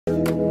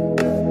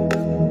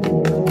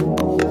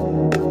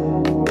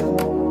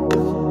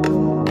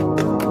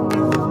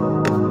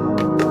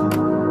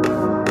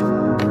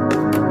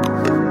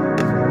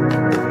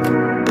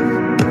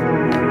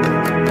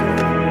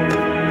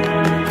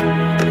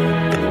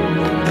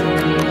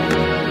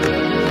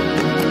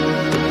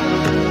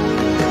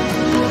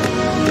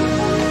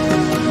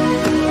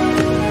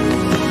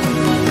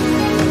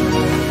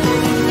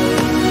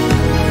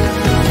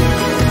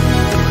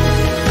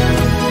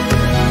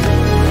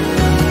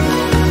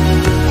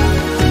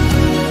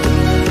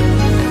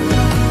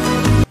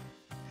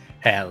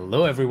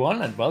Hello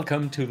everyone and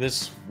welcome to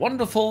this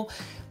wonderful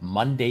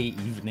Monday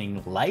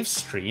evening live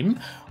stream.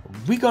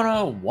 We're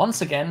gonna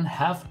once again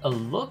have a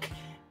look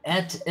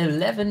at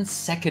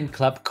 11-Second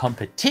Club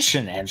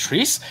competition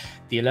entries.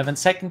 The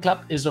 11-Second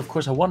Club is of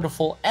course a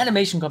wonderful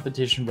animation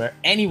competition where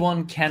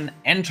anyone can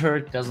enter.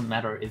 It doesn't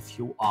matter if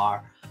you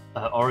are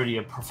already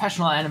a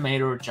professional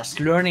animator,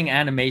 just learning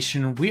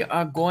animation. We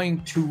are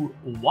going to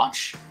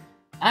watch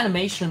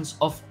animations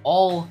of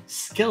all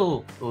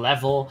skill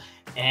level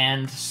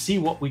and see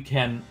what we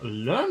can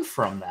learn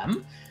from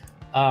them.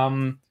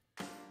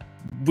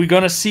 We're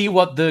gonna see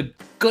what the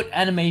good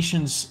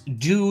animations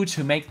do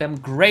to make them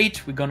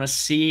great. We're gonna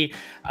see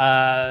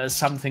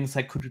some things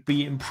that could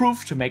be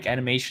improved to make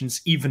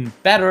animations even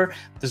better.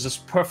 This is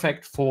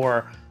perfect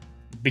for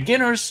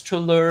beginners to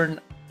learn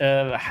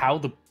how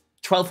the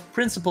 12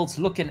 principles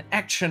look in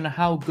action,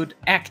 how good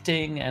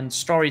acting and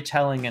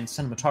storytelling and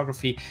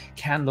cinematography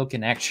can look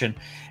in action.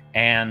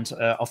 And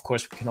of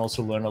course, we can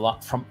also learn a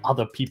lot from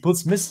other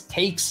people's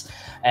mistakes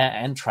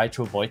and try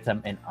to avoid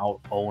them in our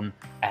own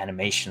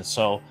animation.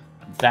 So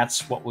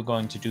that's what we're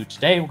going to do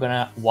today. We're going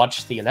to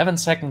watch the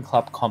 11-Second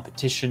Club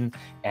competition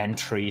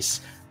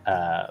entries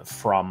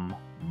from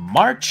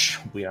March.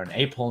 We are in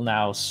April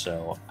now,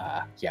 so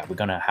yeah, we're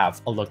going to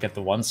have a look at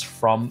the ones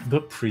from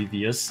the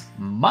previous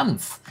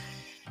month.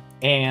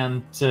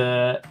 And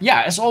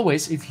yeah, as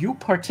always, if you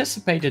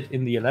participated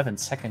in the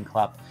 11-Second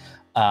Club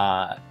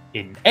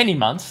in any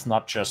month,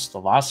 not just the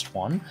last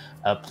one,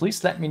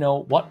 please let me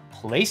know what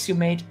place you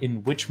made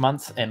in which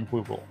month, and we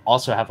will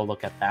also have a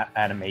look at that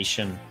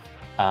animation.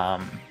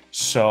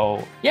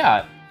 So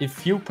yeah,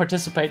 if you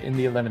participate in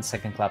the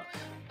 11-Second Club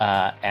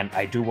and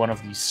I do one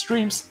of these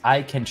streams,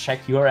 I can check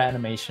your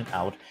animation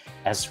out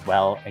as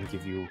well and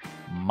give you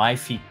my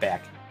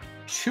feedback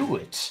to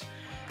it.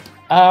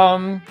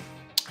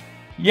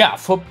 Yeah,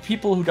 for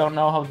people who don't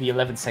know how the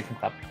 11-Second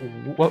Club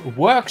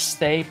works,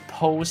 they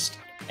post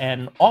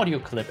an audio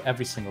clip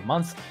every single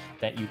month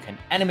that you can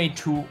animate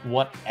to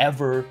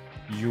whatever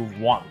you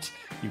want.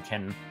 You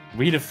can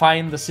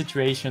redefine the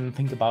situation,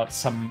 think about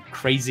some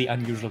crazy,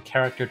 unusual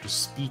character to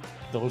speak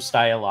those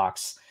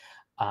dialogues,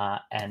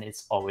 and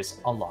it's always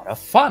a lot of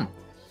fun.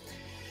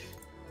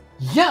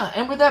 Yeah,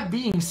 and with that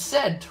being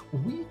said,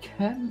 we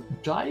can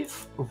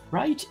dive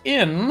right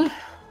in.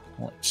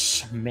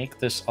 Let's make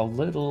this a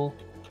little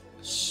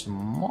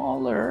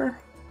smaller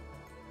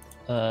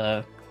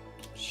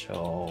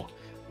so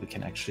we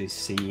can actually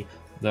see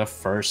the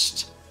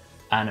first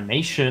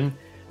animation.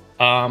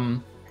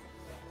 And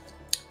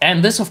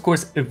this, of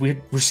course,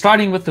 we're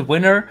starting with the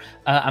winner.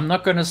 I'm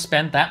not going to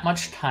spend that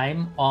much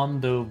time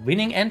on the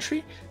winning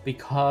entry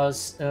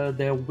because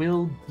there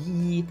will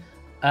be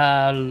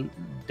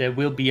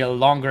a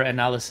longer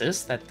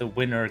analysis that the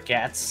winner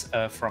gets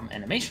from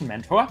Animation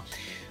Mentor.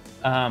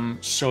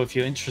 So if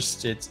you're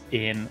interested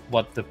in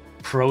what the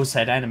pros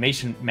at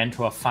Animation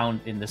Mentor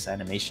found in this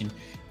animation,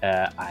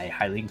 I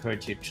highly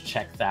encourage you to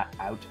check that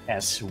out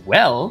as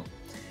well.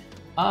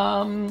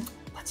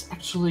 Let's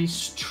actually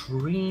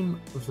stream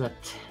the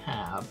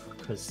tab,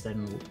 because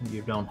then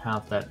you don't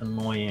have that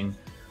annoying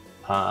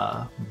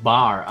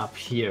bar up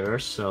here.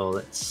 So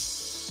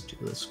let's do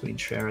the screen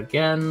share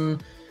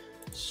again.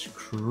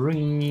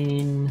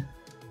 Screen,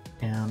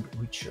 and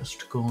we're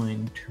just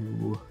going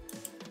to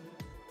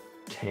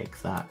take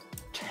that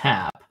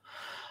tab.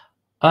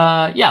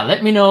 Yeah,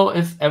 let me know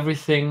if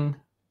everything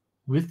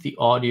with the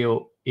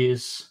audio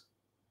is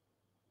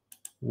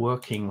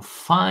working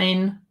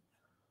fine.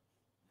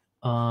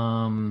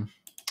 Gotta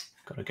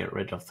get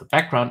rid of the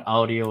background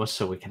audio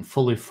so we can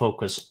fully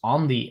focus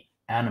on the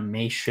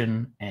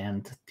animation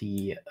and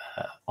the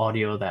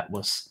audio that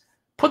was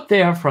put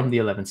there from the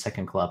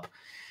 11-Second Club.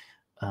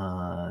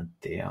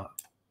 There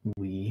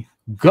we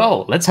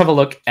go. Let's have a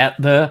look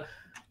at the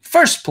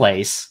first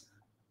place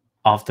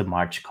of the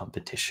March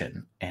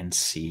competition and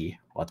see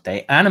what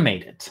they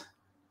animated.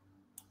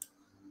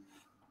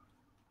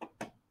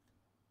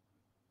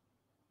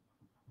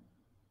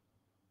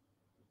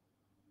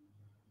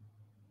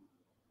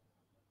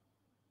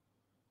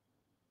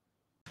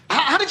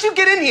 How did you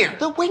get in here?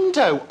 The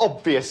window,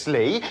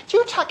 obviously. Do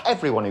you attack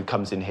everyone who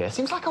comes in here?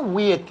 Seems like a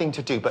weird thing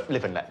to do, but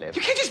live and let live.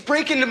 You can't just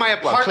break into my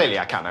apartment. Well, clearly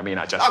I can. I mean,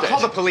 I just I'll did.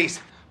 call the police.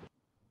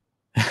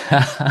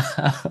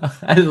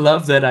 I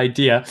love that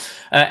idea.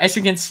 As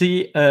you can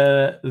see,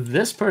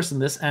 this person,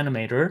 this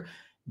animator,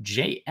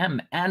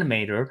 JM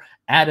Animator,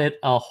 added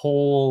a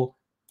whole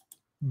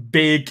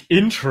big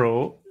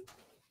intro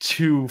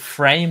to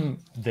frame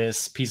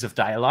this piece of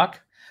dialogue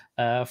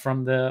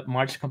from the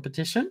March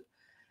competition.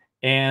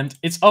 And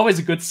it's always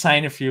a good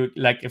sign if you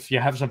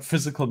have some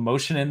physical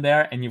motion in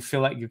there and you feel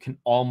like you can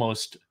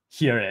almost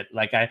hear it.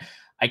 Like I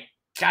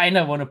kind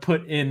of want to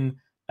put in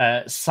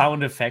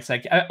sound effects.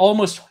 Like I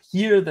almost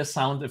hear the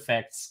sound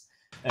effects.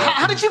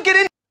 How did you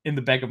get in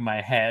the back of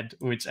my head,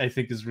 which I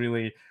think is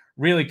really,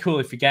 really cool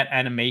if you get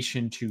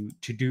animation to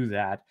do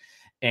that.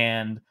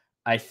 And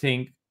I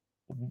think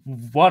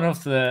one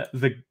of the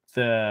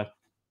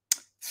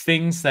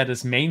things that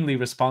is mainly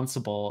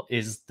responsible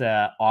is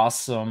the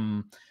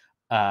awesome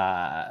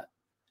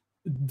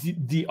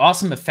the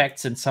awesome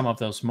effects in some of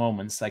those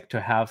moments, like to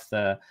have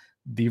the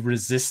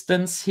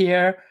resistance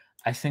here.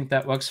 I think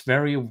that works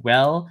very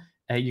well.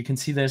 You can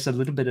see there's a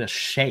little bit of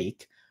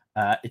shake.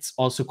 It's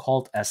also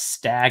called a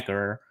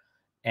stagger,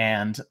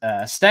 and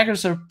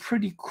staggers are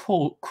pretty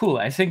cool.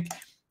 I think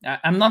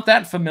I'm not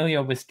that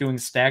familiar with doing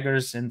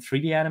staggers in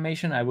 3D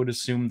animation. I would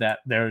assume that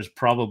there is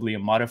probably a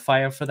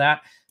modifier for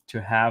that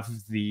to have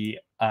the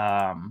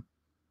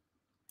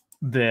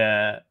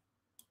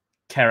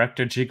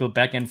character jiggle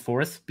back and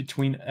forth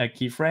between a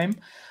keyframe.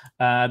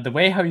 The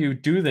way how you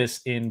do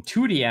this in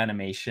 2D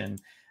animation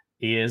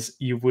is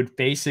you would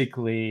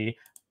basically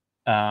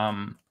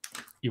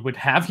you would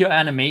have your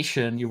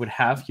animation, you would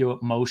have your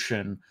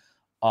motion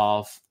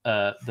of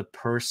the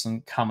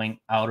person coming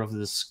out of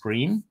the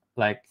screen,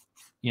 like,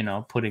 you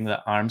know, putting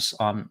the arms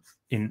on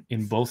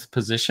in both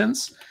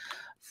positions.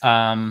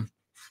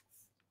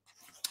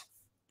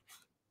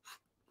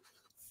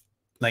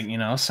 Like, you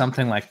know,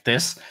 something like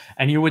this,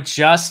 and you would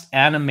just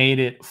animate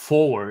it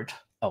forward.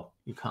 Oh,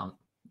 you can't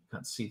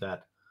see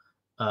that.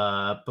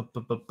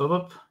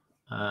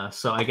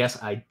 So I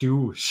guess I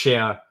do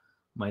share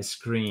my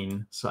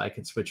screen so I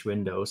can switch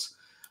windows.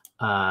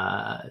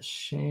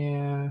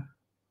 Share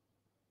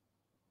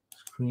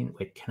screen.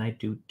 Wait, can I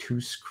do 2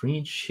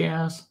 screen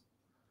shares?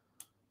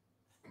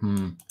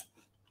 No,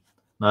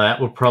 that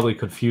would probably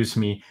confuse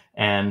me,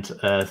 and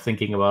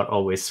thinking about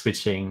always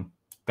switching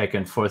back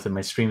and forth in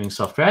my streaming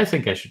software, I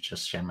think I should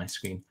just share my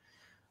screen.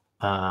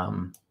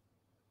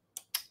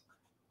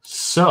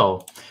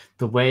 So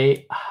the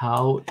way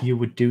how you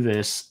would do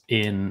this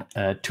in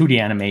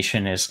 2D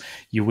animation is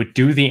you would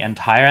do the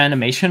entire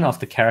animation of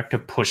the character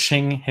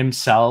pushing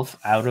himself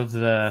out of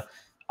the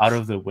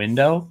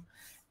window,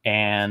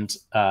 and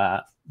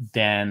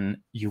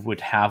then you would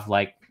have,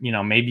 like, you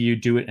know, maybe you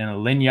do it in a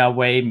linear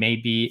way,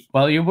 maybe,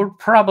 well, you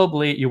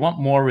want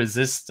more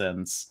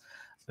resistance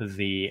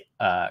the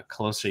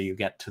closer you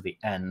get to the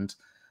end.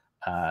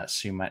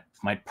 So you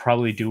might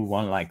probably do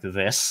one like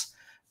this,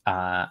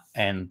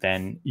 and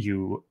then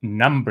you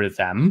number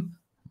them.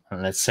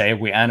 Let's say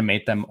we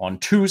animate them on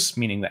 2s,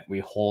 meaning that we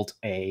hold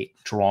a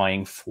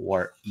drawing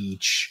for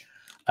each.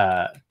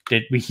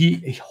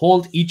 We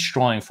hold each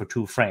drawing for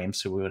 2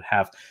 frames, so we would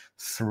have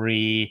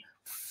 3,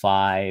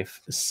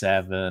 5,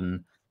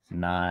 7,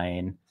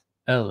 9,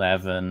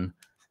 11.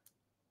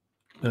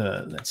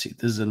 Let's see,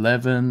 this is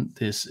 11,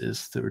 this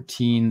is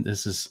 13,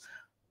 this is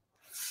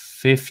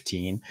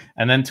 15.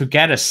 And then to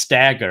get a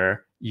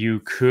stagger,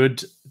 you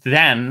could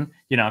then,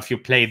 you know, if you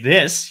play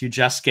this, you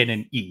just get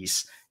an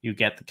ease. You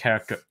get the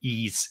character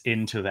ease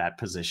into that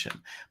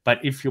position. But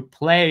if you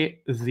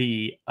play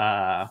the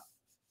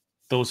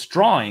those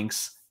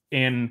drawings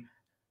in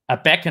a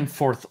back and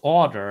forth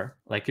order,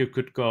 like you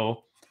could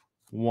go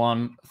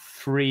 1,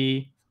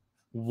 3,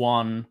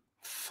 1,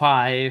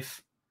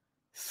 5,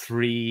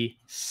 3,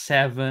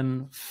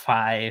 7,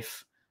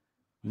 5,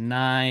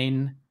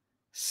 9,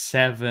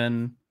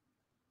 7,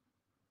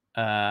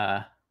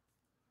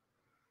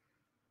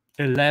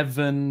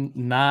 11,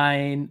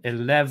 9,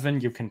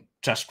 11. You can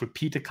just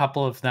repeat a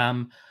couple of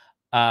them.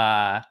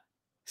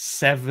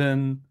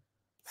 7,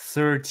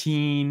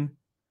 13,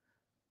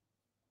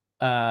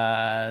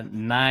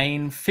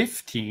 9,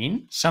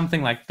 15,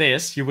 something like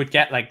this. You would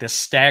get like the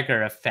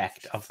stagger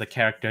effect of the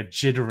character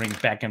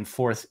jittering back and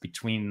forth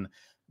between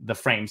the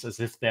frames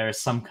as if there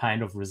is some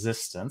kind of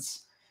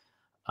resistance.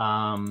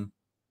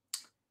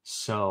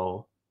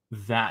 So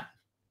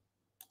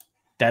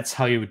that's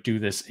how you would do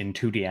this in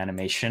 2D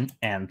animation,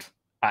 and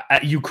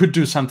you could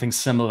do something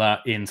similar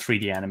in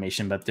 3D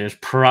animation, but there's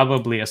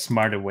probably a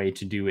smarter way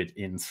to do it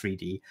in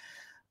 3D.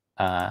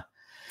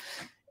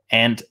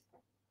 And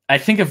I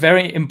think a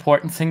very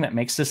important thing that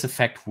makes this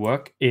effect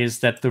work is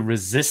that the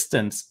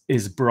resistance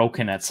is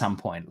broken at some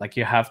point. Like,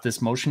 you have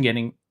this motion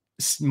getting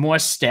more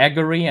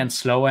staggery and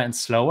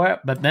slower,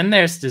 but then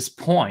there's this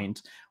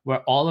point where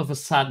all of a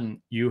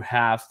sudden you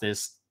have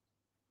this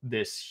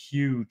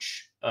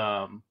huge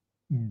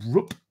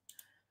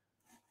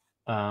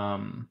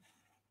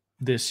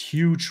this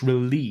huge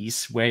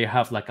release where you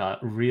have like a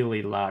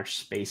really large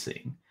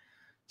spacing.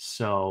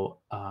 So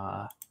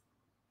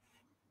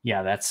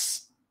yeah,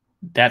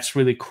 that's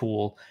really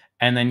cool.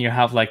 And then you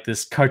have like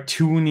this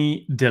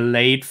cartoony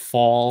delayed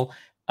fall,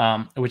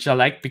 which I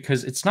like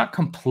because it's not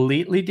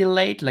completely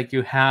delayed. Like,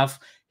 you have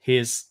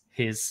his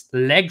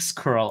legs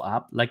curl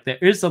up. Like, there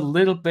is a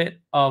little bit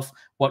of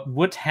what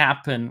would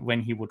happen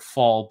when he would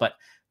fall, but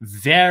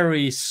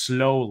very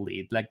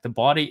slowly. Like, the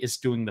body is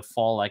doing the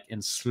fall like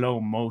in slow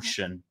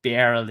motion,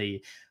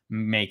 barely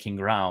making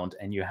ground,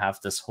 and you have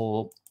this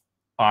whole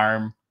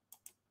arm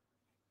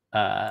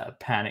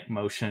panic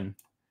motion,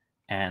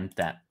 and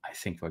that I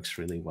think works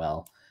really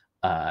well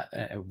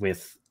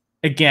with,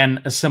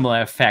 again, a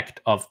similar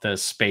effect of the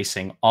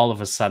spacing all of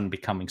a sudden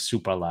becoming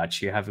super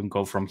large. You have him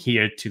go from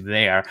here to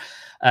there.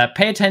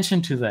 Pay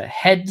attention to the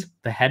head.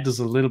 The head is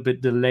a little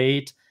bit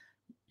delayed.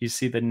 You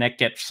see the neck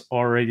gets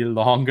already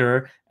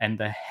longer and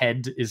the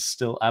head is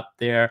still up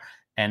there.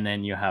 And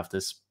then you have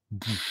this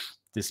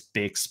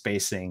big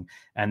spacing.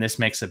 And this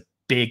makes a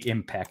big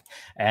impact.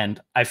 And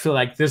I feel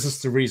like this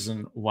is the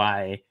reason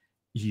why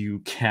you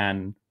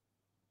can,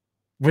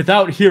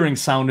 without hearing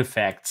sound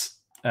effects,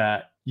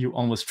 you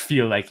almost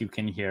feel like you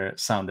can hear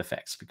sound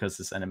effects, because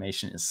this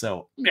animation is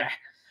so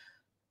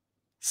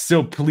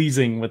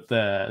pleasing with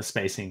the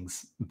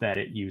spacings that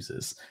it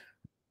uses.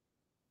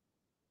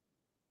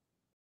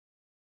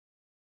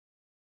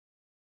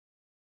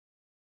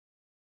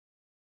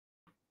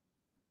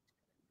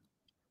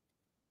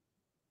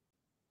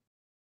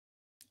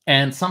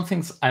 And some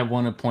things I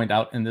want to point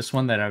out in this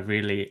one that I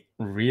really,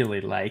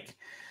 really like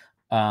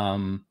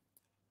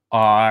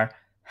are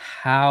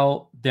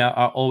how there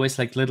are always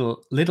like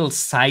little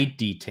side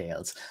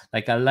details.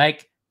 Like I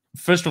like,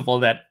 first of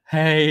all, that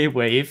hey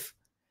wave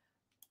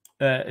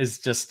is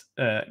just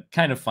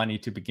kind of funny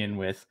to begin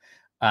with,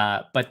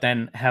 but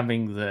then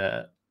having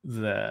the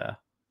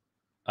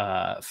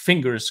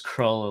fingers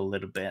curl a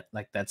little bit,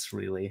 like that's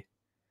really,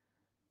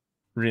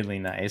 really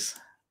nice.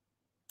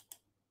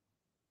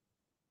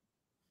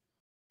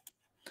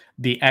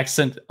 The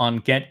accent on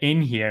get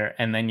in here,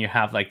 and then you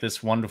have like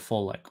this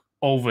wonderful like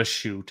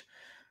overshoot.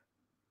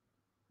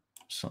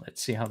 So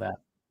let's see how that.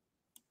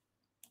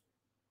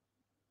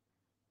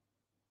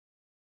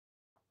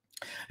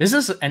 This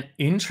is an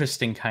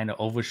interesting kind of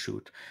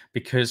overshoot,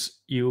 because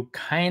you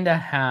kind of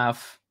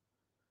have,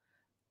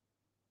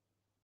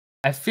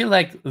 I feel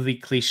like the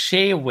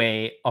cliche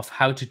way of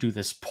how to do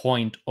this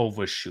point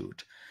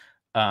overshoot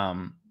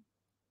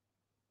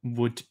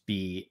would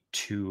be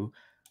to,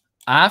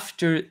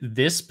 after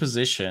this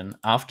position,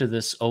 after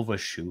this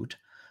overshoot,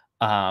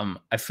 I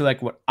feel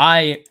like what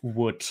I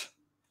would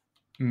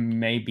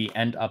maybe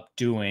end up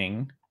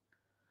doing,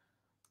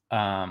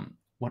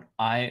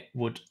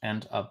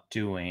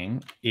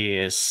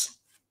 is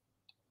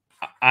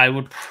I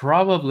would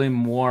probably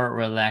more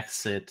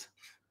relax it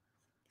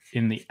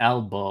in the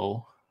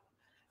elbow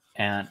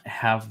and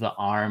have the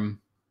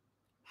arm,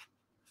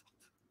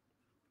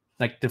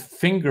 like the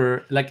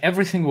finger, like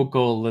everything will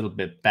go a little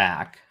bit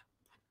back.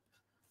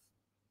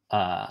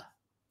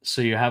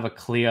 So you have a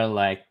clear,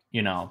 like,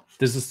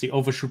 this is the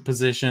overshoot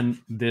position,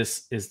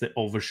 this is the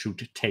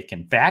overshoot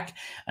taken back,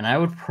 and I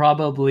would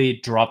probably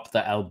drop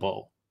the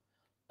elbow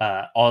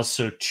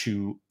also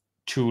to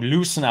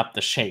loosen up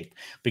the shape,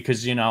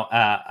 because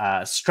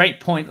a straight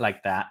point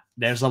like that,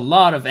 there's a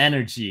lot of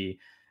energy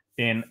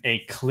in a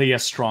clear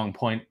strong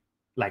point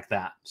like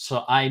that.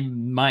 So I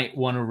might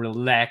want to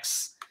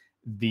relax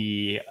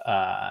the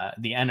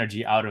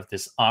energy out of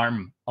this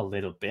arm a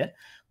little bit.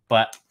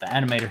 But the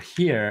animator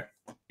here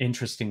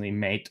interestingly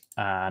made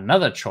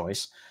another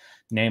choice,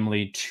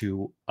 namely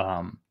to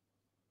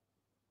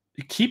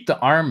keep the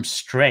arm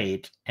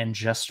straight and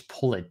just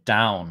pull it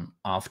down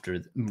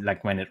after,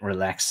 like, when it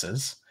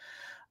relaxes.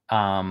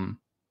 And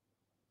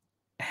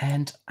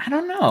I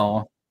don't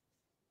know,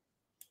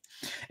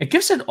 it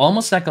gives it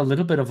almost like a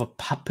little bit of a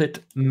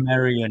puppet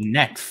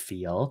marionette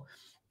feel,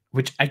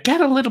 which I get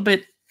a little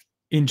bit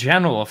in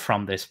general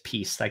from this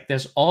piece. Like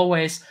there's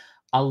always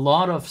a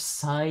lot of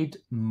side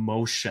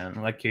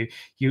motion. Like you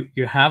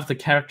have the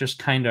characters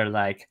kind of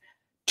like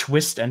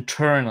twist and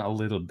turn a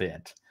little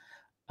bit.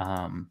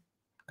 Gonna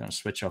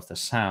switch off the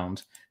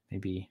sound,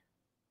 maybe.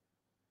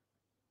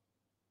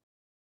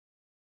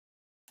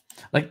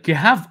 Like you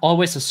have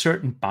always a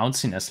certain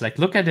bounciness. Like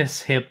look at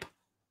his hip.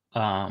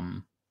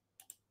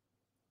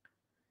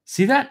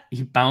 See that?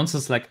 He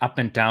bounces like up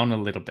and down a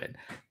little bit.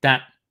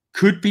 That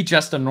could be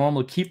just a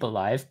normal keep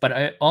alive, but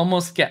I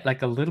almost get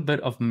like a little bit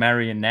of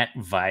marionette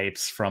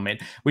vibes from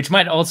it, which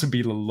might also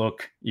be the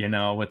look,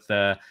 with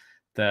the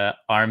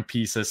arm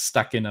pieces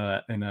stuck in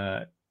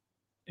a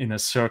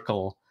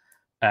circle.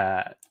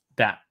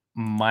 That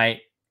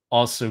might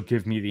also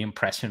give me the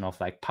impression of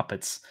like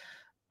puppets.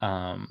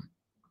 Like,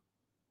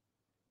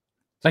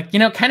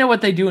 kind of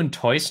what they do in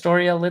Toy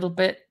Story a little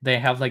bit. They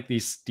have like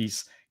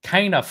these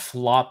kind of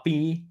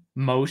floppy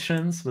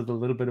motions with a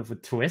little bit of a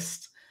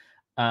twist,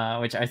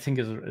 which I think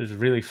is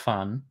really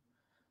fun.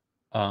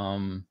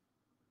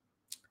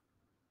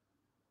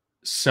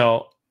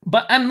 So,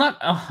 but I'm not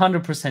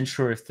 100%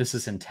 sure if this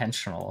is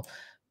intentional.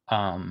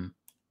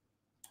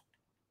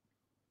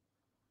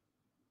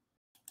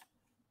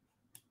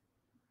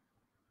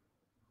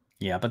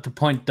 Yeah, but the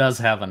point does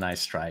have a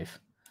nice drive.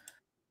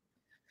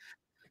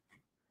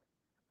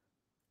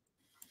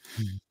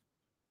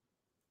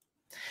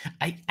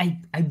 I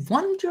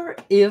wonder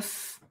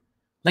if,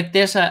 like,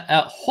 there's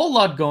a whole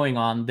lot going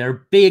on.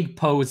 They're big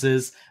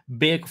poses,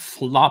 big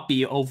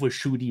floppy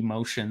overshooty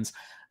motions.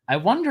 I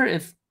wonder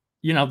if,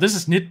 this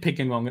is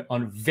nitpicking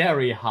on a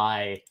very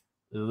high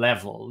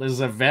level. This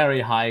is a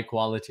very high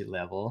quality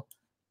level.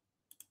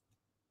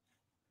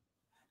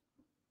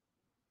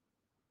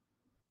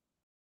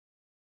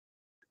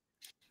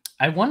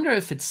 I wonder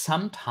if it's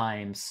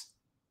sometimes,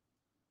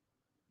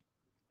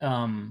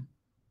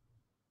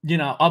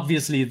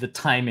 obviously the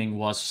timing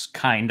was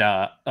kind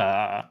of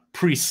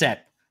preset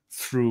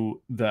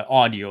through the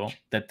audio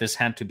that this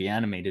had to be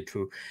animated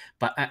through.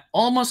 But I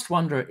almost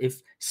wonder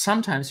if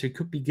sometimes we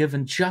could be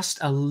given just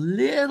a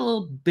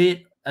little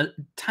bit, a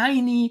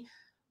tiny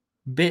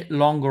bit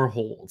longer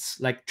holds,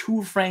 like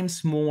 2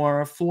 frames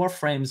more, 4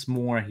 frames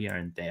more here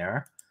and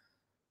there.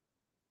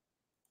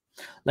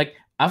 Like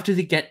after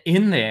they get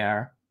in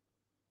there,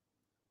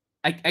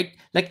 I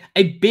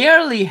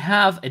barely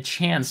have a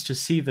chance to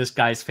see this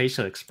guy's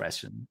facial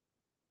expression,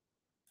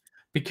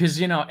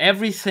 because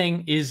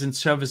everything is in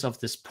service of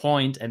this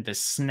point and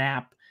this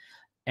snap.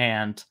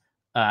 And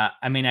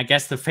I mean, I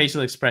guess the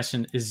facial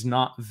expression is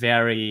not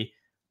very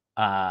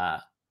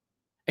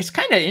it's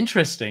kind of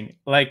interesting.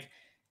 Like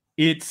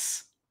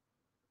it's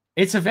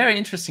a very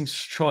interesting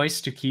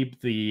choice to keep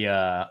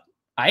the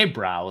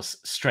eyebrows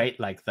straight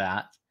like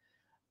that.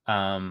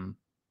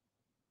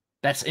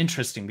 That's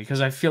interesting, because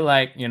I feel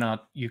like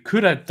you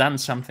could have done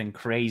something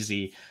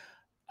crazy,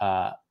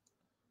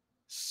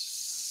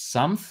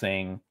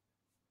 something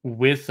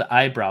with the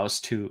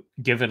eyebrows to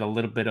give it a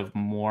little bit of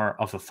more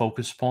of a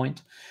focus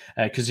point,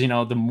 because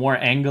the more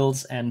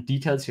angles and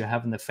details you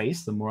have in the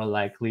face, the more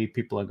likely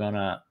people are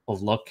gonna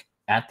look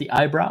at the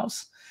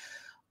eyebrows.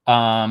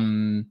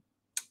 If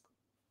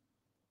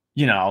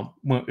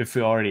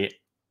we're already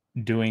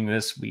doing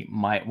this, we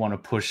might want to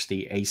push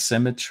the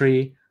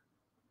asymmetry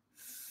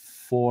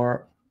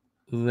for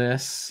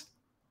this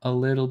a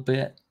little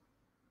bit.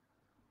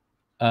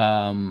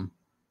 I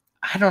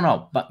don't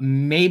know, but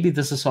maybe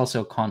this is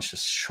also a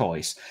conscious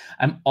choice.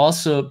 I'm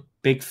also a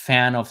big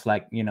fan of,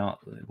 like,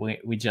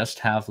 we just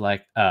have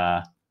like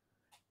I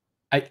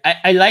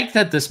like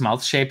that this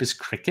mouth shape is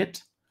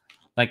cricket.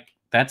 Like,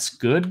 that's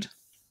good.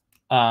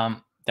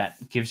 That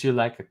gives you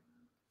like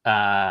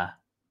a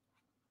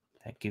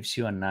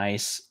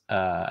nice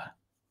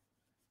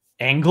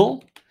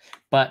angle.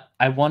 But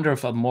I wonder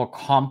if a more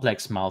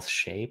complex mouth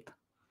shape,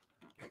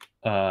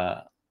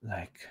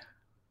 like,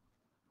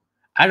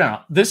 I don't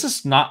know, this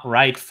is not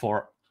right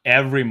for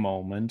every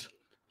moment.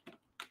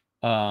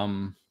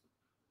 But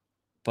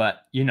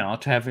to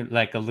have it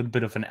like a little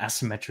bit of an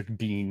asymmetric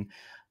beam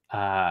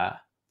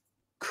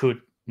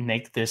could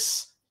make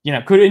this,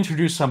 could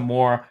introduce some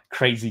more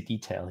crazy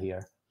detail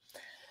here.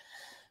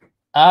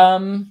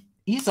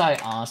 Isai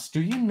asks,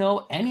 do you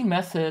know any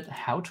method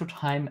how to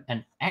time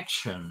an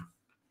action?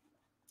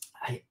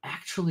 I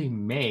actually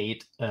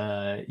made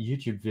a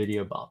YouTube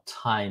video about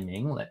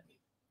timing. Let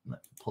me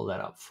pull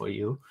that up for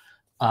you.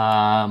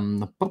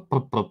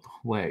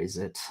 Where is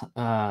it?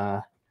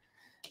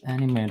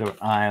 Animator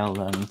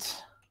Island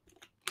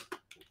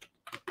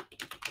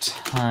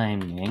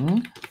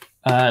timing.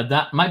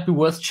 That might be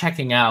worth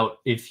checking out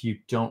if you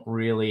don't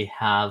really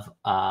have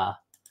an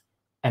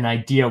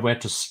idea where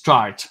to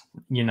start,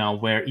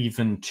 where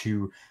even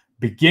to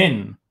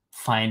begin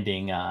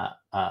finding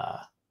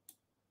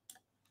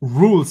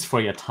rules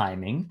for your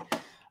timing.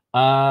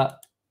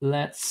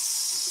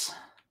 Let's...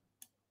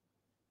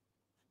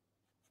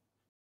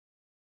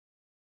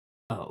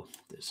 Oh,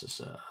 this is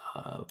a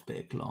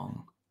big,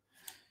 long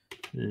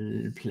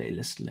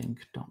playlist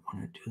link. Don't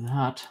want to do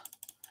that.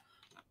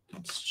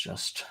 Let's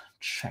just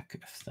check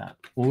if that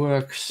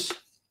works.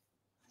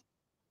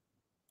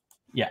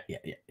 Yeah.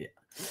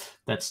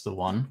 That's the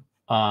one.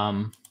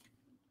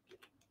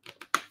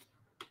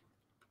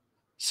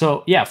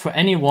 So yeah, for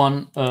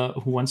anyone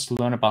who wants to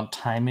learn about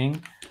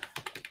timing,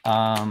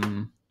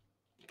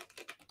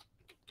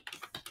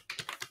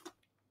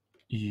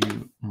 you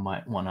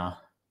might want to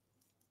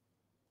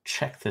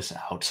check this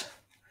out.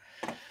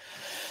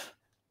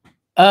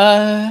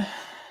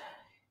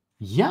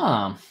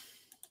 Yeah.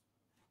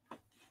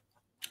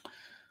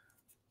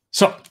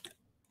 So,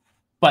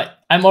 but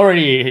I'm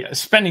already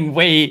spending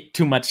way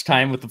too much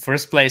time with the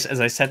first place. As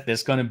I said,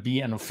 there's going to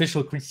be an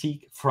official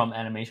critique from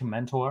Animation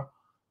Mentor.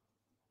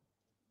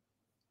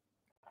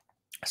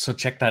 So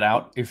check that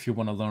out if you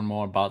want to learn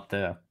more about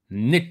the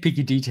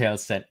nitpicky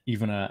details that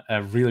even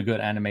a really good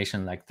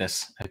animation like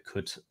this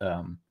could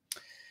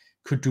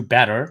do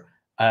better.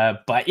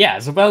 But yeah,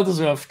 it's a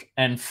well-deserved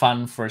and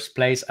fun first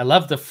place. I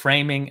love the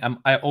framing.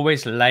 I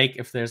always like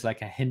if there's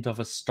like a hint of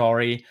a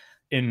story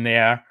in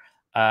there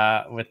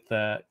with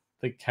the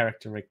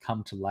character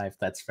come to life.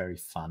 That's very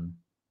fun.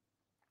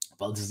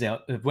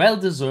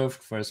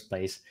 Well-deserved first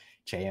place,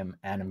 JM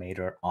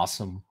Animator.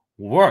 Awesome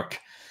work.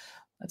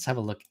 Let's have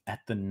a look at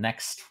the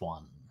next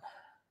one.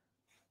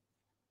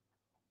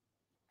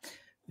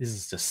 This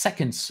is the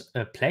second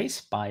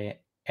place by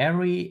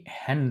Ari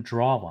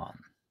Hendrawan.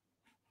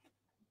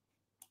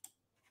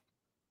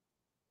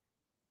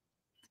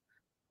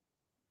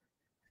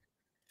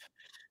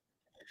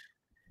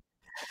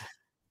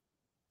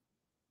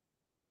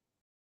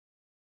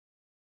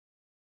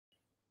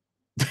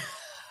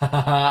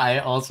 I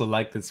also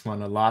like this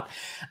one a lot.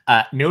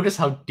 Notice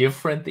how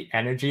different the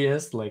energy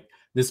is. Like,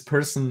 this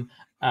person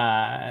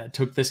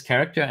took this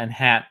character and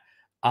had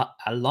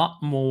a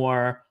lot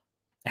more,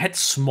 had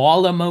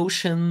smaller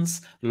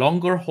motions,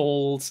 longer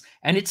holds,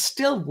 and it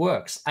still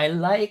works. I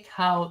like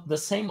how the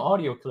same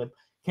audio clip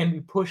can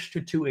be pushed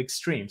to two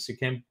extremes. You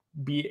can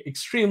be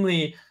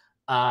extremely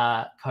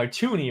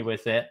cartoony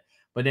with it,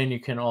 but then you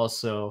can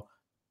also,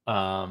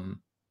 bring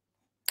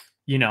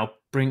a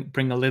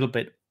little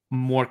bit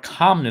more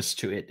calmness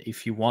to it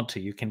if you want to.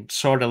 You can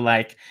sort of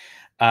like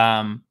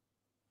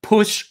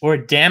push or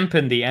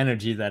dampen the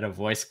energy that a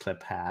voice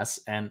clip has,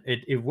 and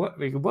it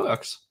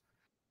works.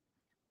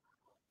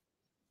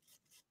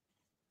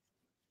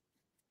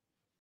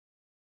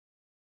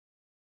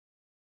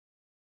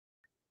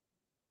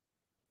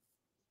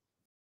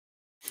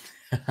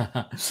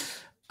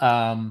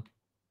 um,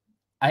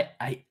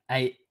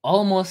 I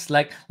almost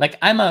like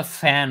I'm a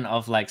fan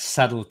of like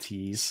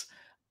subtleties,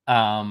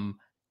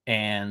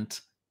 and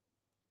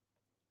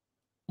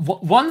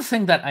one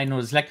thing that I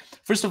noticed, like,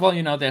 first of all,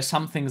 there's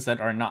some things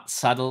that are not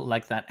subtle,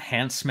 like that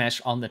hand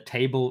smash on the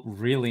table,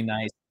 really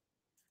nice.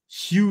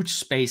 Huge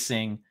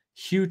spacing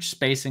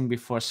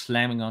before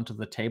slamming onto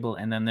the table,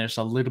 and then there's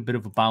a little bit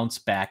of a bounce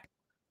back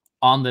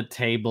on the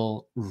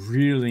table,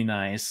 really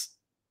nice.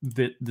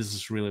 This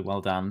is really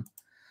well done.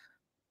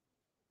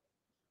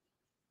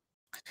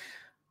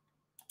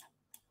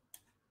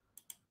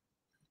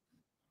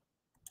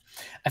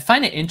 I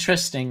find it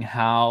interesting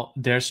how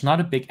there's not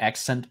a big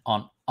accent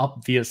on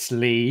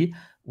obviously,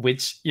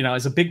 which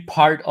is a big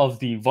part of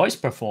the voice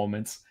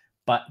performance,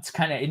 but it's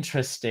kind of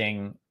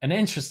an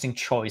interesting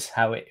choice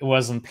how it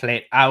wasn't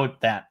played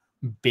out that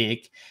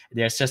big.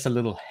 There's just a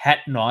little head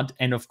nod,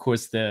 and of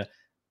course the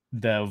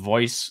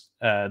voice,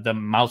 the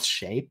mouth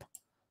shape,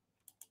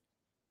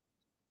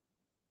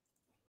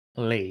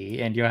 Lee,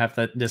 and you have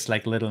this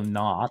like little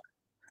nod.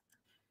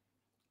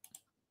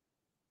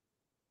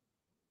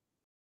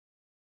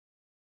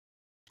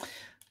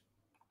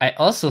 I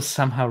also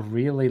somehow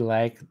really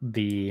like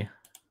the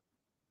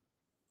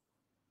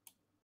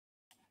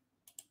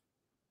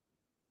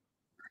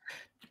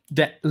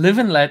live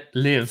and let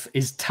live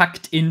is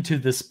tucked into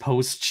this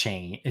post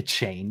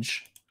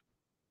change.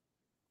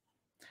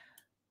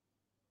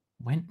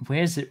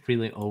 Where is it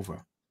really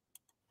over?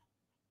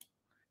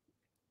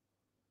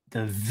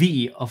 The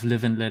V of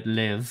live and let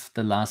live,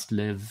 the last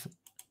live,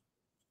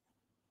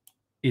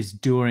 is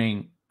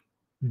during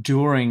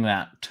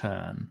that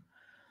turn.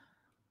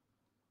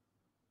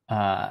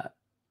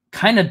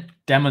 Kind of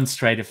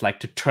demonstrative, like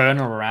to turn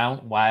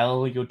around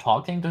while you're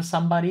talking to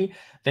somebody.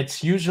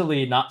 That's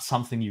usually not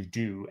something you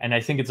do, and I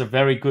think it's a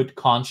very good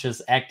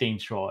conscious acting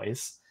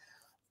choice.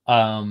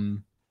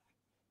 Um,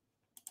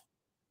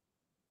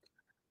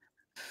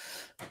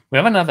 we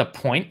have another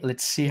point.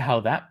 Let's see how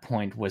that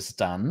point was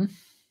done.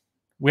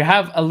 We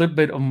have a little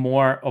bit of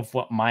more of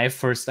what my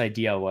first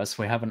idea was.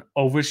 We have an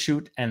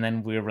overshoot, and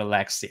then we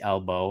relax the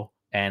elbow,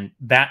 and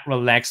that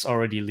relax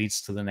already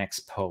leads to the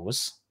next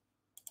pose.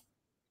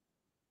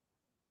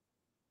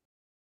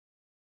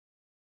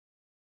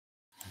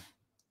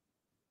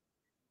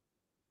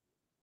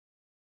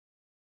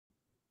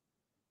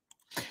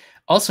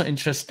 Also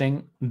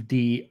interesting,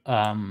 the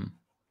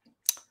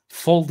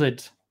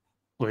folded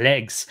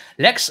legs.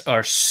 Legs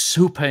are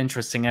super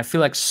interesting. I feel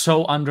like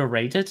so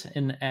underrated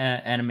in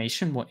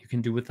animation, what you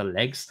can do with the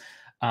legs.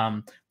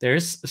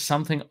 There's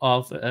something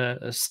of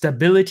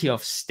stability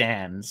of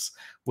stance.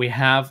 We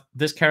have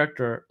this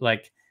character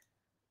like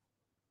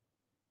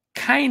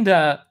kind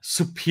of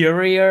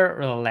superior,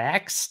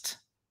 relaxed,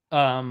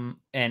 and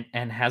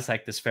has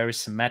like this very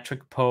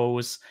symmetric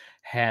pose.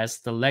 Has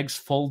the legs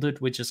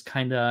folded, which is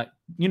kind of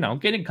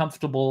getting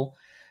comfortable.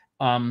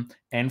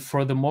 And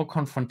for the more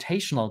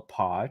confrontational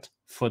part,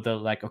 for the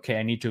like, okay,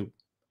 I need to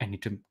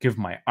give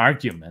my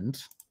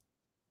argument.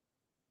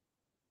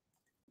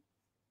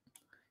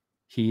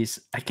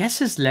 I guess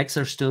his legs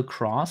are still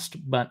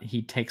crossed, but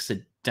he takes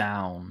it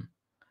down.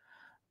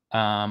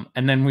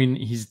 And then when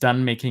he's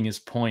done making his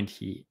point,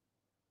 he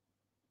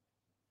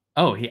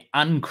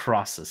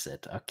uncrosses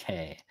it.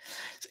 Okay.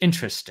 It's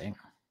interesting.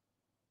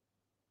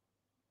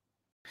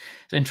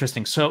 It's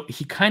interesting. So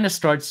he kind of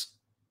starts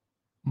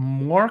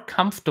more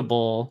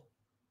comfortable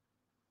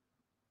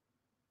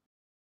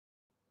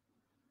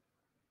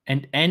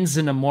and ends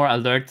in a more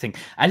alert thing.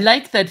 I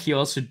like that he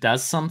also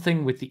does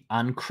something with the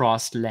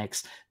uncrossed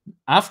legs.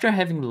 After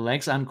having the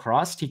legs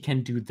uncrossed, he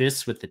can do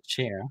this with the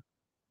chair.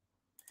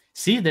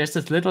 See, there's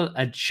this little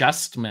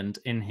adjustment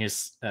in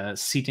his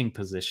seating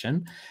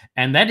position,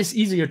 and that is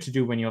easier to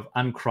do when you have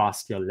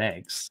uncrossed your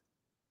legs.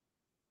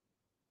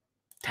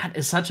 That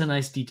is such a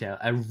nice detail.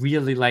 I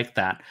really like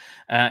that.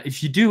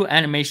 If you do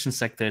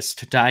animations like this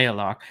to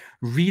dialogue,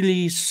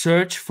 really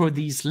search for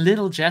these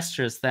little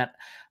gestures that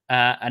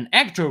an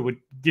actor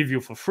would give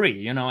you for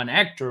free. An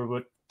actor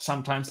would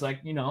sometimes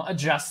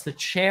adjust the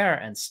chair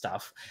and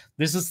stuff.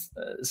 This is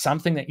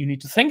something that you need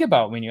to think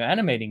about when you're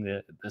animating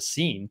the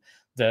scene.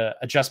 The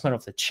adjustment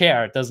of the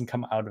chair doesn't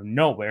come out of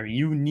nowhere.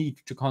 You need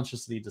to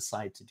consciously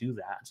decide to do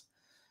that.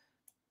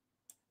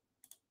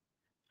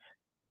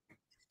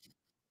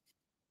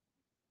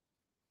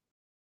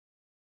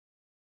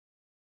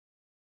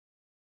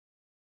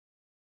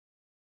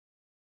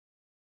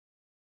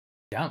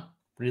 Yeah,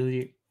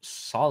 really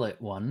solid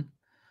one.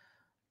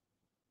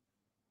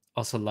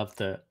 Also love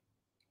the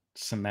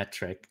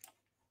symmetric.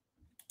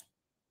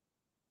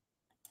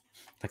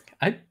 Like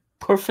I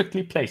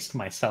perfectly placed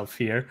myself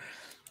here.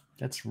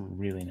 That's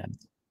really nice.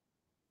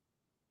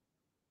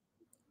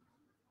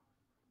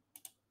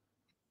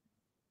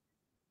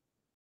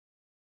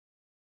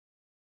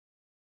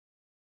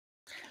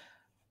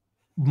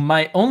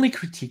 My only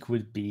critique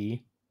would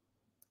be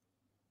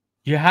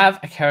you have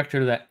a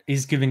character that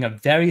is giving a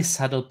very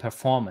subtle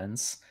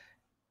performance,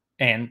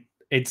 and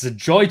it's a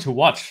joy to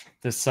watch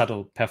this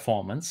subtle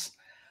performance.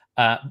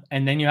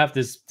 And then you have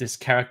this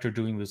character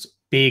doing these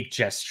big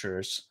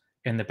gestures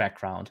in the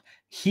background.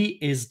 He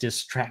is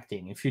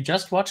distracting. If you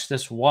just watch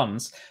this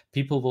once,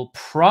 people will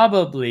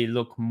probably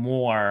look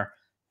more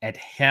at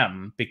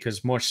him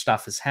because more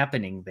stuff is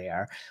happening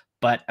there.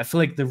 But I feel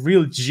like the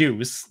real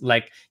juice,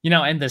 like,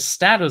 and the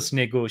status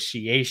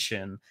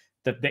negotiation,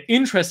 the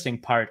interesting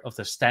part of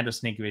the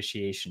status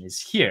negotiation is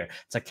here.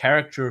 It's a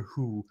character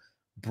who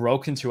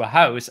broke into a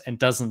house and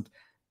doesn't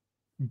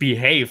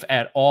behave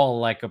at all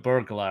like a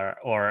burglar,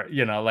 or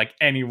like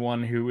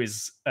anyone who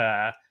is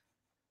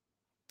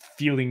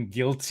feeling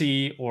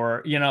guilty,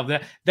 or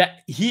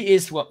that he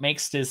is what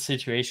makes this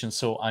situation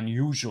so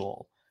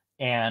unusual.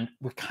 And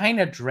we're kind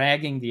of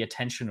dragging the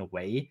attention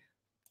away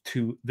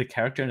to the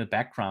character in the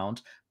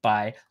background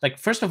by, like,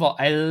 first of all,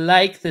 I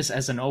like this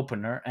as an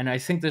opener, and I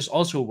think this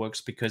also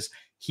works because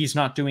he's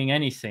not doing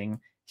anything.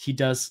 He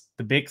does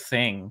the big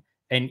thing,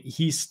 and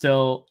he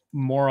still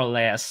more or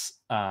less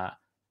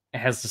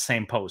has the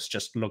same pose,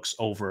 just looks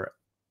over,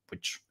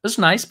 which is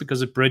nice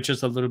because it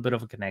bridges a little bit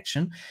of a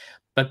connection.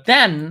 But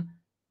then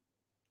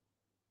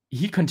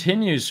he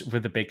continues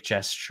with a big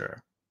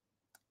gesture.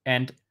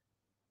 And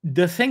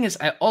the thing is,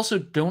 I also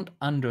don't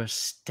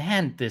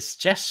understand this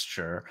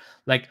gesture.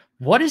 Like,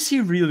 what is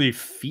he really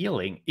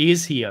feeling?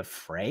 Is he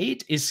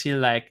afraid? Is he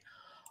like,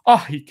 oh,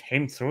 he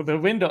came through the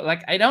window?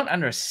 Like, I don't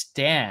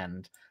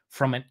understand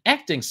from an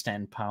acting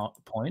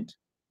standpoint.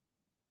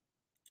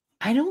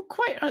 I don't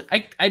quite,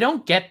 I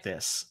don't get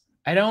this.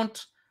 I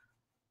don't,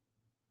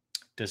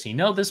 does he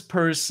know this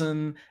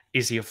person?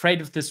 Is he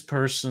afraid of this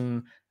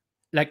person?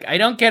 Like, I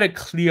don't get a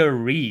clear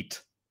read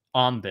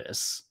on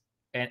this.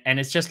 And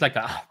it's just like,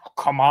 oh,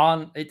 come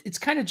on. It's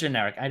kind of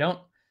generic. I don't,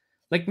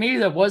 like, maybe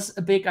there was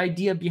a big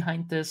idea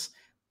behind this,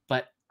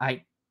 but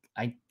I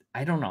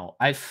don't know.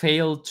 I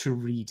failed to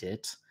read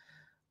it.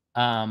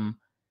 And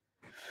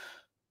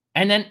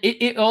then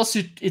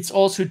it's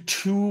also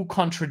two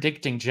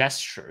contradicting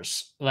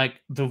gestures.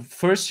 Like, the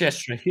first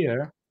gesture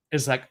here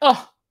is like,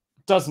 oh,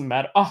 doesn't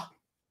matter. Oh,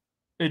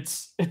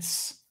 it's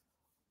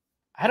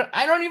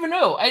I don't even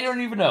know. I don't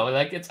even know.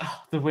 Like, it's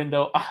the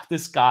window,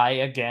 this guy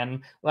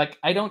again. Like,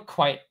 I don't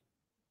quite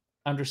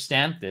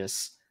understand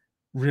this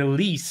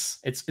release.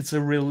 It's a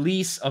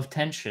release of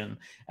tension,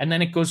 and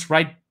then it goes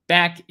right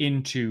back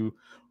into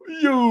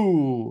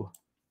you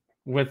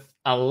with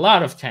a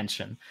lot of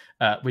tension.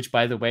 Which,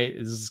 by the way,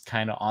 is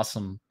kind of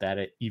awesome that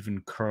it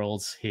even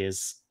curls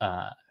his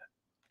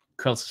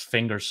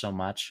finger so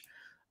much.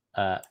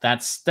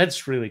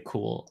 That's really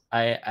cool.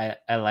 I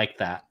like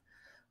that.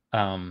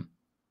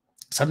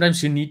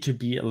 Sometimes you need to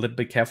be a little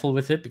bit careful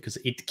with it because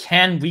it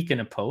can weaken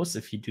a pose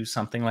if you do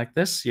something like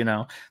this.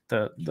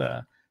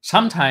 The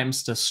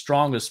sometimes the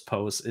strongest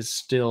pose is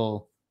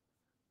still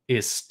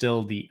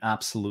the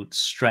absolute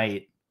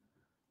straight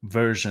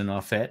version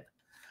of it.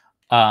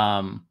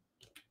 But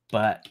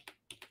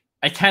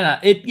I kind of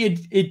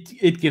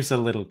it gives a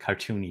little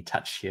cartoony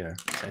touch here,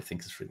 which I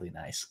think is really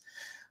nice.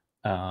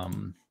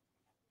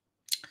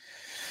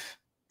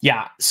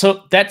 Yeah,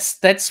 so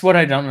that's what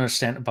I don't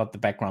understand about the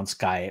background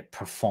sky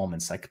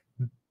performance. Like,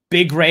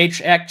 big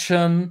rage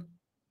action,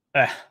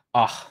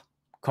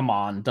 come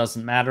on,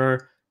 doesn't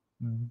matter.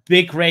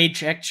 Big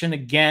rage action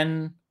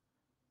again.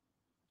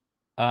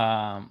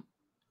 And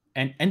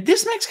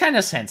this makes kind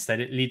of sense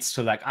that it leads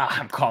to, like,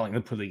 I'm calling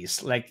the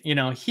police. Like,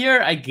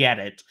 here I get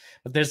it.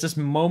 But there's this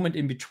moment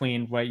in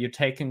between where you're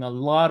taking a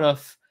lot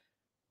of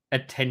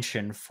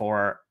attention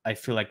for, I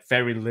feel like,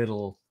 very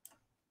little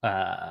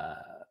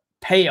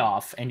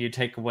payoff, and you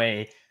take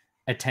away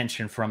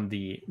attention from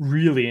the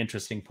really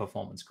interesting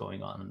performance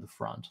going on in the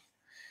front.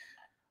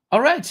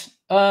 All right,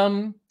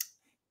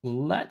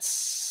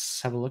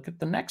 let's have a look at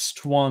the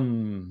next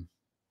one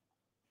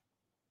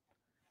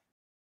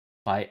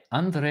by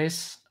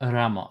Andres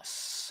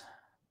Ramos.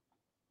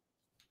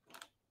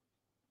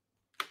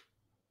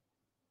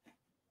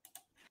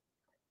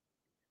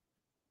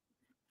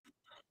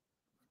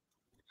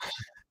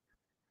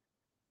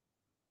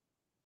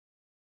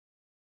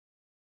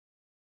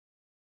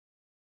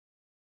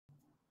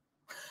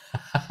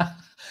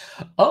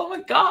 Oh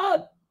my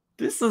god,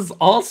 this is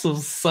also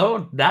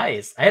so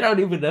nice. I don't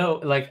even know,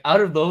 like, out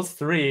of those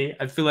three,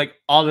 I feel like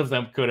all of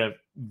them could have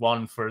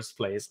won first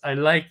place. I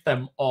like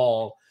them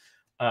all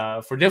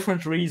for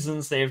different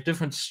reasons. They have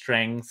different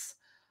strengths.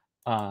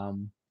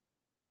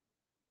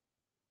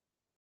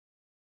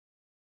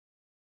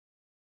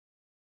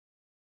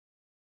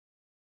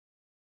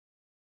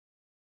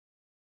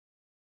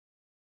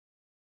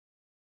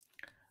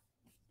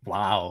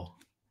 Wow,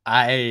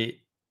 I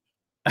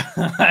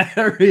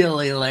I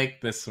really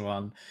like this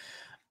one.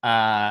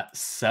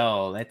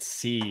 So let's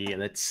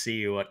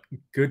see what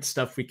good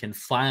stuff we can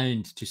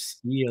find to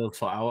steal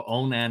for our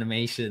own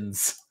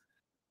animations.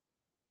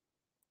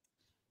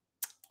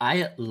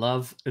 I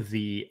love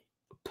the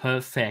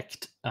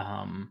perfect,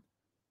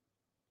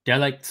 they're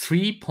like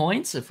 3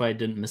 points if I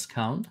didn't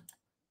miscount.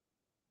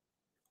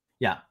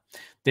 Yeah.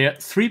 There are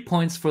 3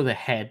 points for the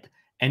head,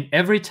 and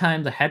every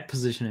time the head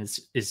position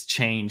is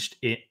changed,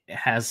 it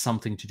has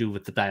something to do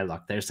with the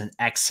dialogue. There's an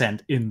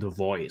accent in the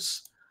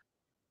voice.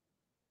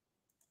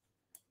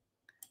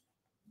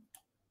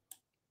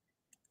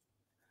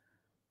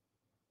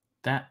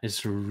 That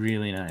is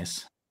really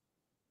nice.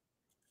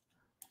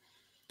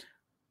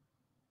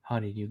 How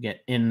did you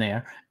get in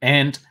there?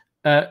 And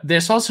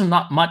there's also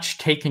not much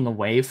taking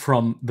away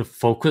from the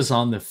focus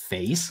on the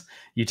face.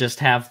 You just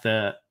have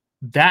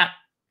that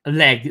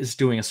leg is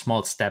doing a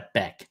small step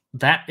back.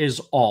 That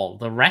is all.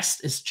 The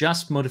rest is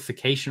just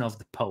modification of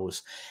the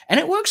pose. And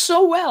it works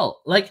so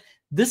well. Like,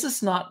 this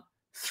is not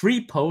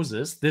 3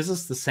 poses. This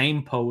is the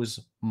same pose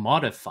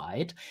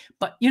modified.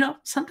 But,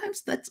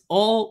 sometimes that's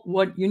all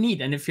what you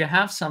need. And if you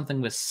have something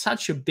with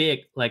such a big,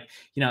 like,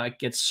 it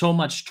gets so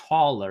much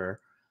taller,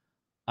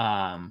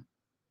 um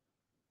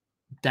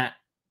that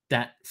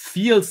that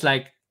feels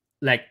like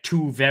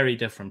 2 very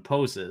different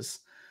poses.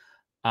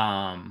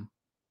 um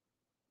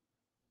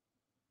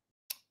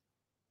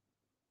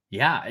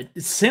yeah,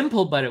 it's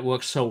simple, but it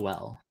works so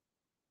well.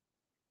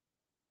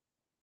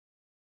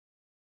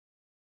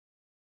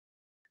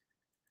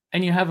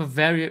 And you have a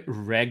very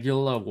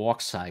regular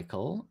walk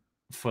cycle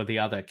for the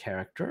other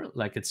character.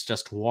 Like, it's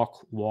just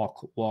walk,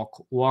 walk,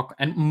 walk, walk,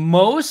 and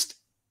most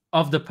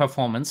of the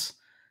performance,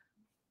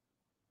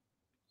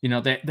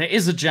 there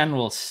is a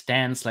general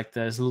stance. Like,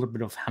 there's a little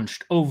bit of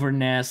hunched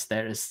overness.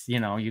 There is,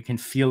 you can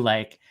feel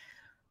like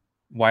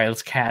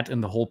Wildcat in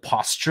the whole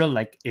posture.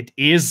 Like, it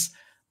is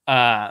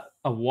a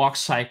walk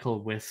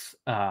cycle with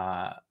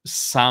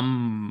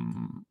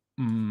some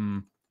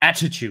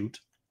attitude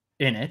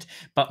in it,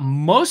 but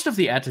most of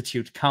the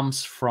attitude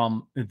comes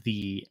from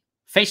the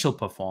facial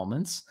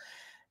performance,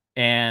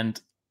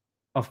 and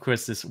of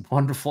course this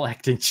wonderful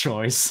acting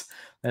choice.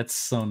 That's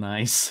so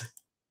nice.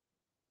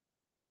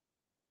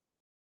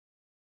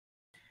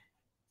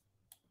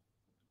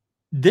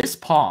 This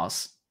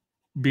pause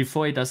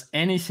before he does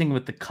anything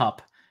with the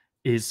cup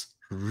is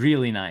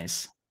really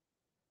nice.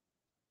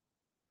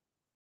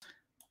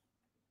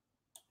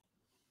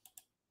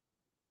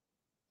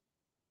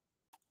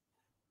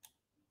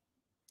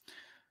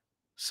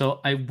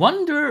 So I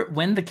wonder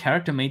when the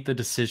character made the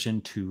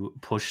decision to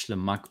push the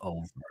mug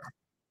over.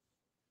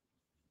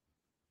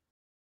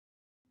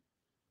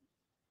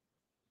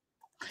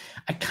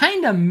 I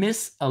kind of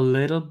miss a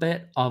little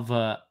bit of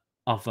a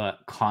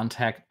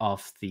contact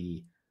of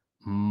the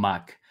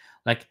mug.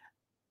 Like,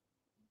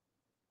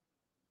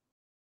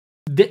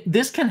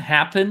 this can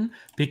happen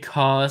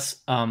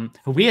because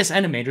we as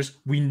animators,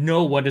 we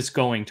know what is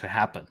going to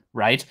happen,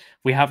 right?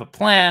 We have a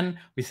plan.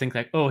 We think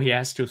like, oh, he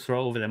has to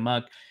throw over the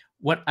mug.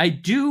 What I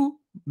do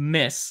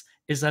miss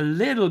is a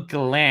little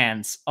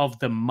glance of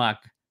the mug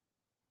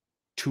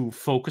to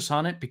focus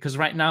on it, because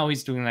right now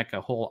he's doing like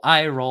a whole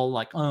eye roll,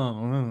 like,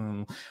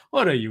 oh,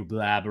 what are you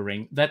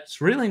blabbering?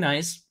 That's really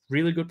nice,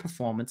 really good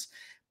performance.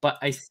 But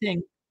I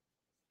think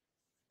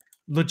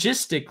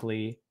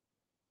logistically,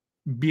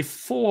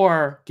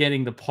 before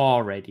getting the paw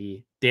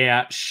ready,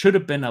 there should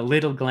have been a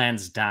little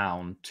glance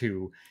down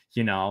to,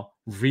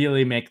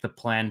 really make the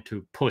plan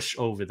to push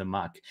over the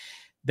mug.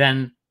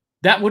 Then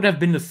that would have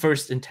been the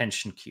first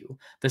intention cue.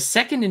 The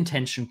second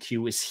intention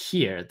cue is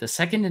here. The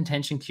second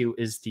intention cue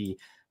is the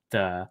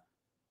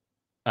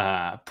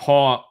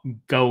paw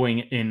going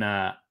in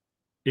a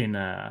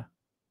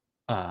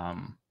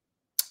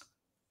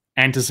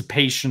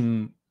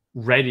anticipation,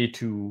 ready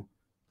to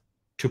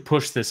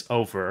push this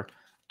over,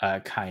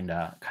 kind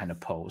of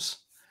pose.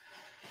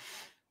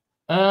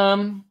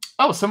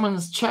 Oh,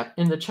 someone's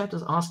in the chat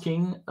is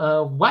asking,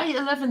 why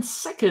 11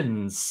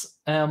 seconds?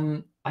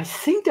 I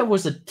think there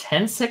was a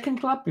 10-second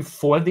club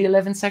before the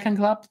 11-second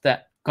club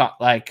that got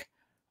like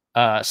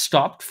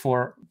stopped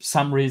for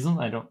some reason.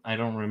 I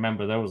don't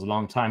remember. That was a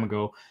long time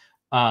ago.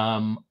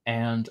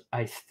 And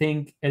I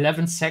think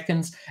 11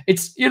 seconds,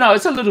 it's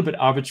a little bit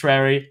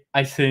arbitrary,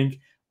 I think.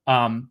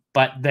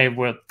 But they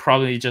were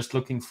probably just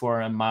looking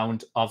for an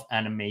amount of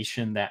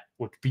animation that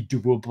would be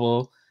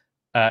doable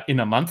in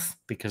a month,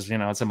 because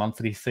it's a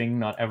monthly thing.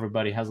 Not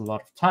everybody has a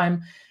lot of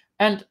time,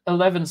 and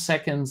 11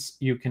 seconds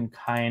you can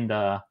kind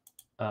of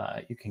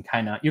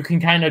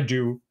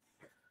do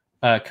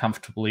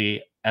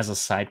comfortably as a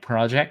side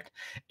project.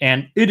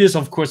 And it is,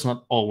 of course,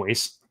 not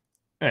always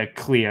a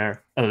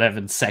clear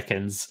 11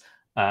 seconds.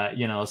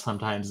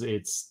 Sometimes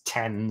it's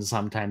 10,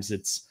 sometimes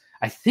it's,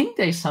 I think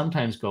they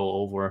sometimes go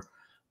over,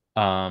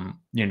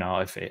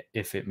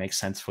 if it makes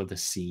sense for the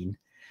scene.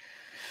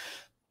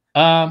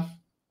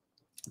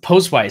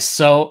 Pose wise,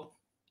 so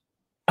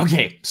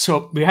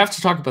we have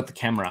to talk about the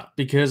camera,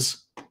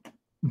 because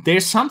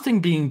there's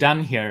something being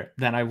done here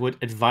that I would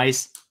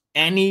advise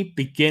any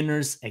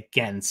beginners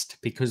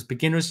against, because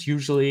beginners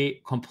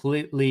usually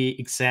completely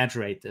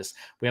exaggerate this.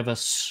 We have a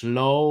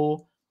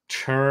slow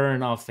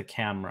turn of the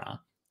camera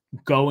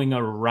going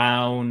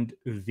around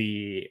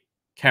the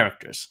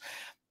characters.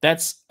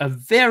 That's a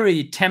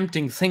very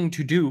tempting thing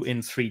to do in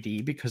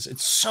 3D, because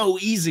it's so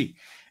easy.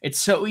 It's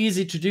so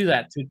easy to do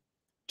that,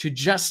 to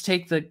just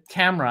take the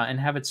camera and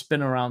have it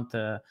spin around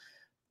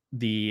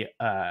the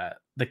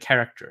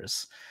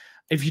characters.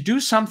 If you do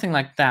something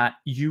like that,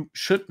 you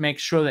should make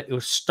sure that you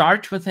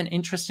start with an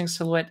interesting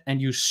silhouette and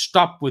you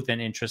stop with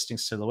an interesting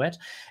silhouette.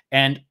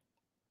 And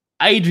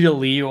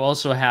ideally, you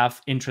also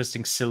have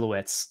interesting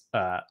silhouettes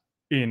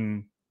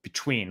in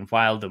between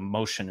while the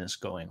motion is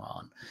going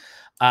on.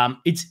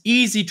 It's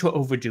easy to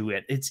overdo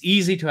it. It's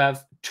easy to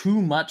have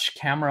too much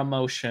camera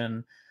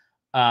motion.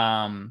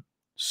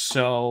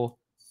 So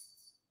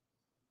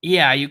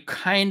yeah, you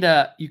kind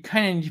of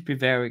need to be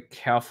very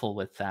careful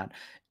with that.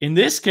 In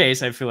this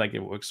case, I feel like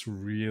it works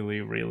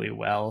really, really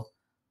well.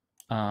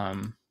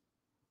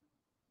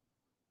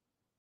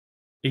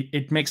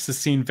 It makes the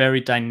scene very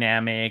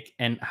dynamic,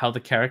 and how the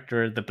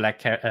character, the black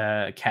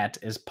cat,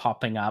 is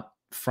popping up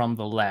from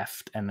the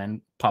left and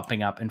then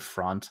popping up in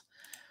front.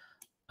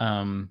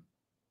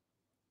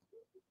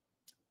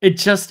 It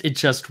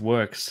just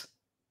works.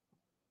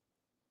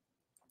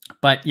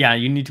 But yeah,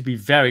 you need to be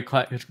very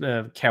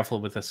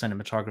careful with the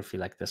cinematography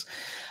like this.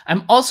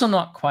 I'm also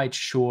not quite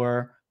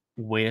sure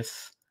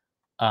with,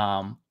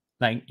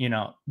 like, you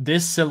know,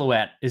 this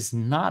silhouette is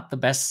not the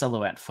best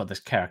silhouette for this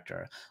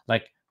character.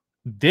 Like,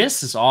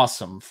 this is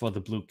awesome for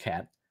the blue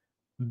cat.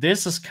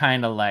 This is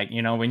kind of like,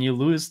 you know, when you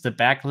lose the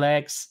back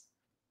legs,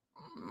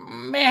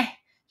 meh,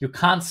 you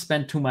can't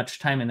spend too much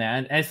time in there.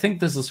 And I think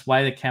this is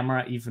why the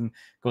camera even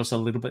goes a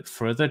little bit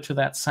further to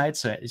that side,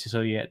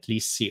 so you at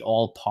least see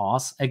all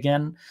paws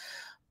again.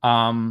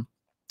 I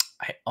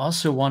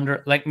also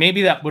wonder, like,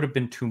 maybe that would have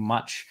been too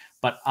much,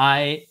 but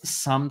I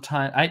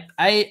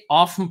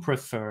often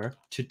prefer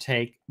to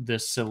take the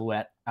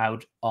silhouette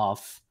out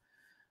of,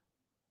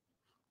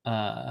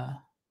 to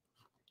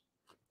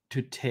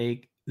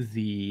take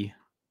the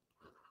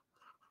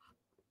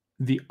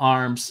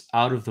arms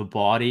out of the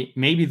body.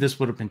 Maybe this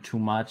would have been too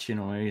much, you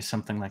know, maybe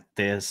something like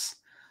this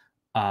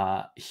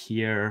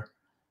here.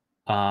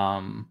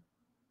 I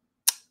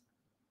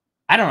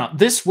don't know.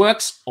 This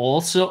works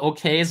also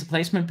okay as a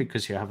placement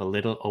because you have a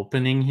little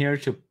opening here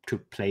to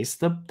place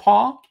the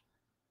paw.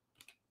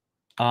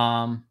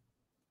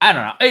 I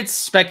don't know. It's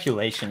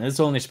speculation. It's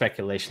only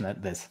speculation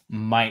that this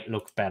might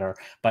look better.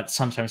 But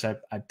sometimes I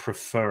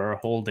prefer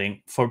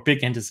holding, for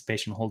big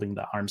anticipation, holding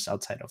the arms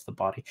outside of the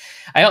body.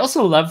 I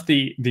also love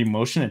the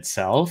motion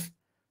itself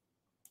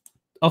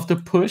of the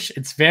push.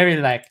 It's very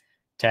like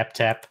tap,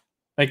 tap.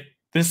 Like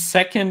this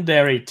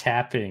secondary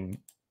tapping.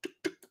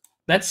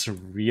 That's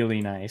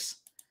really nice.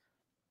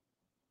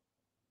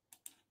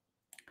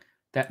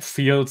 That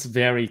feels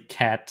very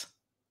cat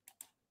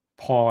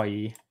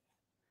paw-y.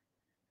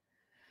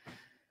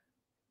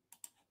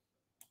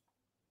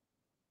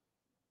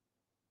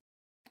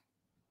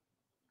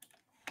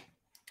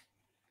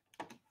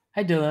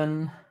 Hi,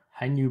 Dylan.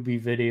 Hi,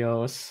 Newbie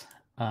Videos.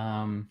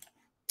 Newbie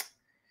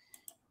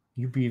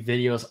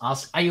Videos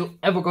asks, are you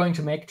ever going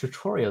to make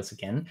tutorials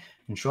again?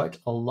 Enjoyed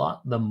a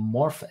lot the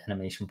morph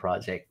animation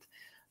project.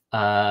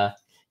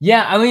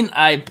 Yeah, I mean,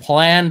 I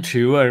plan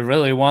to. I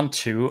really want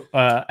to.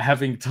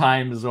 Having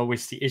time is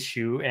always the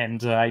issue,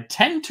 and I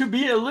tend to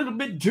be a little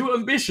bit too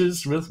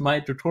ambitious with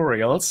my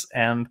tutorials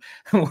and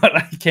what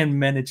I can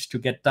manage to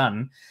get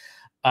done.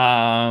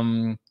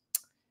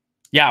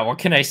 Yeah, what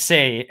can I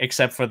say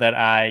except for that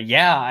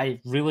I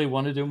really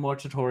want to do more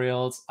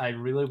tutorials. I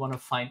really want to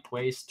find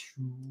ways to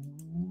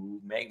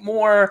make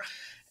more,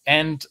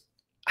 and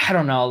I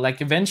don't know,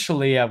 like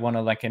eventually I want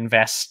to like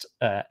invest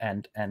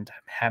and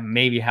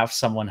maybe have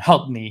someone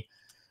help me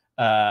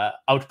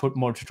output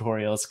more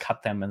tutorials,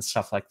 cut them and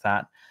stuff like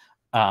that.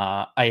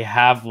 I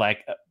have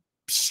like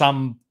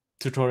some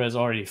tutorials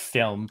already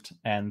filmed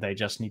and they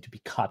just need to be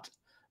cut.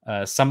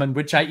 Some in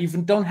which I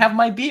even don't have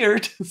my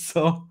beard,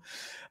 so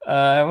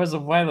it was a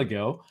while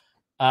ago.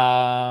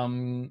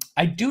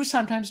 I do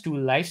sometimes do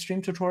live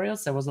stream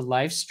tutorials. There was a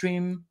live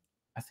stream,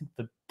 I think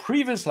the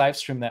previous live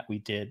stream that we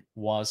did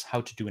was how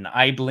to do an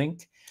eye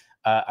blink.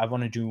 I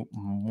want to do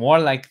more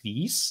like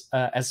these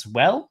as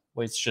well,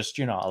 where it's just,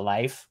 you know, a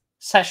live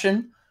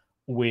session,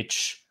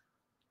 which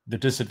the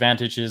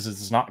disadvantage is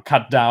it's not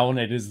cut down.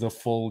 It is the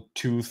full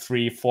 2,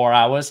 3, 4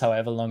 hours,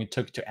 however long it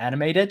took to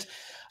animate it.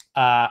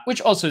 Which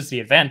also is the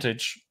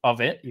advantage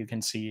of it. You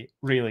can see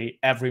really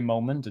every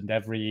moment and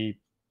every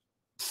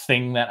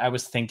thing that I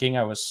was thinking.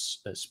 I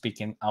was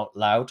speaking out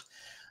loud.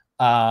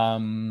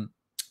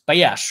 But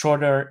yeah,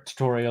 shorter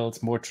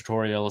tutorials, more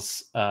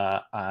tutorials.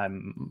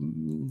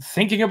 I'm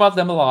thinking about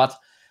them a lot.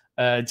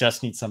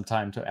 Just need some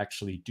time to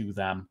actually do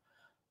them.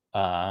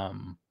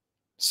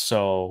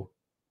 So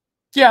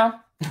yeah,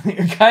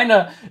 it's kind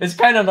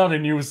of not a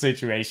new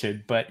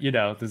situation, but you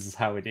know, this is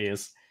how it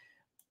is.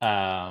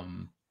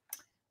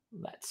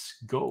 Let's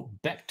go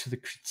back to the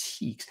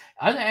critiques.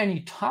 Are there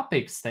any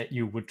topics that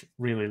you would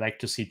really like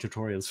to see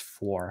tutorials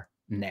for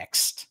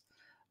next?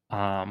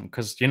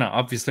 Because, you know,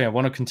 obviously I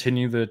want to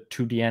continue the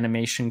 2D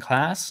animation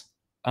class.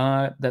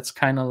 That's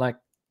kind of like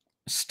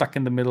stuck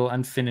in the middle,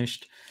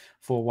 unfinished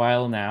for a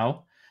while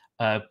now.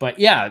 But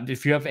yeah,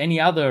 if you have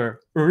any other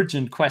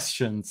urgent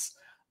questions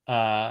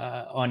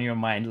on your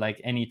mind,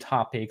 like any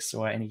topics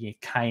or any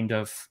kind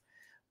of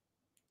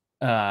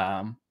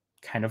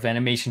kind of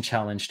animation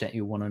challenge that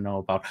you want to know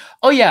about.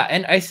 Oh yeah,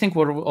 and I think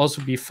what will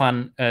also be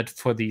fun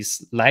for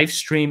these live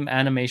stream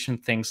animation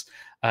things,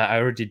 I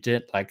already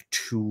did like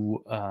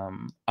 2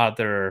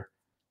 other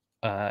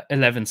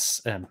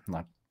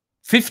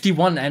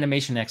 51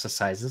 animation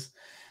exercises,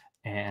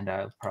 and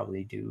I'll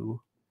probably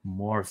do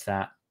more of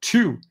that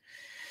too.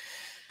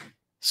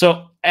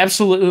 So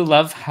absolutely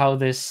love how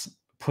this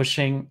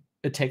pushing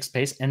takes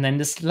place, and then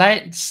the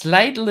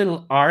slight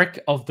little arc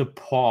of the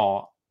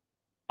paw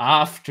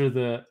after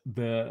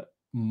the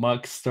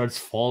mug starts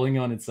falling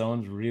on its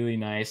own is really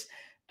nice.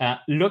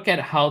 Look at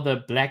how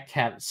the black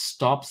cat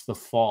stops the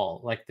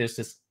fall. Like there's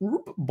this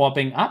whoop,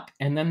 bobbing up,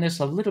 and then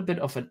there's a little bit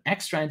of an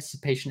extra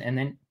anticipation, and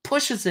then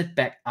pushes it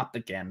back up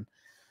again.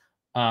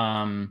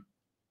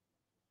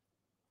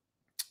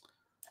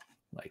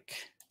 Like,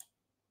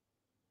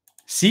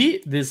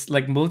 see this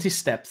like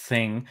multi-step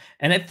thing,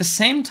 and at the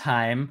same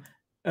time,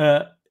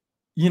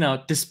 you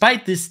know,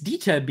 despite this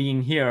detail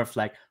being here of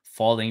like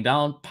falling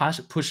down,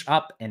 push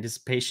up,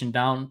 anticipation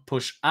down,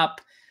 push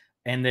up,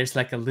 and there's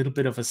like a little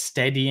bit of a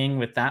steadying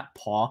with that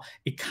paw,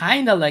 it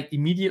kind of like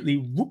immediately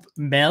whoop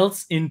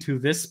melts into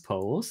this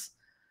pose.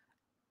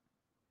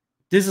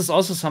 This is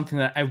also something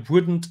that I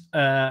wouldn't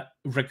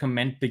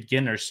recommend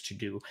beginners to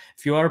do.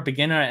 If you are a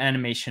beginner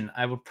animation,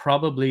 I would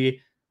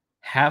probably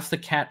have the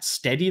cat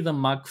steady the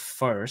mug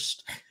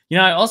first. You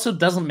know, it also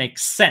doesn't make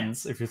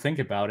sense if you think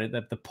about it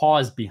that the paw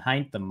is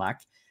behind the mug,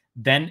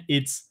 then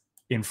it's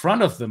in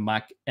front of the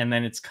mug, and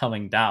then it's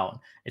coming down.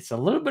 It's a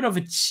little bit of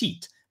a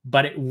cheat,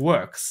 but it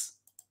works.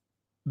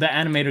 The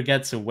animator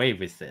gets away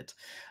with it.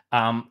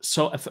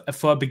 So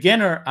for a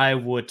beginner, I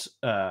would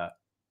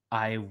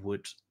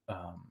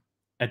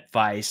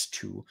advise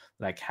to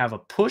like have a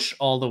push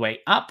all the way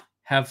up,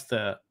 have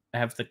the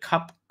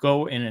cup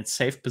go in its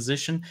safe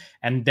position,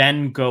 and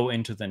then go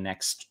into the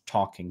next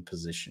talking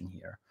position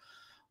here.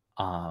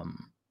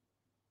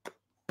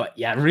 But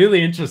yeah,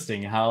 really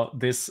interesting how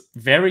this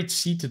very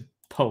cheated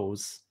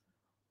pose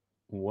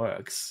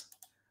works.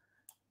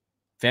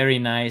 Very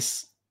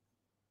nice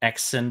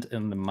accent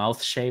in the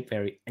mouth shape.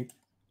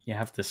 You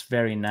have this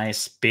very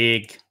nice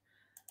big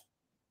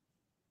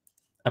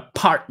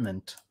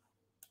apartment.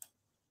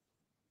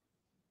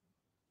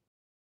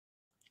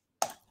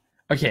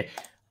 Okay,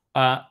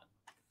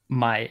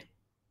 my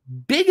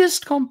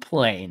biggest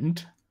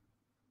complaint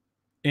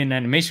in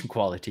animation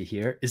quality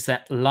here is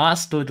that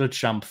last little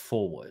jump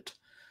forward.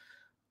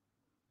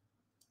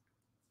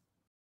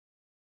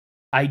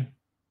 I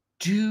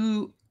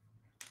do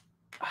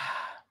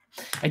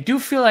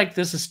feel like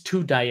this is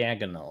too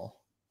diagonal.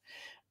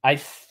 I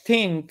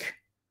think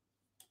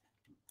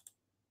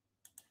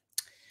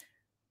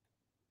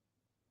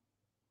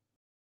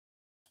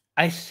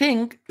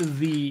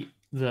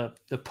the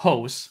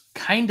pose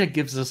kind of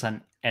gives us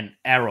an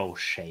arrow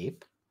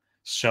shape.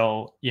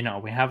 So, you know,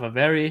 we have a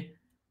very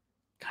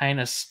kind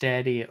of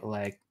steady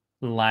like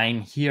line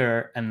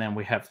here, and then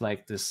we have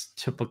like this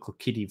typical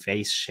kitty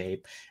vase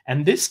shape,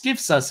 and this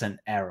gives us an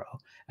arrow.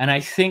 And I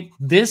think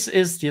this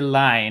is the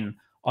line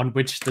on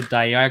which the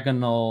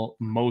diagonal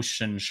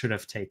motion should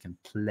have taken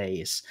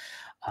place.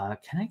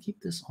 Can I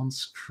keep this on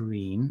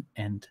screen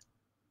and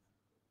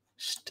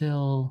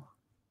still?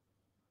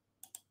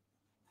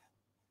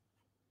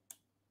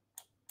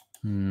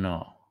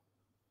 No.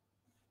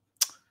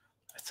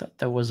 I thought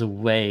there was a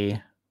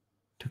way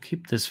to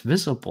keep this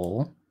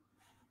visible.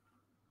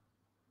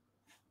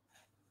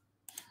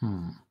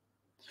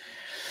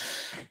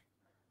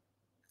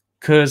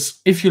 Because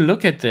if you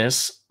look at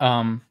this,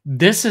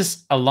 this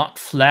is a lot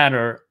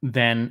flatter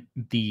than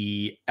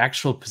the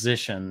actual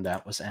position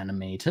that was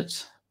animated.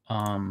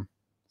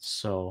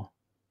 So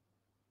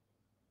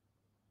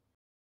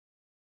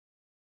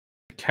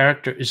the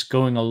character is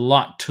going a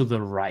lot to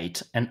the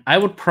right, and I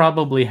would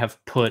probably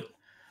have put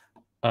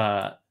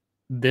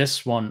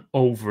this one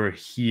over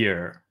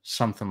here,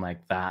 something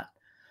like that,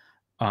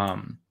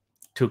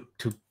 to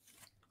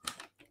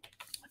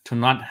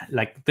not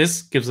like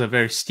this gives a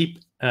very steep,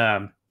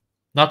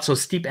 not so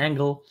steep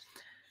angle.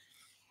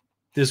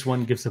 This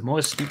one gives a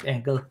more steep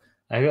angle.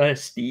 I gotta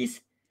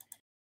sneeze.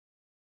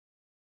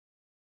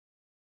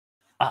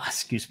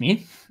 Excuse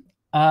me.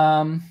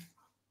 And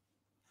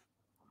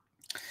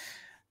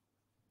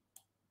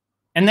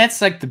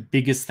that's like the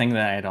biggest thing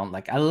that I don't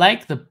like. I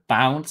like the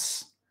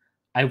bounce.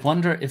 I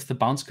wonder if the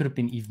bounce could have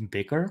been even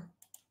bigger.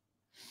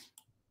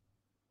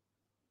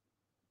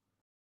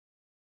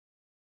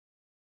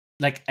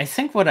 Like, I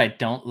think what I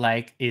don't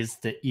like is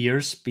the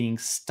ears being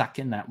stuck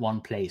in that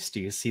one place. Do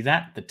you see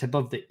that? The tip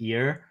of the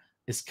ear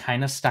is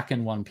kind of stuck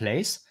in one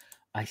place.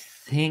 I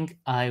think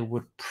I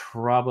would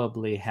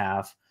probably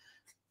have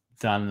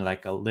done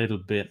like a little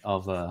bit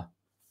of a,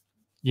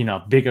 you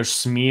know, bigger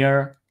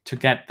smear to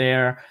get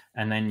there.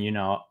 And then, you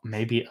know,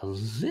 maybe a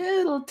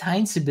little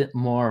tiny bit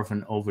more of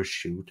an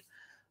overshoot.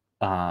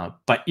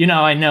 But, you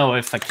know, I know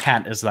if a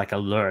cat is like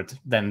alert,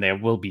 then there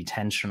will be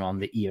tension on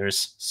the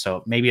ears.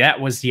 So maybe that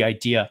was the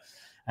idea.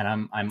 And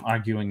I'm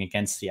arguing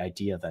against the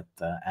idea that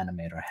the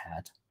animator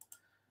had.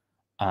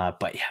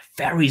 But yeah,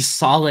 very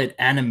solid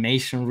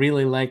animation.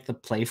 Really like the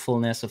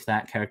playfulness of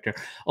that character.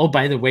 Oh,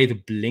 by the way,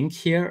 the blink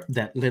here,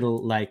 that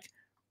little like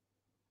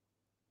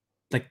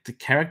the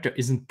character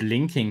isn't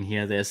blinking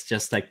here. There's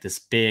just like this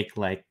big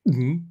like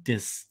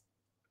this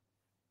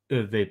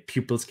the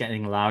pupils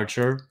getting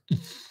larger.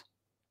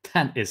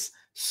 That is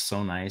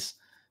so nice.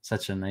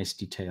 Such a nice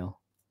detail.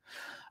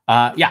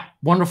 Yeah,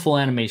 wonderful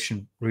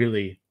animation.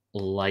 Really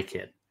like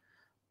it.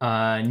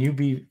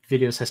 Newbie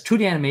Videos has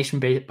 2D animation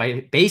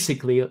by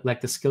basically like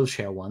the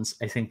Skillshare ones.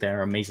 I think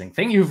they're amazing.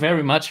 Thank you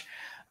very much.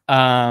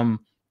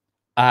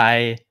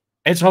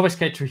 It's always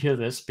great to hear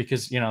this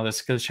because the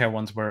Skillshare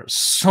ones were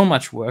so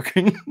much work,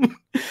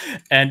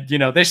 and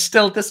they're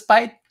still,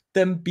 despite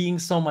them being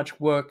so much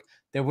work,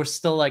 they were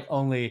still like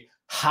only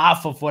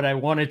half of what I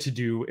wanted to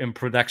do in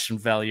production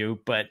value.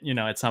 But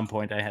at some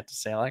point I had to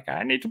say like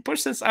I need to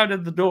push this out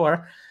of the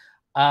door.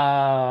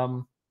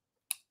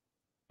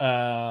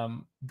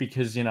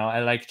 Because I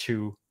like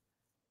to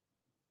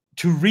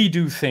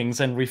redo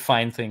things and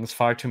refine things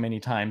far too many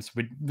times,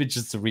 which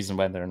is the reason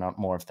why there are not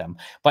more of them.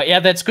 But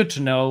yeah, that's good to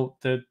know.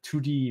 The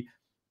 2D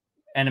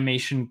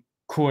animation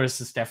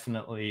course is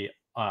definitely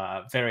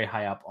very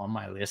high up on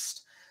my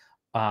list.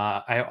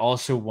 I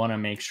also want to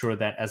make sure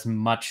that as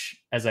much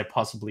as I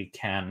possibly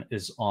can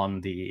is on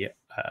the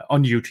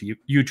on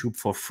YouTube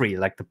for free,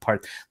 like the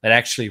part that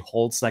actually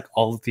holds like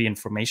all of the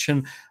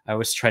information. I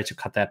always try to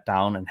cut that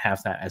down and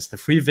have that as the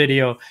free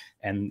video,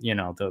 and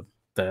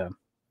the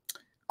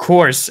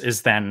course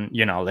is then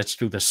let's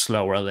do the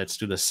slower, let's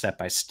do the step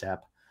by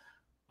step.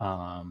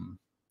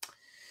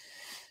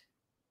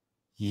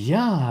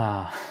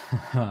 Yeah.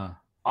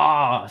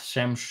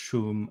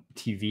 Shamshum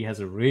TV has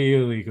a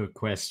really good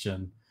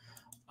question.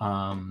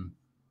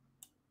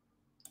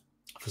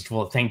 First of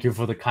all, thank you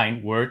for the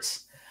kind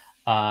words.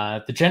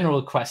 The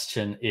general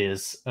question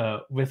is,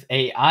 with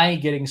AI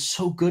getting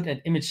so good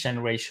at image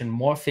generation,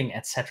 morphing,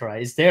 etc.,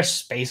 is there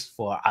space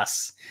for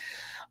us?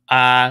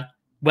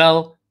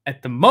 Well,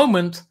 at the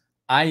moment,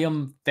 I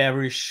am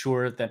very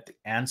sure that the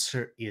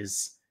answer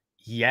is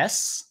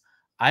yes.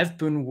 I've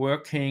been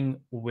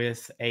working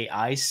with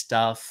AI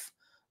stuff,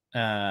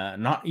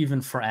 not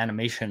even for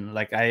animation.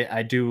 Like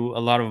I do a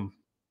lot of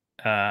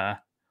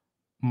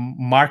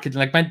marketing.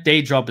 Like my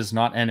day job is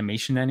not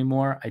animation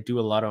anymore. I do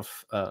a lot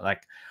of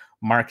like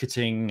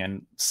marketing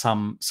and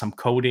some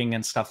coding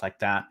and stuff like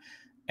that.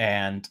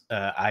 And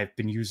I've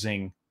been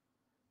using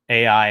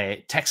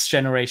AI text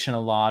generation a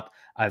lot.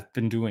 I've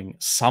been doing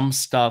some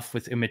stuff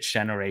with image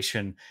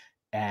generation,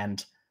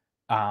 and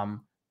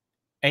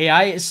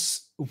AI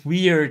is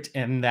weird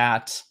in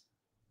that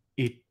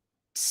it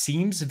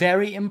seems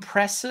very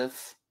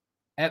impressive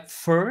at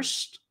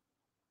first.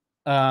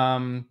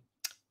 Like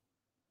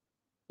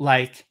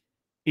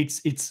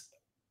it's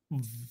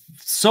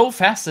so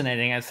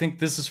fascinating. I think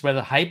this is where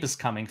the hype is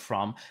coming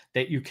from,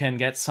 that you can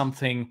get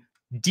something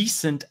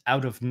decent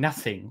out of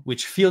nothing,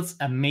 which feels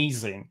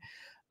amazing.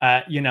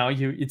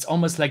 It's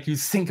almost like you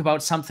think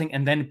about something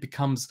and then it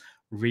becomes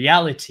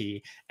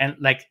reality. And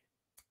like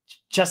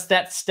just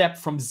that step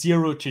from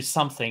zero to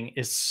something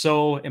is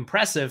so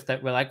impressive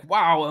that we're like,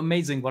 wow,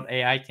 amazing what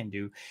AI can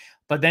do.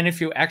 But then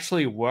if you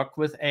actually work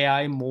with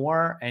AI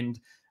more and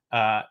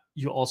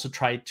you also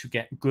try to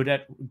get good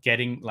at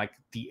getting like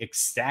the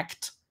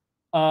exact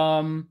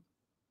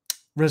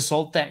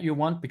result that you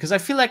want, because I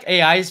feel like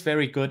AI is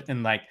very good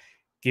in like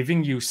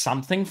giving you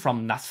something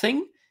from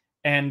nothing,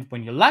 and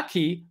when you're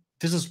lucky,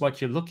 this is what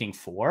you're looking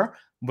for.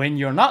 When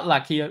you're not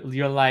lucky,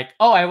 you're like,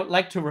 oh, I would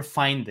like to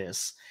refine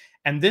this.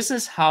 And this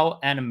is how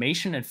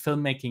animation and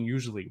filmmaking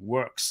usually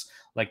works.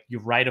 Like you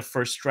write a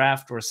first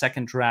draft or a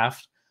second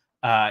draft,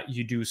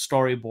 you do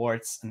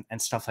storyboards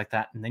and stuff like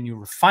that, and then you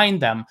refine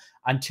them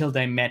until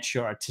they match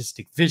your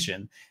artistic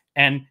vision.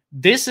 And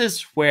this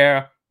is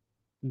where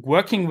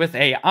working with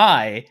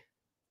AI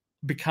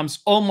becomes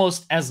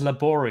almost as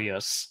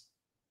laborious,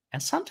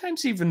 and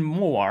sometimes even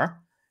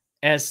more,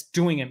 as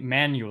doing it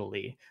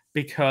manually,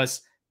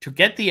 because to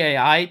get the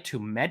AI to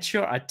match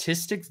your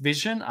artistic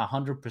vision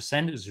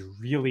 100% is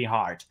really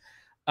hard.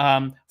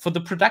 For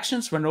the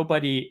productions where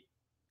nobody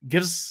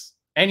gives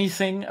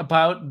anything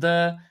about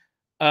the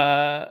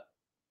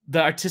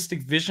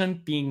artistic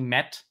vision being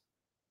met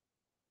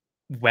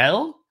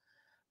well,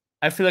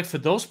 I feel like for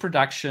those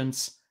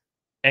productions,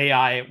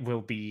 AI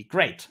will be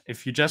great.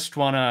 If you just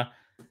want to,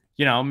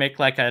 make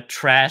like a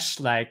trash,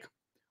 like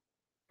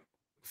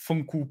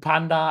Funku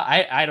Panda,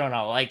 I don't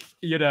know, like,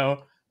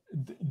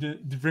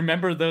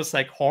 remember those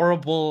like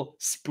horrible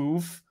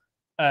spoof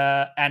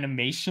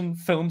animation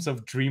films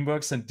of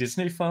DreamWorks and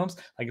Disney films?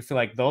 Like, I feel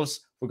like those,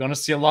 we're going to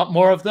see a lot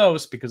more of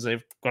those because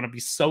they're going to be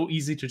so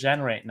easy to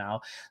generate now.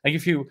 Like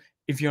if you're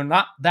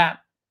not that,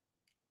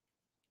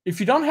 if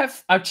you don't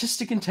have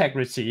artistic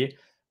integrity,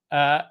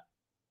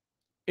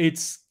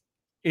 it's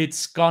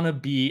gonna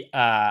be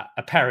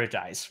a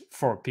paradise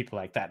for people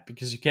like that,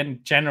 because you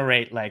can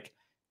generate like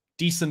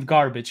decent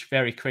garbage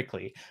very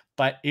quickly.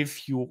 But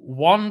if you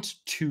want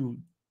to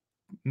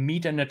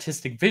meet an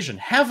artistic vision,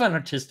 have an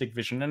artistic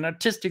vision, an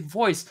artistic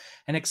voice,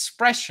 an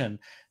expression,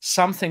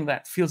 something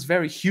that feels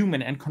very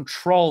human and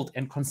controlled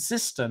and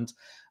consistent,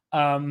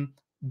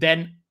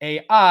 then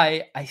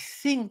AI, I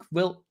think,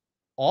 will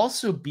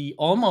also be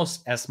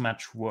almost as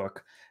much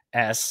work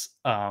as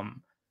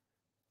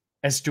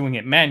doing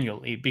it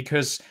manually.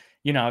 Because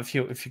if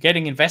you're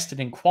getting invested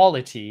in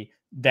quality,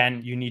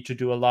 then you need to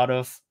do a lot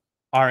of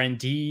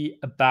R&D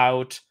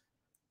about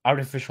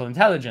artificial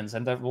intelligence,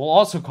 and that will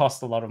also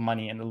cost a lot of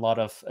money and a lot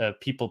of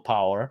people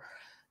power.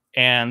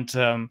 And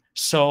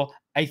so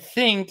I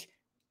think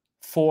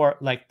for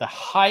like the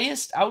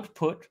highest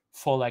output,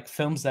 for like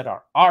films that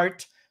are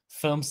art,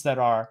 films that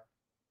are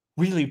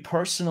really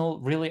personal,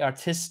 really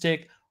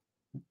artistic,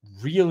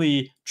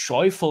 really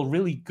joyful,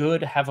 really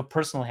good, have a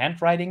personal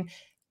handwriting,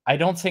 I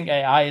don't think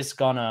AI is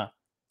gonna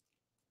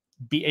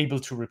be able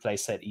to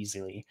replace that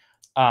easily.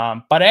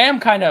 But I am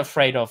kind of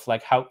afraid of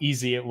like how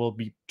easy it will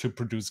be to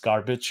produce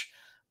garbage.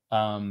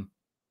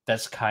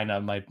 That's kind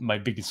of my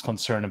biggest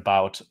concern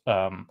about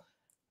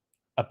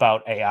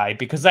AI,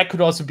 because that could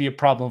also be a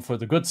problem for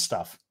the good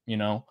stuff.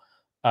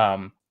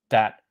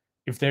 That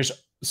if there's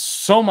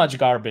so much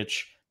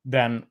garbage,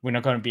 then we're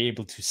not going to be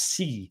able to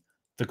see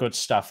the good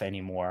stuff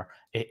anymore.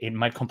 It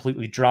might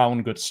completely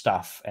drown good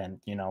stuff, and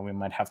we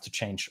might have to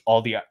change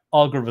all the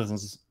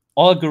algorithms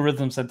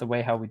and the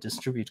way how we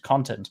distribute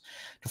content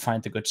to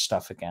find the good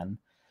stuff again.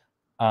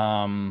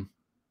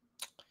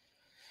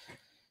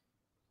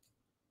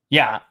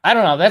 Yeah, I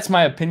don't know. That's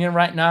my opinion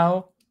right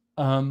now.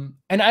 And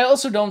I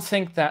also don't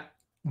think that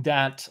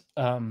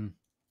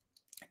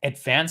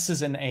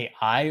advances in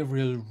AI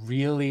will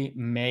really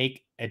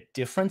make a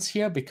difference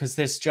here, because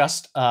there's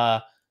just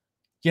at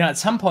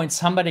some point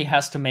somebody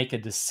has to make a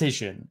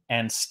decision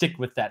and stick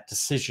with that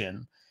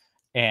decision.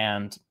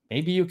 And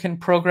maybe you can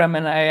program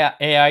an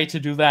AI to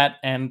do that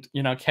and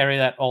carry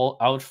that all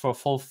out for a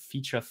full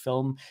feature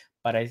film.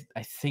 But I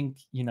think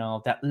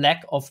that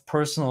lack of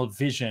personal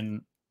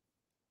vision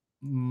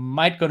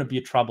might going to be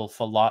a trouble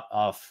for a lot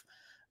of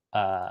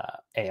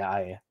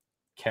AI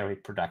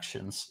carried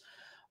productions.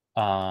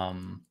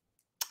 And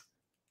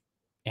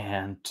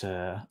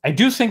I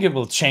do think it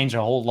will change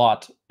a whole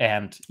lot,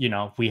 and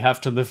we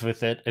have to live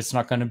with it. It's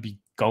not going to be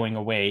going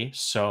away.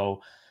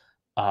 So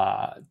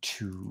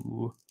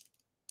to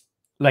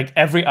like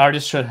every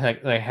artist should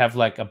have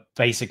like a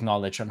basic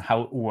knowledge on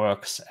how it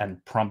works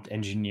and prompt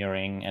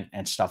engineering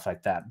and stuff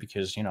like that,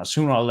 because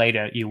sooner or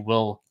later it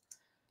will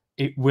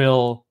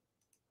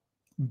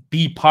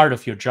be part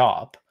of your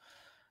job.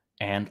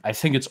 And I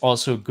think it's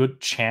also a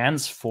good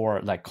chance for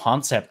like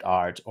concept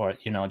art, or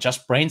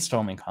just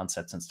brainstorming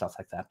concepts and stuff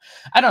like that.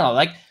 I don't know,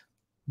 like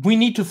we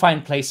need to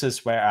find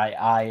places where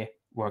AI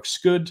works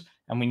good,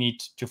 and we need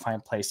to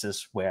find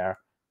places where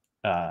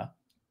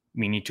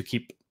we need to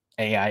keep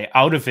AI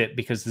out of it,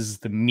 because this is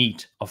the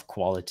meat of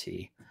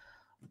quality.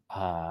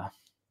 I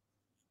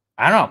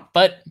don't know,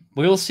 but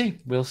we'll see.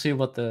 We'll see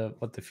what the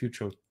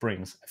future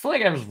brings. I feel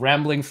like I was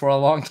rambling for a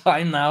long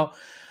time now.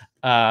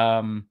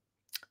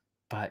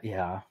 But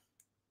yeah,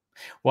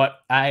 what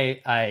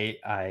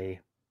I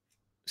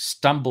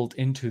stumbled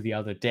into the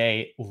other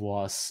day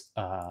was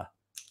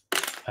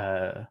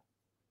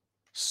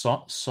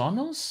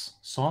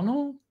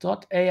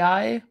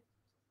sono.ai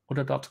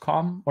or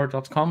 .com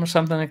or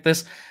something like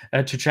this,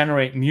 to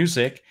generate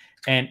music.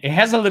 And it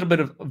has a little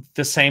bit of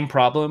the same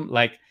problem.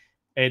 Like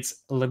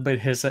it's a little bit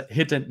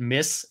hit and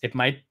miss. It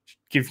might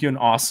give you an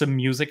awesome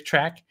music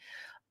track,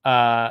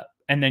 and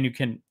then you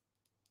can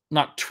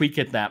not tweak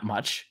it that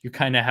much. You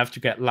kind of have to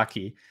get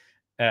lucky,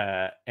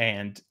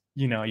 and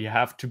you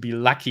have to be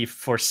lucky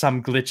for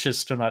some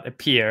glitches to not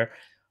appear.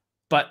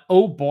 But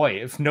oh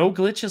boy, if no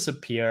glitches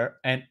appear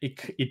and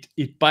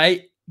it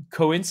by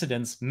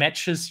coincidence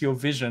matches your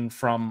vision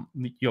from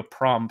your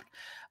prompt,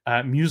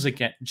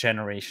 music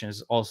generation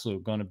is also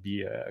going to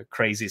be a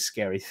crazy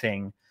scary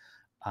thing.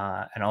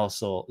 And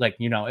also, like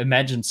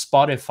imagine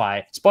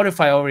Spotify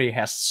already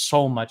has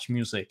so much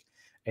music.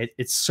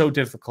 It's so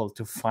difficult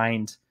to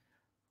find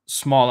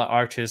smaller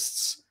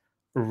artists,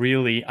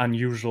 really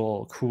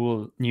unusual,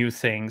 cool new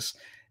things,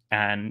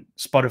 and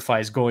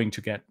Spotify is going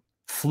to get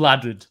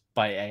flooded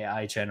by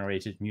AI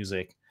generated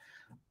music.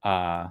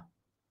 I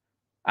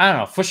don't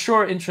know, for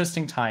sure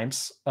interesting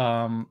times,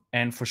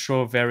 and for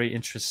sure very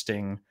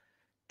interesting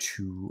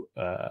to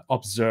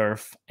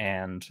observe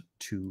and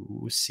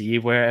to see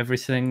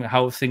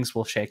how things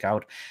will shake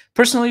out.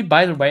 Personally,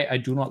 by the way, I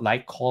do not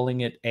like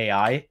calling it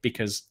AI,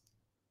 because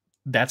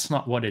that's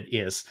not what it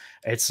is.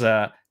 It's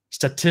a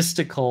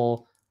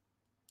statistical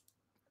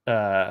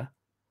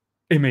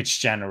image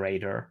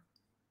generator.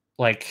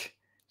 Like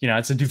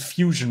it's a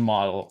diffusion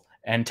model,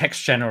 and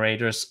text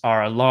generators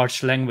are a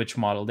large language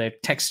model. They're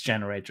text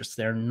generators.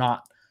 They're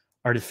not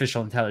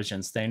artificial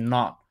intelligence. They're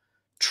not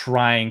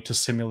trying to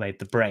simulate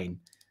the brain.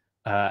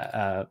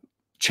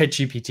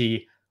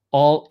 ChatGPT,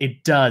 all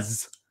it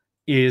does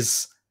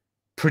is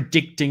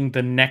predicting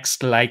the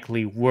next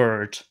likely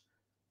word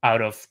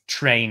out of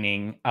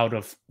training, out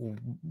of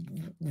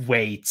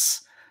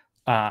weights.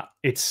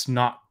 It's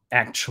not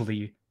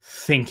actually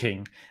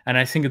thinking. And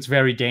I think it's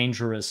very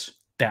dangerous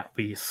that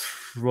we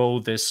throw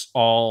this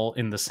all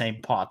in the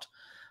same pot.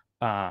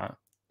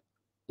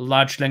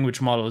 Large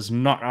language model is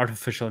not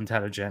artificial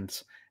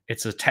intelligence.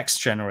 It's a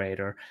text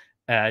generator.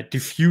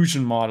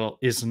 Diffusion model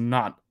is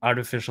not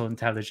artificial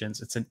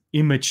intelligence. It's an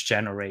image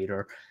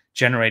generator,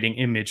 generating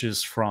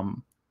images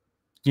from,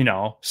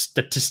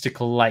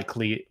 statistical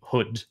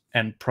likelihood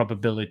and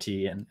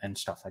probability and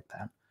stuff like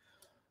that.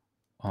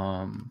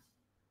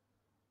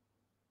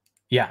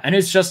 Yeah, and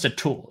it's just a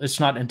tool. It's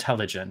not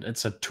intelligent.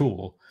 It's a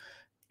tool,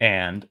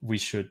 and we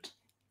should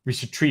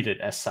treat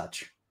it as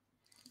such.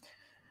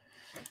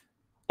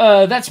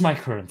 That's my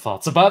current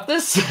thoughts about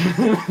this.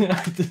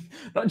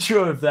 Not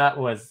sure if that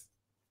was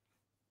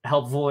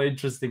helpful or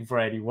interesting for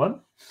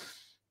anyone.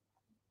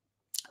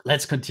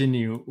 Let's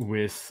continue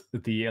with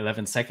the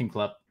 11-second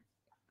club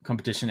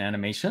competition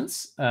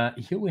animations.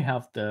 Here we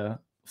have the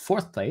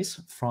 4th place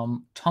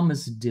from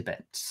Thomas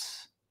Dibbett.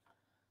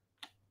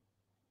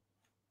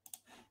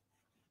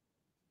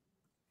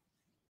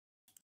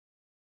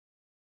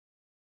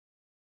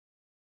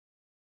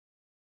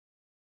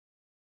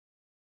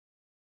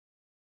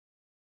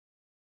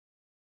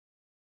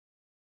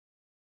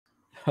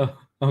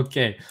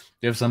 Okay,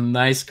 we have some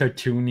nice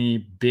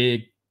cartoony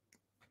big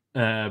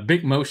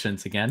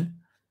motions again.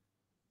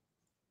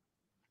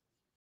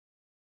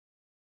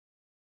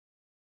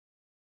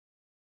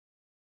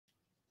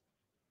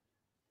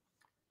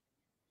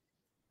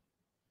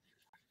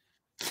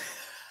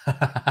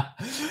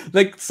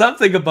 Like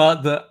something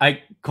about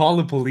I call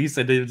the police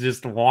and they're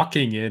just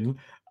walking in.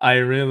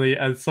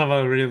 I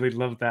somehow really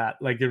love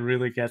that. Like it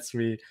really gets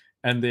me,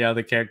 and the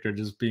other character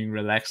just being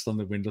relaxed on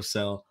the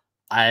windowsill.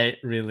 I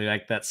really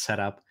like that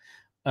setup.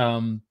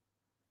 One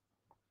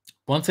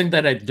thing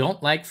that I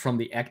don't like from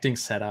the acting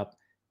setup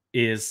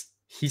is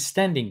he's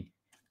standing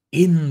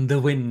in the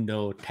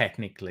window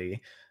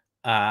technically.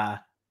 I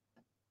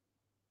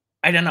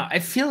don't know. I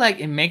feel like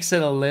it makes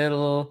it a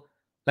little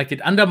like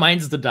it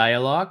undermines the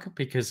dialogue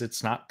because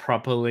it's not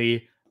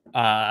properly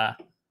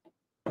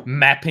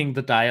mapping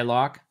the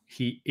dialogue.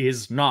 He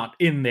is not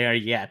in there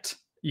yet,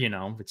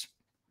 which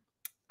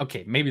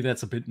okay, maybe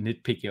that's a bit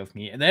nitpicky of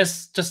me. And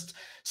there's just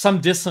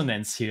some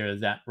dissonance here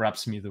that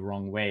rubs me the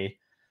wrong way.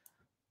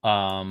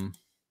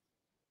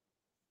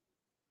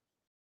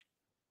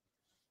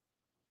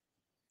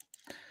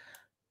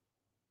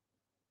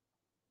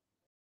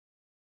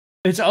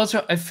 It's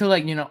also, I feel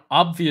like,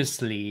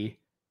 obviously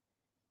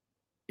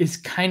is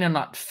kind of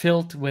not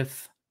filled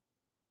with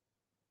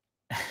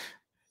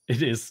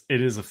it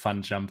is a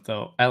fun jump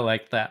though. I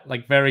like that.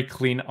 Like very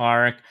clean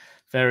arc,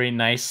 very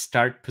nice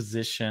start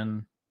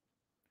position.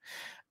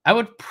 I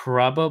would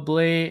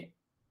probably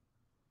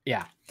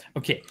yeah.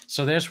 Okay,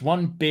 so there's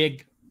one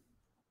big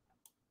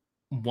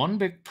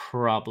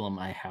problem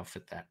I have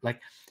with that.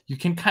 Like you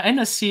can kind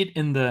of see it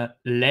in the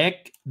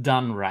leg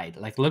done right.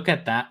 Like look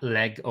at that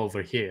leg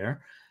over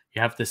here.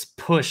 You have this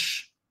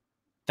push.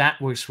 That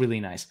works really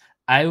nice.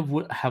 I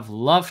would have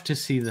loved to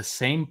see the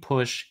same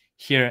push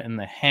here in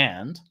the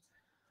hand.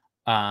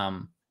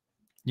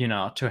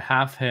 To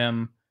have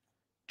him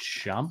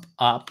jump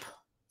up.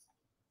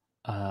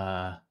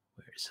 Where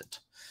is it?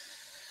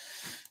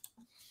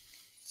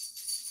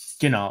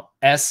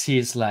 As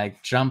he's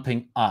like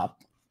jumping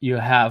up, you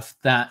have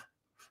that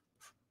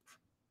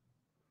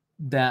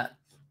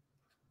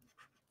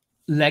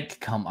leg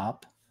come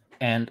up,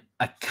 and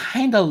I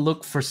kind of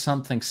look for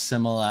something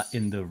similar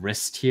in the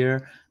wrist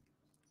here.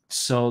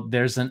 So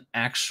there's an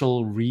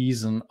actual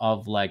reason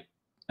of like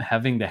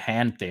having the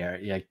hand there,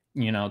 like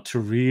to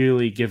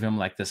really give him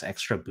like this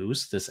extra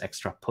boost, this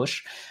extra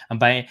push, and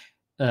by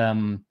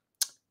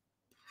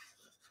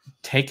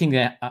taking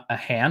the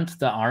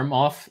arm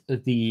off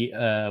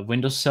the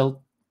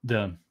windowsill,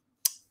 the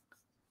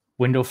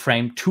window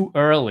frame too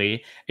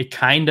early, it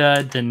kind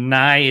of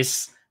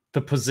denies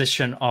the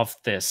position of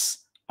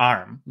this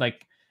arm.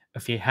 Like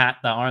if he had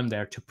the arm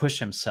there to push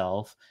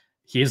himself,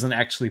 he isn't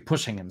actually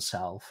pushing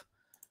himself.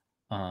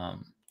 I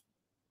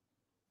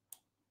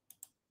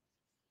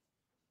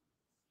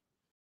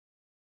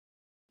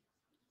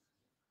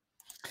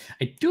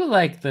do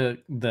like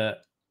the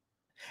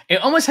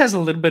it almost has a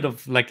little bit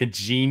of like a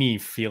genie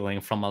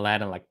feeling from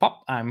Aladdin, like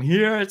pop, I'm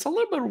here. It's a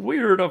little bit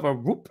weird of a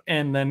whoop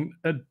and then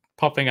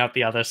popping out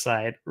the other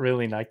side.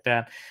 Really like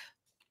that.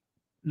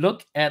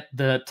 Look at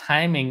the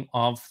timing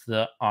of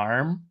the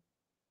arm,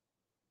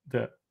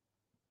 the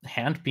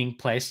hand being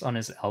placed on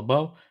his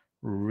elbow.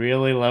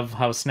 Really love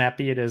how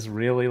snappy it is.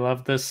 Really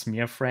love the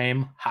smear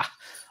frame. Ha!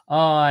 Oh,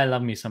 I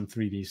love me some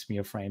 3D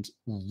smear frames.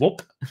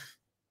 Whoop!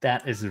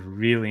 That is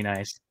really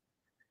nice.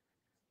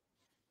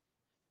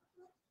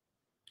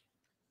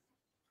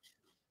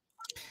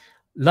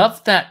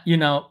 Love that,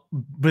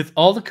 with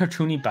all the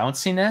cartoony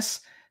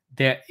bounciness,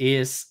 there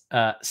is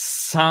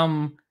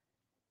some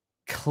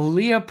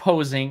clear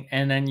posing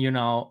and then,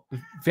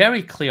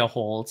 very clear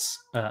holds,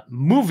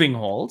 moving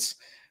holds,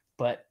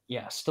 but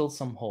yeah, still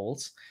some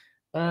holds.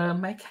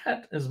 My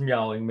cat is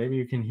meowing. Maybe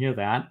you can hear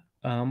that.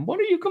 What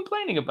are you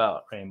complaining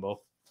about,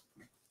 Rainbow?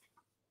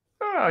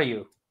 Where are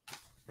you?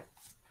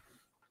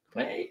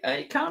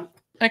 I can't.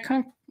 I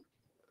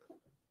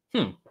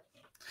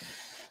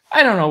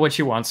don't know what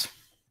she wants.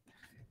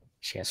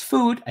 She has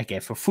food. I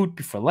gave her food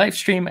before live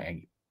stream.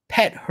 I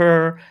pet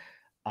her.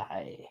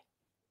 I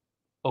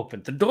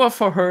opened the door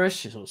for her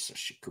so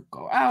she could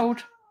go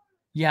out.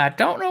 Yeah, I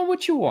don't know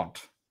what you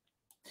want.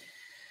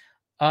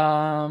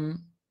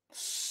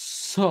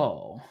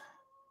 So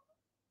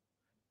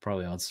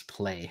probably wants to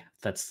play.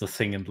 That's the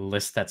thing in the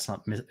list that's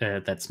not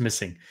that's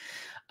missing.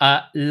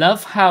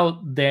 Love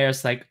how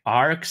there's like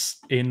arcs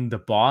in the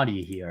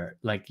body here.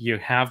 Like you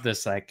have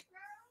this like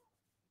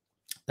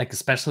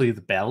especially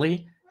the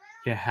belly.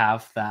 You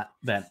have that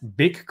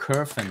big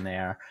curve in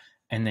there,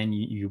 and then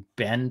you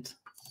bend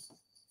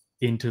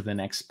into the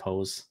next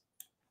pose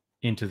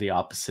into the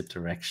opposite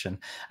direction.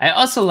 I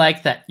also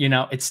like that, you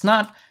know, it's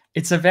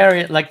a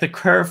very like the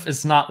curve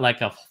is not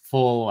like a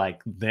full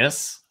like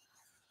this,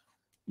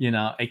 you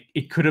know,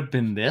 it could have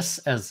been this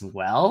as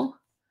well,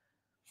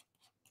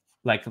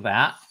 like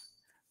that.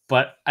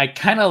 But I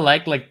kind of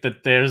like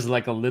that there's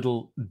like a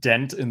little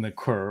dent in the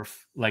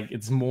curve. Like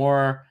it's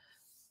more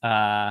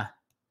like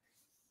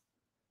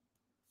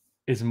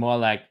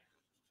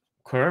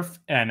curve,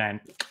 and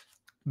then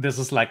this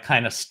is like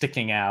kind of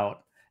sticking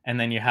out, and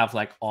then you have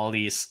like all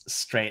these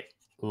straight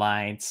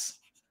lines.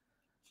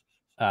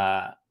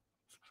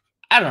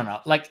 I don't know.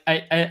 Like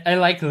I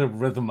like the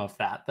rhythm of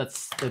that.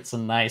 That's a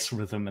nice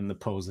rhythm in the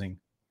posing.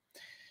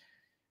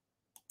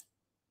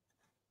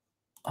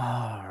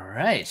 All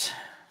right.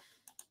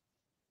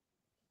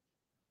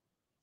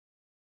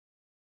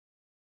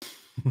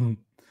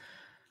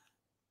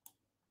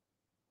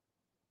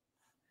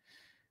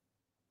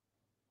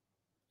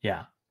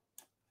 Yeah.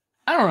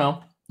 I don't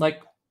know.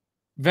 Like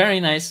very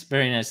nice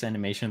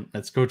animation.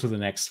 Let's go to the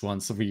next one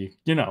so we,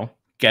 you know,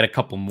 get a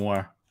couple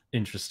more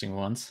interesting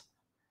ones.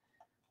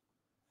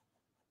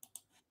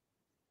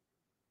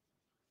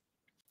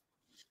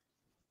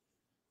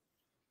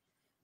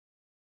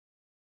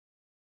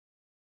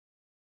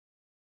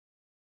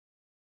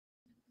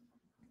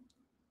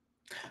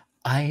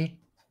 I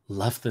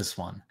love this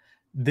one.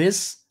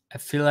 This, I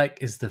feel like,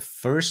 is the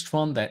first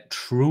one that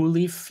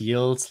truly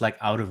feels like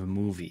out of a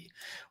movie.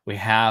 We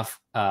have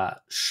a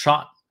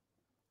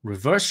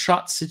reverse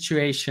shot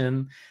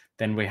situation.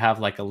 Then we have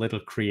like a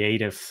little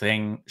creative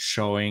thing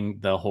showing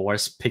the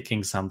horse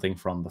picking something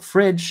from the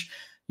fridge.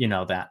 You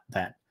know, that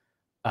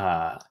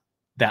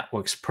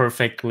works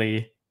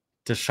perfectly.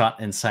 The shot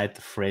inside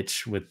the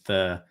fridge with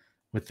the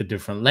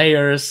different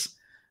layers.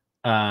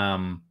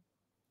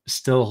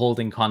 Still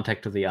holding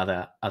contact to the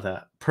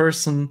other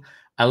person.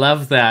 I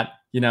love that,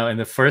 you know, in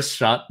the first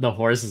shot the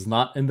horse is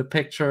not in the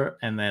picture,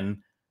 and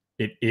then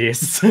it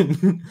is.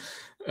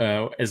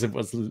 As it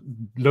was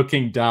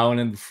looking down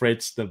in the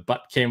fridge, the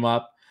butt came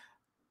up,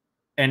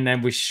 and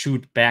then we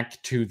shoot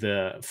back to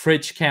the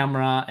fridge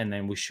camera, and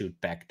then we shoot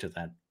back to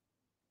that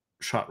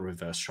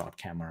reverse shot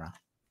camera.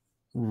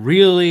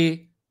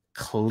 Really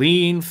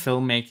clean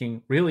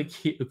filmmaking, really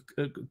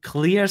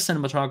clear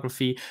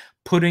cinematography,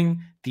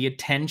 putting the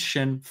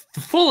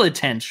full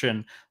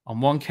attention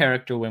on one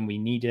character when we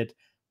need it.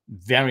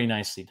 Very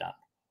nicely done.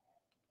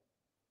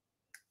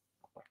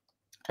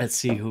 Let's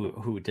see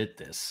who did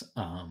this.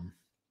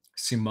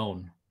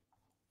 Simone.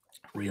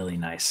 Really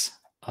nice.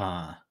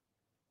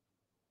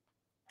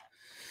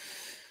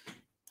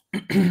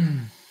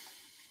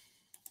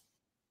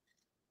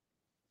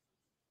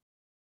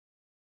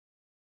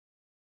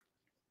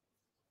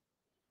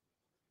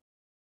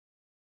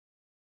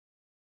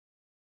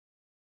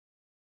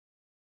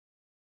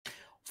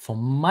 For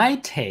my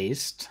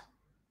taste,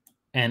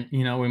 and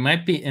you know, we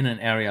might be in an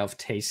area of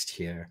taste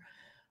here,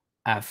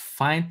 I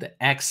find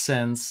the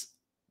accents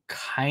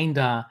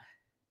kinda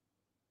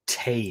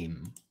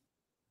tame.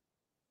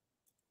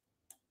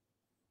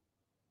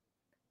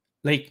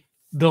 Like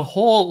the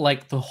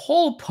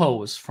whole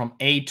pose from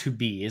A to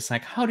B is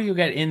like, how do you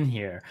get in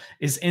here?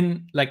 Is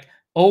in like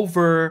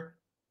over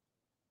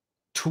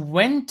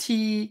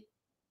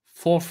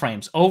 24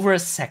 frames, over a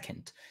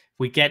second,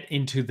 we get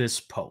into this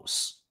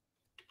pose,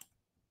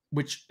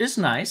 which is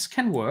nice,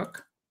 can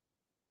work.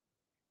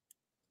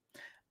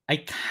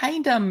 I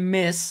kind of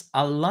miss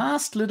a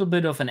last little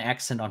bit of an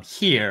accent on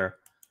here.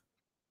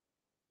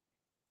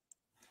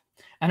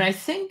 And I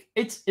think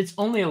it's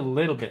only a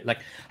little bit.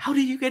 Like, how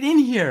did you get in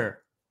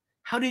here?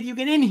 How did you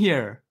get in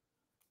here?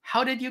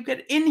 How did you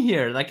get in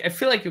here? Like, I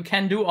feel like you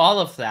can do all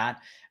of that,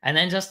 and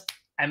then just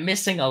I'm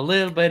missing a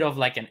little bit of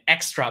like an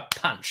extra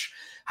punch.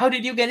 How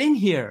did you get in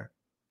here?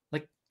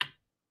 Like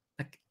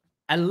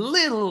a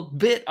little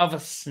bit of a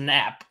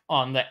snap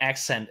on the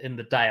accent in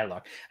the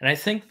dialogue. And I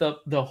think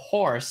the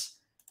horse,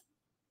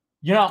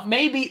 you know,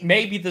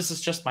 maybe this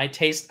is just my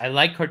taste. I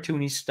like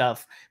cartoony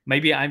stuff.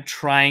 Maybe I'm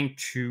trying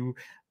to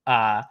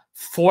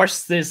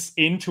force this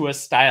into a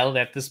style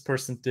that this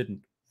person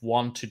didn't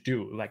want to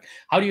do. Like,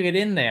 how do you get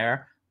in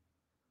there?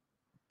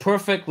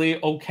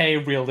 Perfectly okay,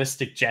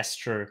 realistic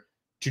gesture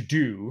to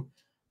do.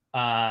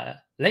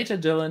 Later,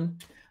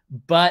 Dylan.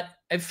 But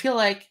I feel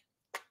like,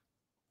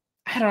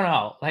 I don't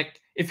know,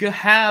 like if you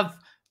have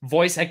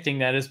voice acting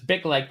that is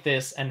big like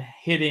this and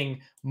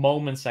hitting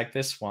moments like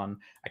this one,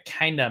 I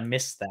kind of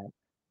miss that.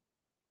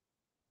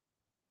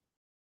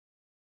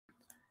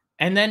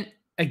 And then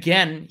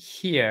again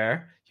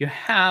here you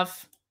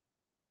have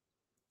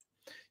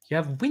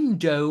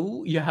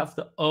window, you have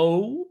the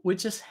O,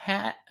 which is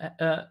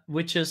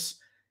which is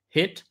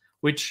hit,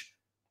 which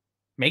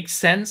makes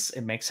sense.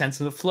 It makes sense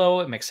in the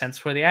flow. It makes sense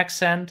for the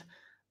accent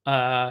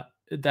that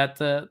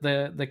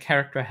the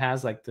character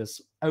has, like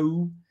this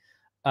O.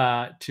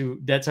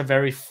 That's a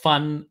very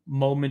fun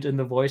moment in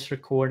the voice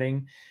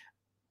recording.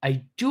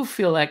 I do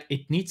feel like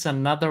it needs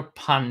another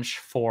punch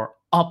for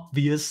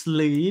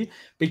obviously,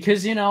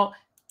 because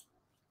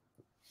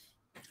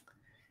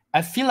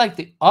I feel like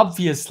the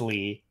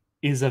obviously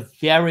is a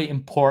very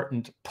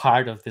important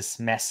part of this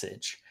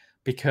message,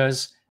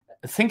 because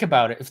think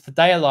about it. If the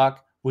dialogue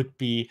would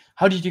be,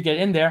 how did you get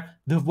in there?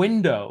 The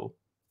window.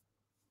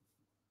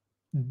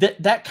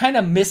 That kind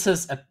of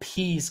misses a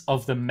piece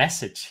of the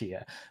message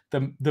here.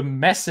 The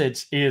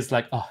message is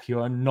like, oh,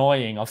 you're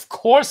annoying. Of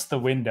course, the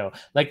window.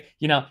 Like,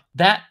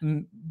 that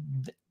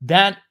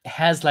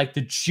has like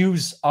the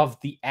juice of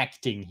the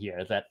acting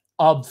here. That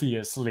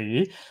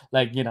obviously,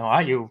 like,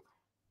 are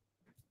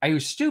you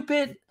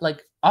stupid?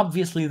 Like,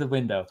 obviously the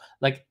window.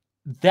 Like,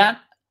 that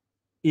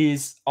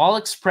is all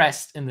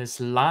expressed in this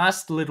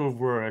last little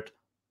word,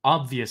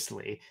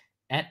 obviously.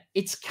 And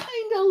it's kind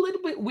of a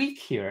little bit weak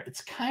here.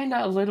 It's kind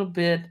of a little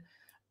bit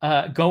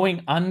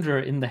going under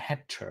in the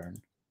head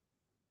turn.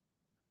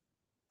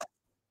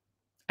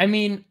 I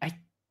mean, I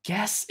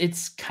guess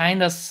it's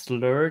kind of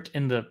slurred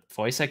in the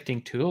voice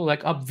acting too.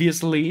 Like,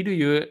 obviously, do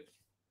you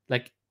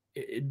like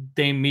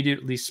they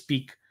immediately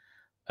speak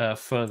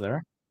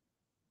further?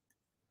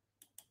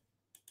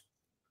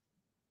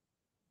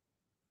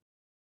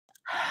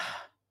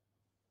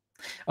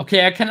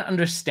 Okay, I can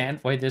understand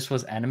why this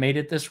was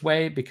animated this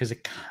way, because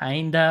it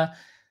kind of,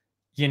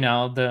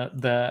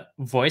 the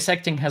voice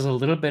acting has a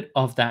little bit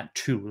of that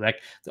too.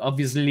 Like,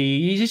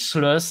 obviously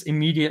slurs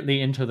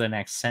immediately into the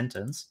next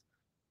sentence.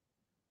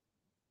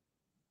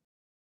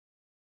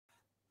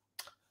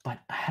 But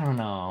I don't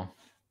know.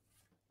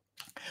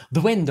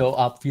 The window,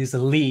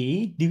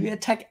 obviously. Do you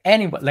attack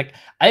anyone? Like,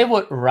 I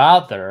would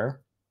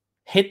rather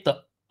hit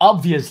the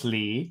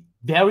obviously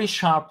very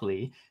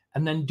sharply,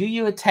 and then do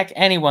you attack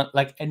anyone?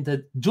 Like,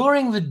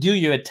 during the do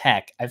you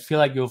attack, I feel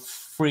like you're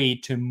free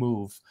to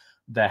move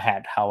the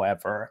head,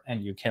 however,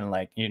 and you can,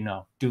 like,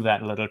 do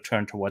that little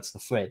turn towards the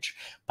fridge.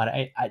 But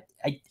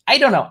I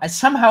don't know.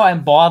 Somehow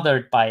I'm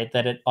bothered by it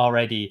that it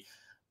already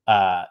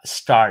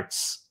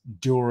starts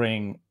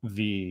during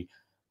the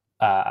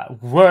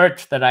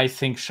word that I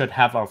think should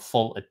have our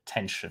full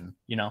attention.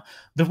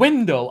 The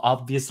window,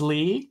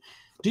 obviously.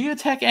 Do you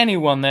attack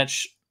anyone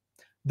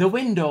the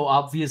window,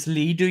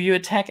 obviously? Do you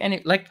attack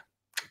any, like,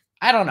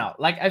 I don't know.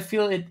 Like, I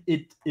feel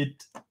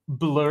it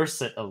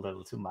blurs it a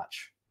little too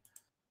much.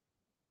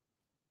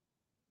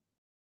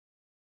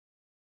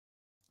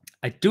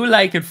 I do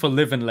like it for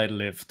Live and Let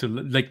Live to,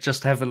 like,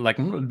 just have it like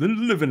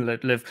Live and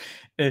Let Live,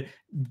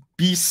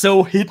 be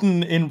so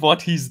hidden in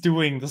what he's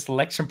doing, the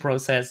selection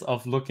process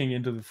of looking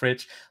into the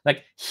fridge.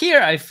 Like,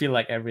 here I feel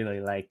like I really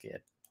like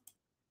it.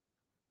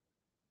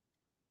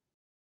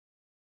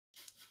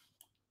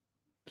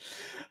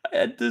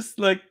 And this,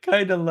 like,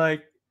 kind of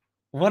like,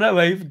 what am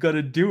I even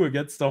gonna do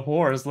against the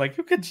horse? Like,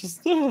 you can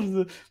just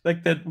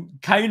like that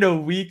kind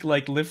of weak,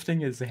 like, lifting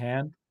his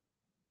hand.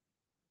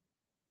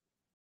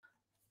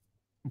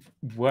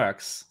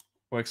 Works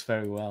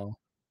very well.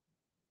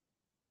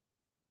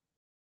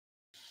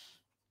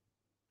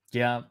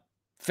 Yeah,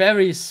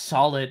 very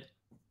solid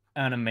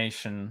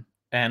animation.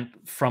 And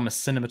from a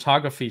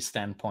cinematography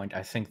standpoint,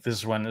 I think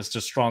this one is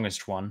the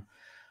strongest one.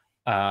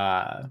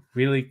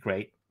 Really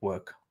great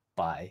work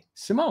by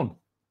Simone.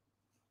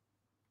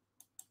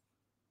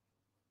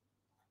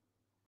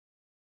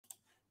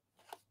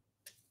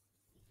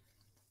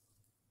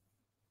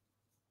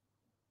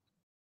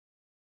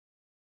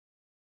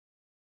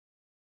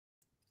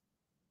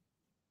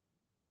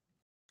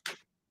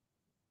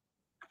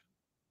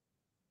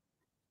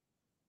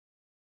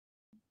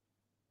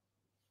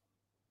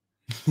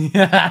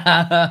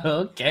 Yeah,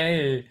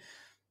 okay.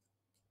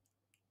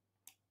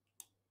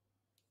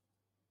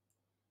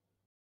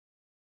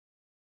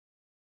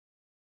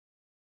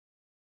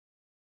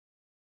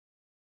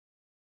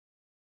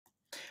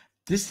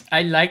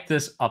 I like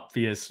this,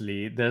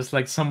 obviously. There's,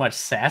 like, so much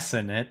sass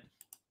in it.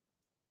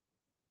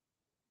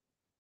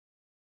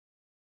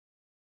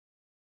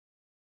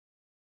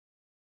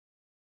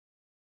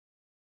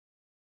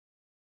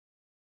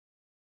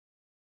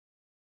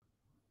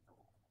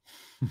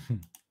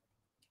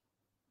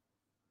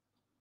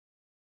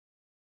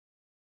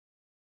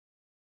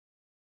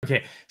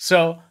 Okay,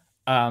 so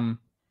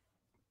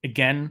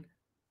again,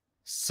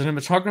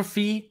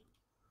 cinematography,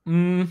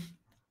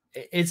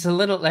 it's a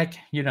little, like,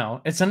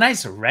 it's a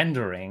nice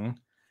rendering,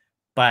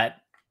 but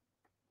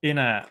in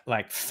a,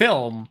 like,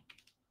 film,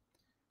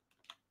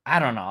 I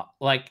don't know.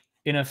 Like,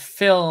 in a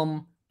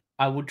film,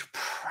 I would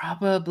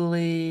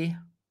probably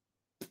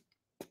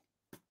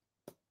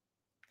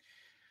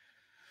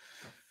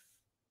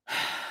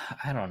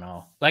I don't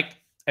know. Like,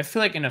 I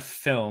feel like in a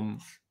film,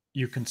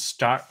 you can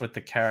start with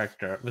the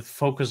character, with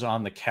focus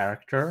on the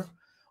character,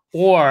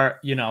 or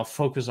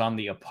focus on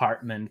the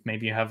apartment.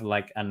 Maybe you have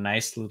like a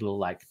nice little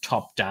like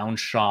top down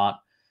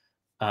shot.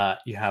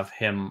 You have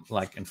him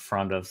like in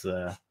front of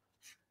the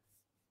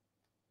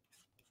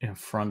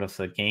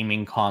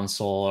gaming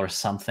console or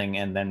something,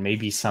 and then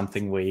maybe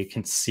something where you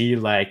can see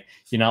like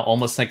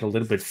almost like a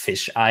little bit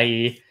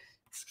fish-eye,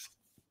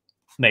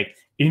 like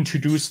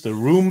introduce the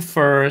room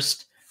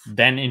first,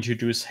 then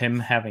introduce him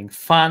having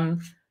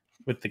fun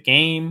with the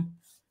game.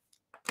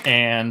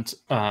 And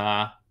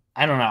I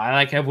don't know,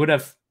 I would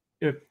have,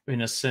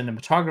 in a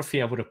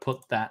cinematography, I would have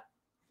put that,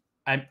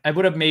 I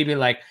would have maybe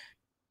like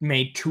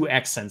made 2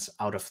 accents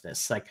out of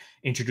this, like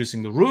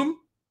introducing the room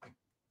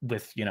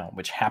with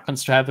which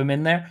happens to have him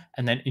in there,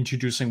 and then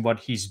introducing what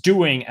he's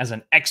doing as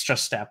an extra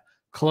step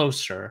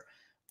closer.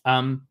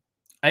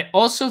 I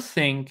also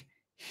think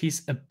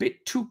he's a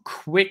bit too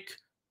quick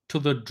to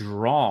the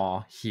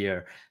draw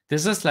here.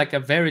 This is like a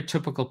very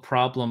typical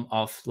problem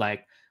of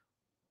like,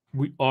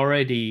 we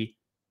already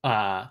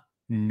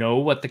know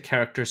what the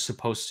character is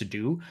supposed to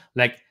do.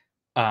 Like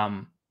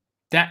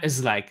that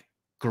is like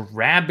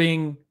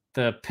grabbing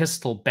the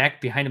pistol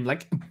back behind him,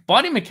 like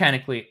body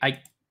mechanically,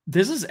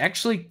 this is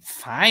actually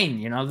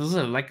fine. This is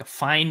like a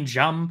fine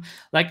jump,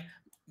 like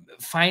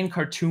fine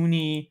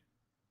cartoony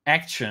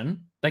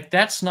action. Like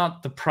that's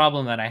not the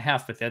problem that I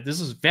have with that.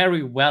 This is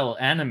very well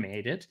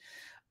animated.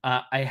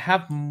 I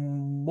have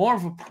more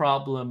of a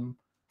problem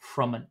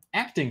from an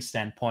acting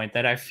standpoint,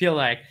 that I feel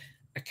like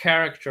a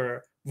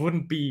character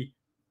wouldn't be,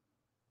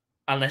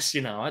 unless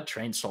a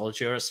trained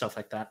soldier or stuff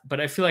like that.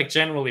 But I feel like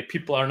generally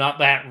people are not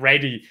that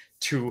ready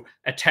to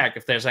attack.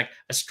 If there's like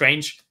a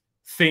strange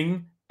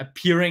thing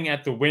appearing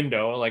at the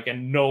window, like a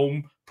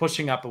gnome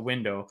pushing up a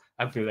window,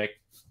 I'd be like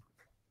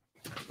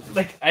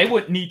I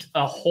would need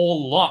a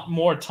whole lot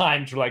more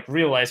time to like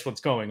realize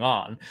what's going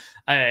on.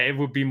 It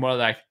would be more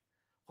like,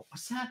 what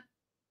was that?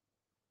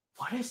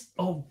 What is?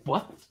 Oh,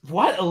 what?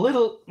 A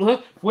little.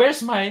 Look,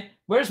 where's my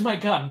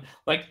gun?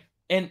 Like,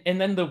 and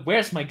then the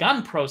where's my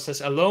gun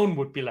process alone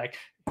would be like,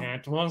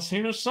 it was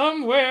here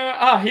somewhere.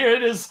 Ah, here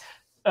it is.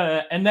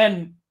 And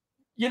then,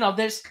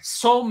 there's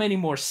so many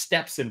more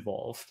steps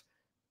involved,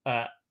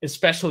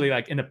 especially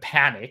like in a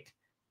panic.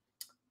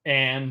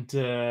 And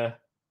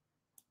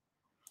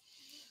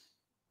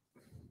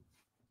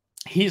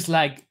he's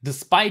like,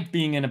 despite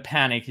being in a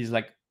panic, he's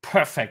like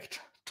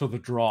perfect to the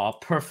draw,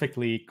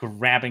 perfectly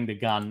grabbing the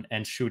gun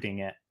and shooting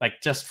it.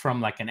 Like just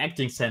from like an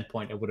acting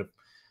standpoint, it would have.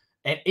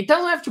 And it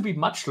doesn't have to be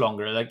much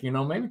longer. Like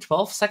maybe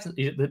 12 seconds,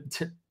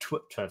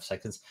 12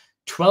 seconds,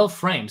 12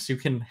 frames. You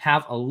can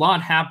have a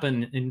lot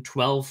happen in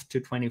 12 to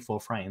 24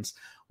 frames.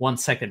 1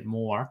 second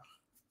more.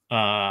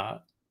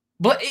 But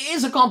it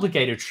is a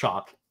complicated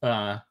shot.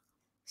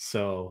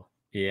 So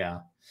yeah.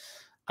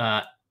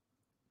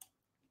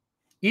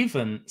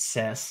 Even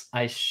says,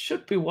 I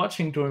should be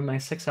watching during my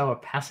 6-hour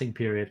passing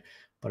period,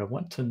 but I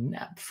want to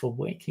nap for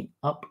waking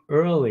up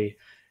early.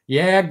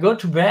 Yeah, go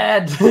to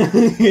bed.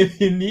 If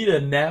you need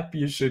a nap,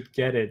 you should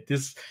get it.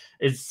 This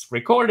is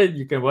recorded.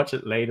 You can watch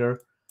it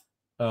later.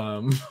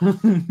 I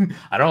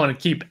don't want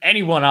to keep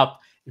anyone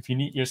up. If you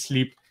need your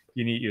sleep,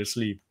 you need your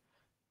sleep.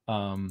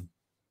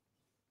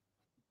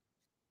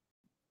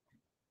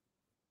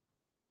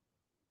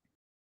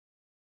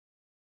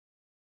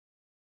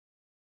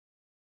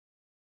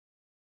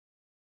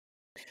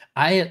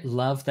 I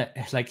love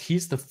that. Like,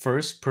 he's the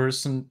first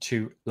person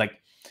to like.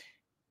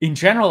 In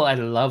general, I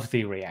love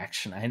the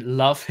reaction. I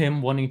love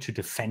him wanting to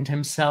defend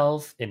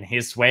himself in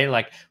his way.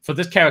 Like, for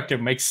this character,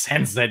 it makes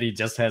sense that he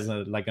just has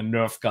a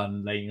Nerf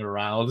gun laying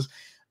around.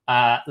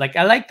 Like,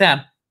 I like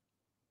that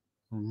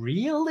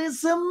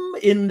realism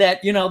in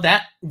that,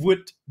 that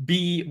would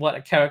be what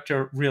a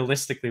character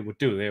realistically would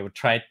do. They would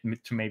try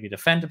to maybe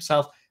defend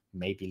himself,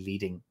 maybe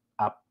leading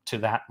up to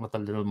that with a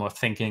little more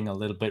thinking, a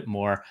little bit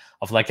more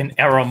of like an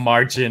error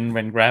margin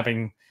when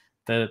grabbing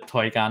the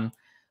toy gun.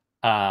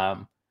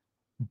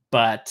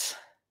 But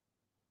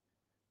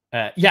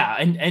yeah,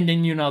 and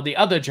then the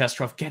other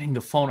gesture of getting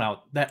the phone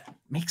out, that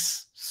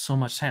makes so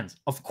much sense.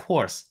 Of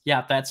course,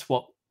 yeah, that's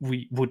what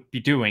we would be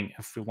doing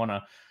if we want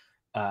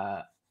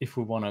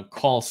to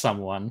call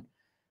someone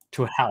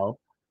to help.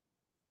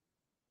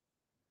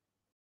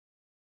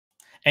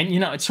 And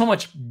it's so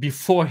much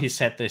before he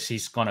said this,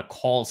 he's gonna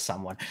call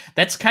someone.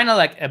 That's kind of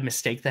like a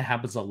mistake that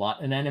happens a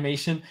lot in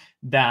animation,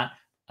 that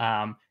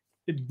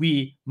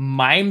we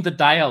mime the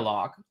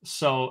dialogue.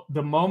 So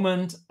the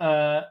moment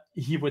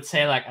he would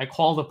say like, I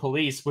call the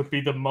police, would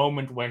be the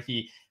moment where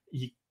he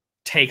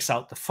takes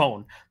out the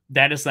phone.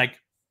 That is like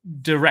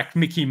direct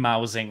Mickey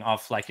Mousing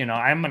of like,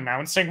 I'm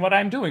announcing what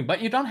I'm doing.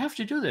 But you don't have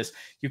to do this.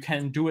 You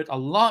can do it a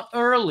lot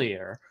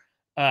earlier.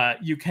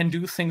 You can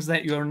do things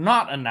that you're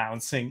not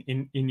announcing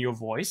in your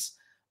voice.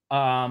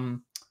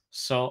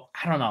 So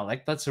I don't know,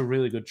 like that's a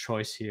really good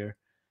choice here.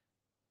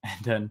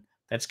 And then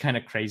that's kind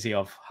of crazy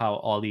of how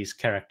all these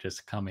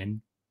characters come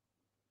in.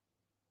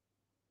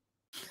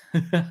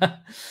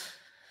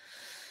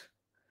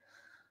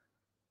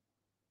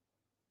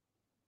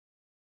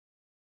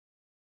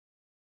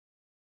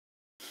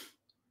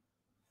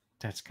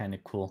 That's kind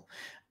of cool.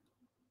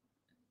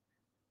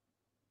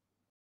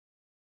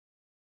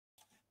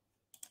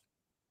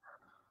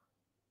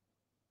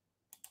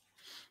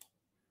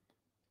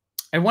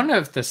 I wonder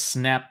if the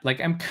snap, like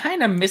I'm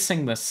kind of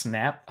missing the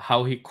snap,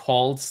 how he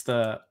calls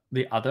the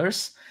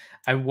others.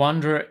 I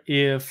wonder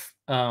if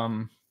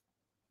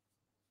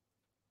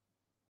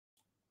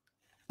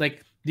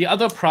like the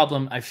other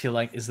problem I feel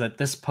like is that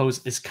this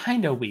pose is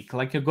kind of weak.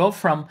 Like you go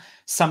from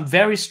some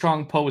very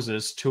strong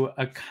poses to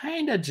a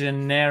kind of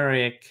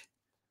generic,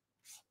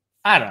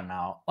 I don't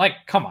know.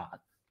 Like come on.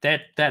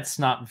 That's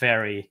not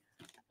very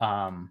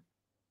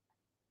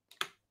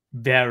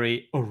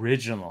very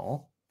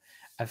original.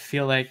 I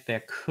feel like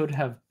there could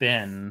have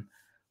been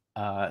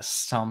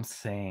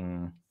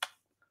something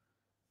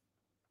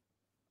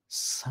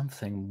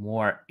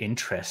more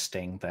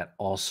interesting that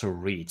also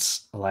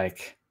reads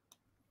like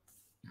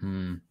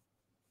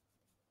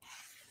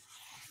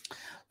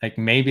like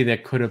maybe there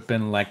could have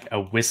been like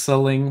a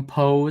whistling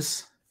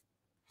pose.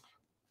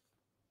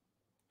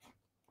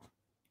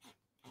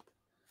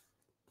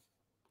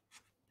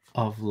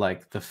 Of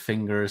like the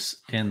fingers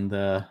in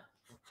the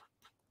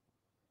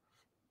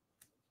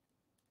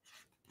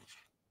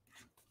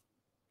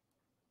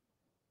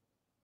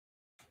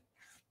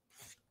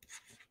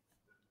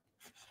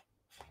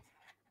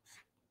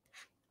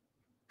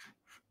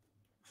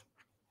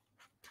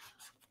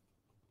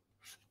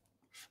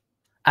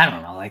I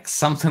don't know, like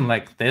something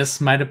like this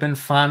might have been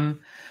fun.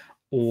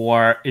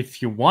 Or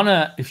if you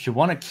wanna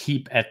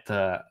keep at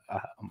the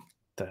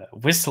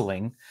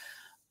whistling,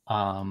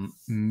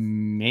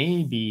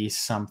 maybe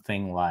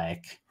something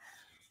like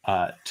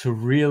to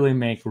really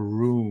make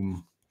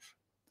room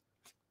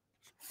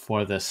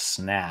for the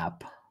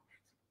snap,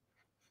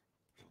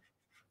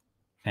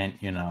 and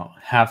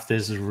have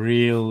this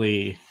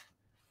really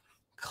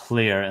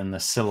clear in the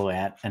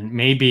silhouette, and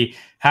maybe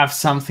have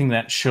something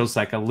that shows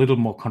like a little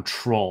more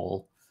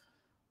control.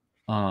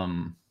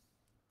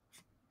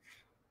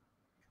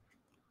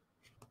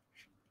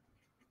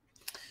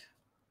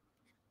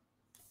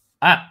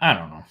 I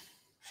don't know.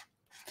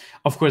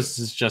 Of course, this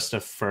is just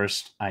a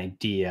first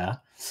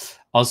idea.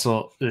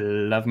 Also,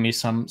 love me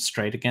some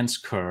straight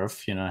against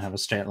curve. Have a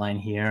straight line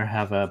here,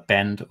 have a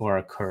bend or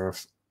a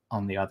curve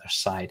on the other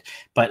side.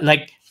 But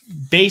like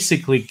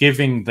basically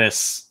giving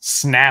this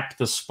snap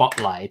the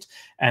spotlight,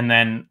 and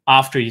then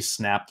after you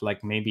snap,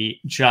 like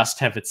maybe just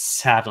have it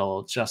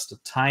settle just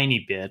a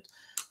tiny bit,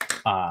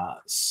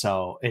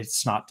 so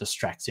it's not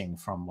distracting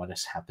from what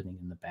is happening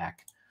in the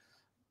back.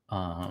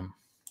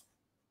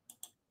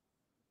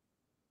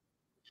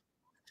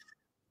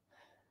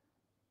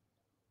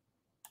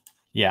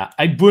 Yeah,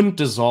 I wouldn't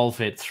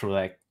dissolve it through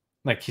like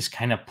he's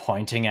kind of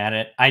pointing at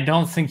it. I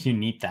don't think you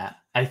need that.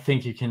 I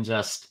think you can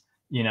just,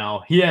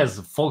 he has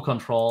full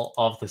control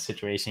of the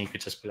situation. You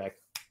could just be like,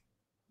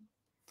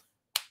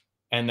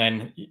 and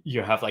then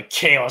you have like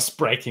chaos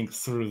breaking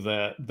through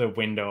the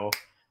window.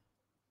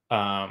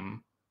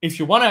 If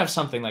you want to have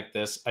something like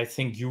this, I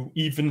think you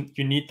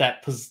need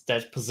that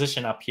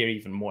position up here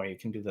even more. You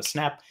can do the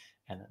snap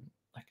and then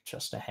like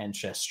just a hand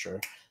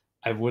gesture.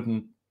 I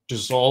wouldn't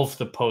dissolve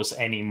the pose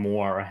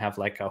anymore or have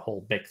like a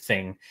whole big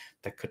thing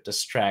that could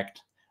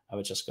distract. I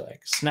would just go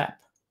like snap.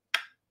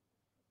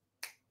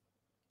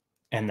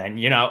 And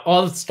then,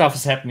 all the stuff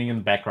is happening in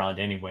the background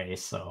anyway.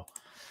 So,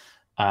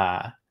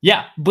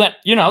 yeah, but,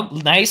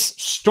 nice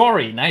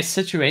story, nice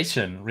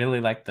situation.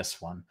 Really like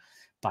this one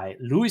by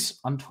Luis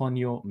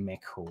Antonio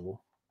Meco.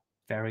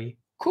 Very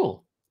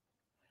cool.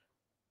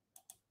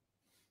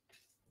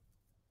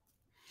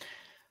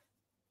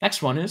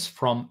 Next one is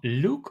from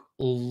Luke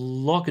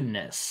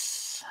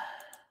Logness.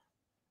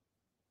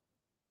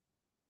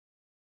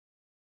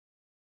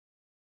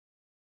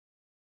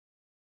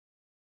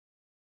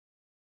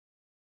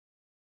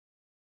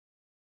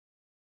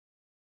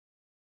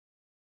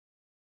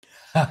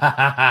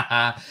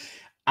 I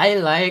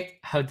like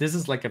how this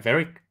is like a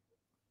very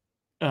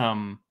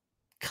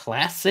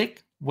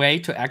classic way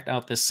to act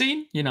out the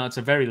scene. It's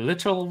a very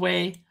literal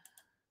way.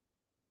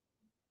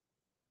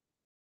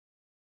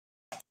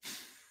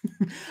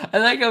 I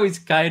like how he's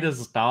kind of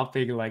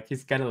stopping, like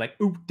he's kind of like,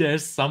 oop,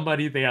 there's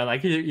somebody there.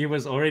 Like he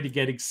was already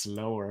getting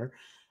slower.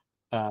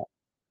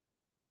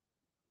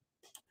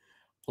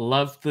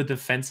 Love the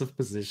defensive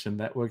position.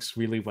 That works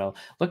really well.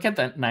 Look at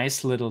that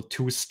nice little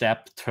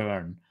two-step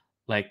turn.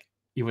 Like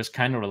he was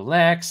kind of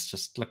relaxed,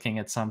 just looking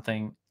at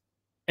something.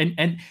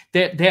 And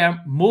there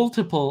are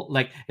multiple,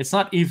 like it's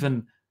not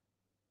even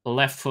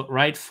left foot,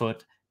 right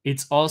foot.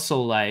 It's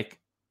also like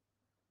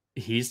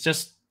he's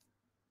just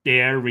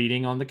there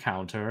reading on the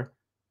counter.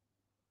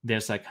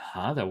 There's like,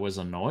 there was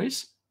a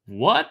noise?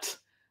 What?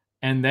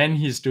 And then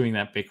he's doing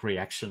that big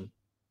reaction.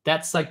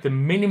 That's like the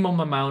minimum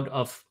amount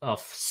of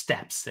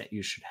steps that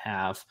you should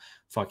have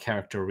for a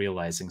character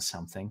realizing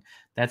something.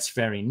 That's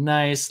very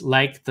nice.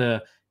 Like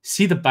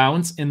see the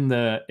bounce in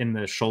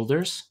the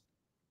shoulders?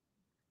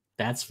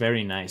 That's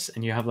very nice.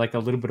 And you have like a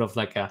little bit of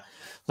like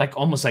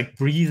almost like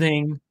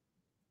breathing,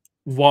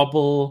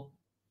 wobble,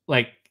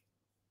 like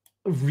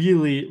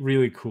really,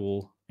 really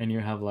cool. And you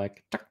have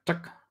like tuck,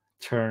 tuck,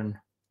 turn.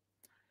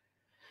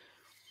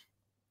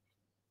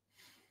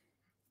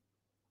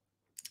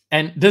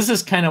 And this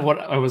is kind of what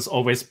I was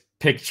always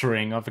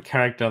picturing of a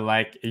character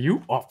like,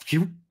 you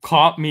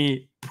caught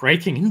me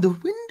breaking in the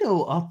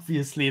window,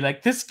 obviously.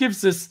 Like, this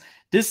gives us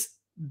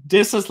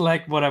this is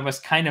like what I was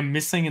kind of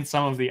missing in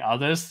some of the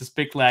others. This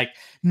big, like,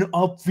 no,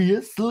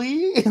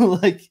 obviously.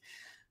 Like,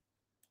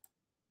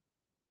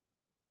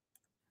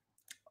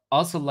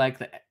 also like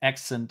the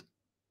accent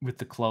with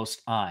the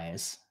closed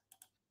eyes.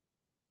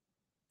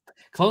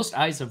 Closed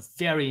eyes are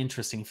very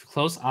interesting. If you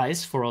close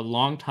eyes for a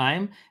long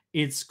time,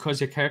 it's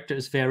because your character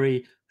is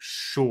very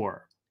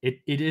sure. It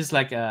is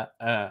like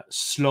a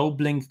slow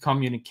blink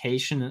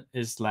communication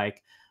is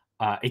like,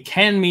 it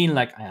can mean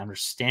like, I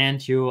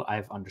understand you,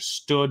 I've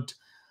understood,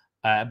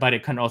 but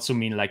it can also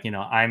mean like,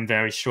 I'm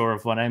very sure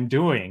of what I'm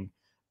doing.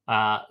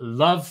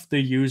 Love the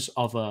use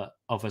of a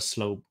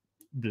slow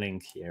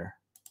blink here.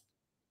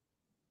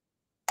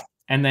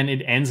 And then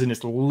it ends in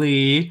this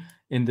Lee,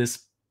 in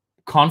this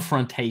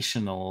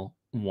confrontational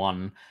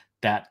one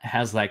that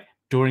has like,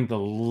 during the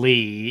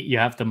Lee, you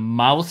have the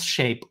mouth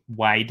shape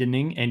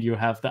widening and you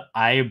have the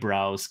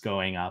eyebrows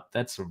going up.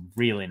 That's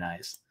really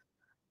nice.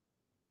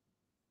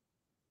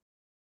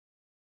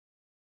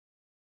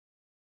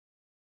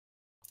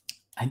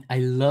 I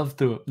love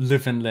the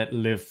live and let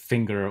live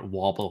finger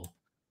wobble.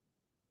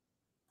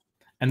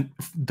 And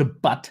the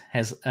butt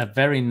has a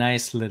very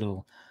nice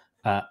little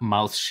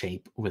mouth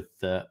shape with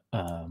the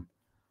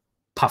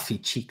puffy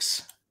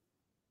cheeks.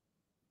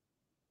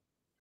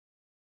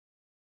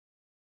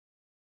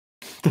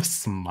 The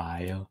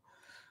smile.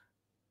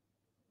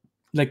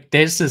 Like,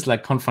 this is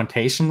like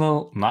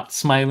confrontational, not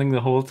smiling the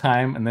whole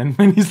time. And then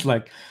when he's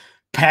like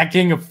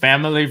packing a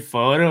family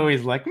photo,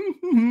 he's like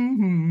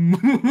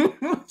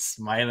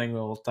smiling the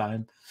whole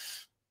time.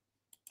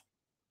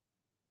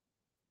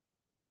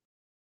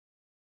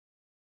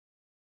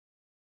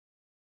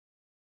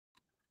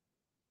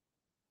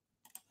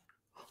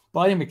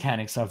 Body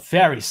mechanics are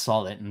very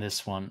solid in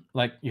this one.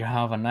 Like, you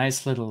have a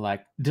nice little,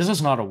 like, this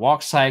is not a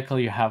walk cycle.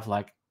 You have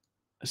like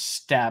a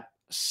step,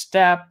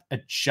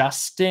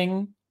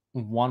 adjusting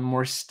one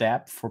more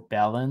step for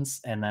balance,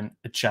 and then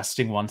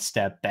adjusting one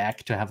step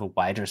back to have a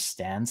wider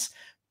stance.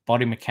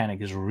 Body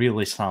mechanic is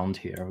really sound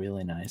here,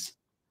 really nice.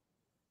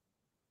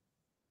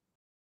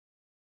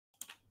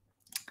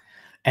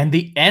 And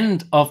the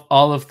end of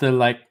all of the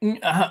like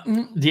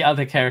the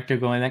other character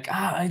going like,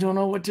 I don't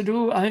know what to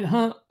do,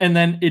 and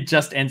then it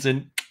just ends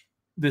in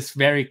this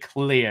very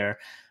clear,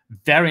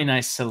 very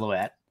nice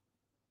silhouette.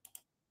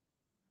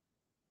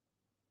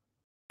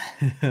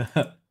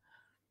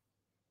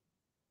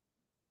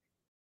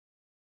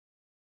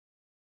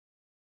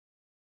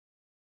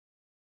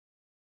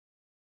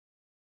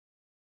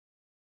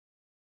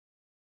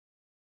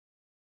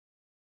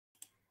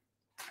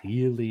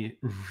 Really,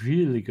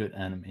 really good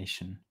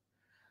animation.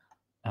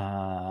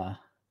 5+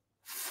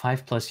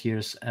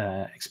 years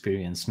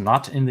experience,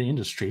 not in the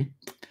industry.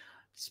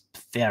 It's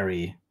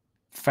very,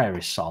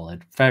 very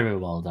solid, very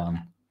well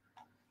done.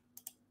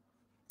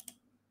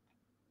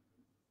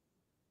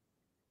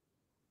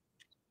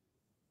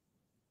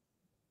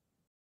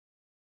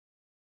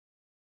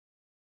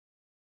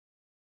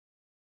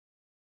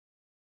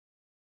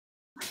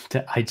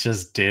 I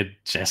just did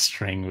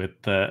gesturing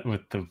with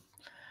the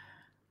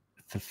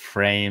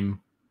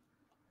frame.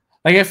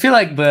 Like, I feel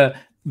like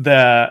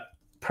the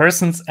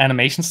person's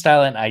animation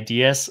style and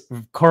ideas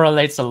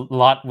correlates a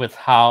lot with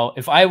how,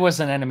 if I was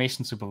an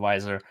animation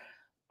supervisor,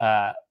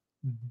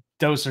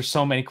 those are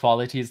so many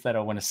qualities that I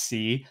want to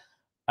see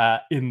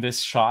in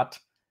this shot,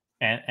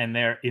 and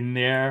they're in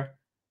there.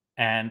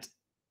 And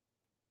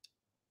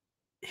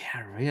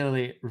yeah,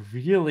 really,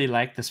 really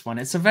like this one.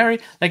 It's a very,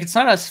 like, it's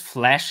not as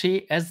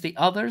flashy as the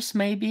others,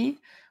 maybe,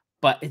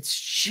 but it's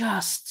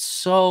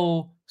just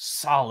so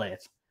solid.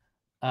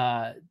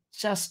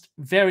 Just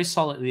very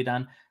solidly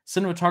done.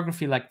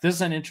 Cinematography, like, this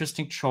is an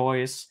interesting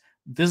choice.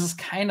 This is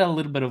kind of a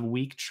little bit of a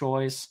weak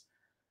choice.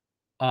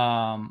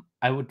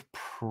 I would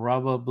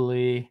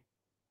probably,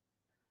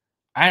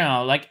 I don't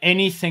know, like,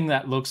 anything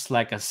that looks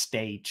like a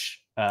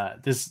stage.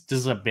 This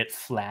is a bit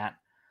flat,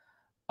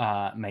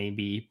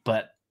 maybe,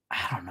 but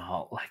I don't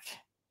know, like,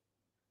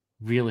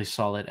 really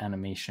solid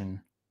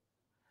animation.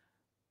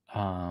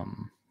 I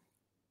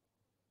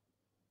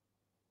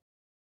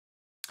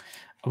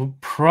would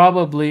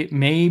probably,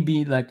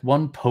 maybe, like,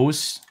 one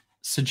post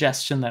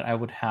suggestion that I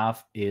would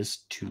have is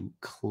to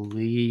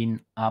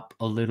clean up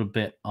a little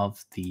bit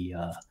of the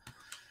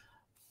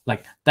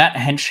like, that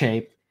hand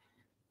shape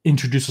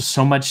introduces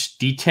so much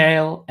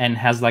detail and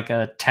has like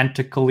a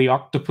tentacly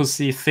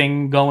octopusy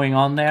thing going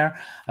on there.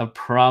 I'll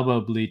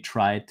probably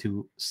try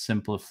to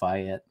simplify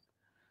it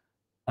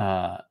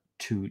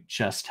to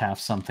just have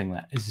something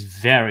that is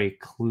very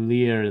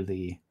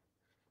clearly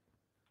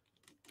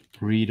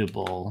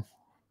readable.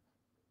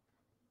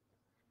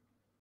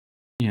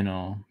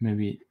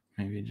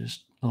 Maybe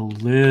just a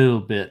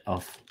little bit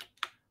of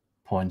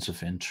points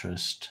of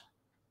interest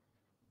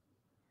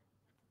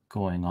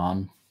going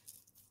on,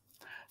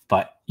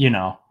 but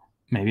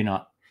maybe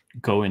not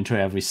go into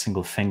every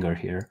single finger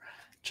here.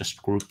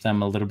 just group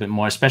them a little bit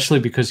more, especially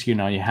because, you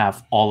know, you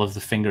have all of the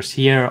fingers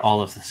here,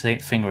 all of the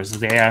fingers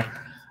there.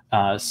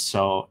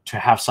 So to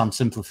have some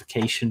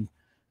simplification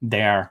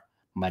there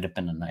might have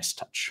been a nice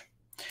touch.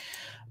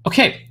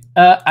 Okay,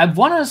 I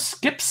want to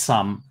skip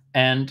some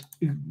and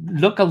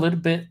look a little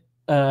bit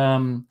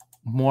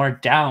more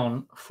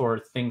down for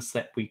things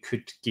that we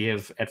could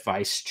give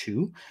advice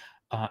to.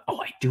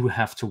 Oh, I do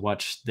have to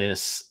watch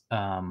this.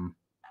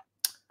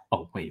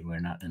 Oh, wait, we're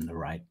not in the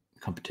right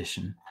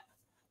competition.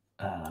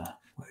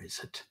 Where is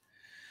it?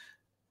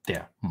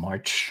 There,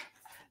 March.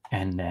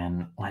 And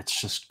then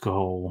let's just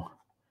go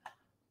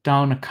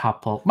down a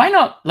couple. Why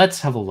not? Let's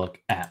have a look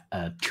at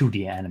a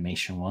 2D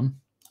animation one.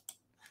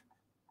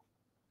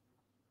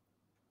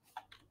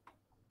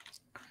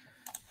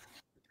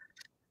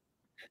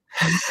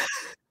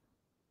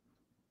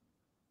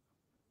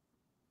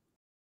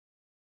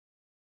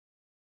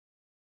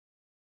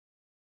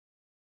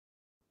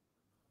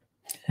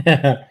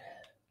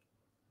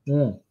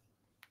 Mm.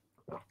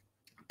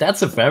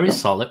 That's a very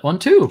solid one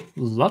too.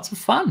 Lots of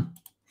fun.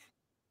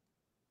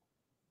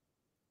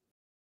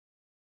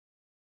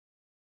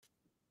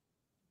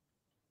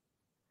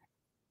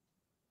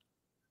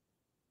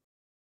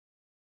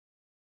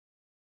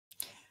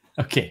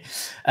 Okay,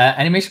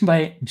 animation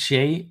by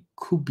Jay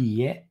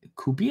Kubiak.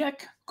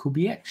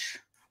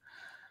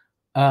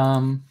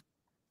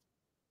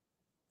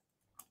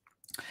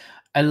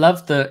 I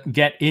love the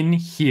get in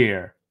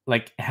here,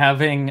 like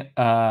having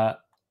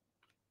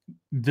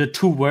the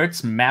two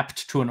words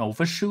mapped to an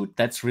overshoot.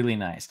 That's really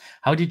nice.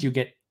 How did you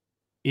get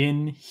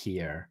in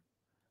here?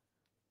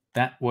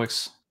 That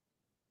works.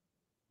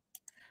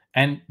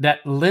 And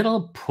that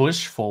little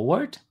push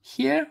forward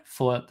here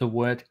for the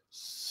word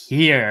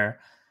here.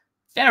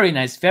 Very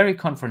nice, very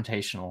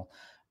confrontational.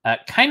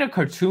 Kind of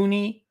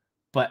cartoony,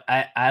 but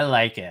I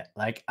like it.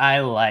 Like, I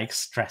like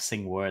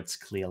stressing words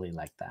clearly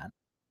like that.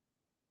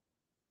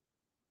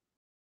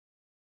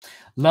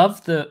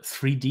 Love the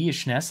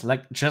 3D-ishness.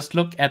 Like, just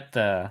look at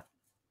the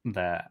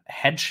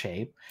head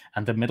shape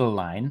and the middle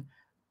line.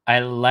 I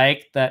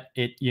like that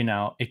it, you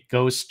know, it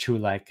goes to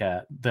like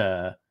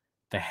the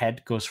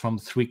head goes from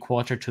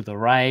 3/4 to the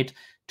right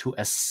to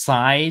a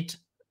side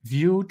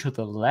view to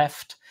the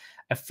left.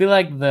 I feel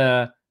like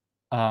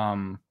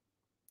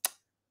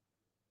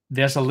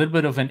there's a little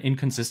bit of an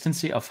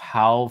inconsistency of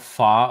how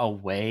far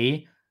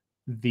away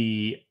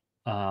the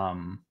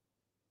eye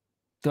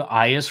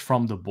is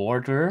from the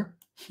border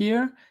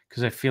here,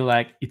 because I feel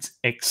like it's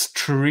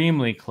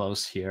extremely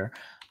close here.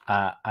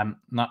 I'm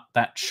not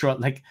that sure.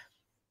 Like,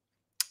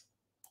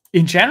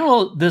 in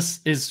general,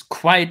 this is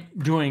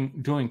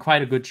doing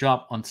quite a good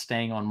job on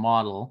staying on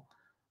model.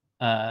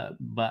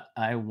 But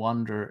I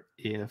wonder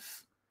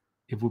if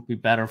it would be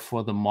better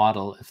for the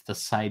model if the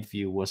side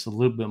view was a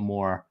little bit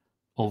more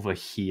over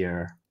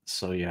here,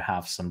 so you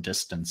have some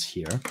distance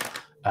here.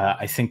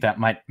 I think that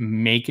might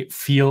make it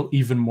feel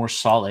even more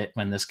solid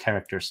when this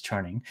character is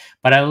turning.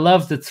 But I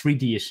love the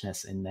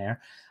 3D-ishness in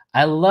there.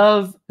 I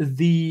love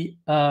the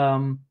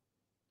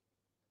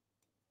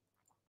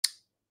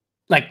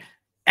like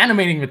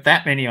animating with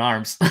that many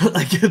arms.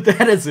 Like,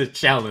 that is a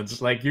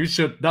challenge. Like, you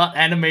should not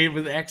animate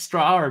with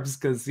extra arms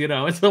because, you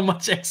know, it's so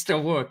much extra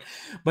work.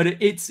 But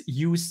it's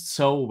used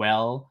so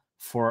well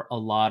for a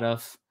lot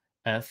of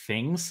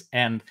things.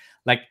 And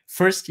like,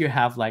 first you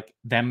have like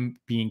them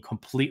being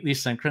completely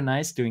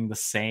synchronized, doing the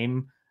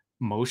same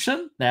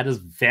motion. That is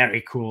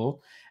very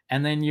cool.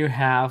 And then you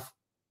have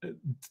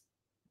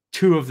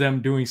two of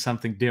them doing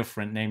something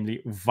different,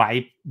 namely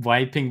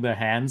wiping the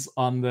hands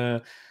on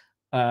the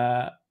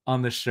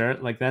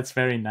shirt. Like, that's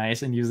very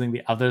nice, and using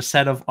the other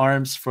set of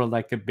arms for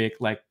like a big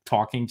like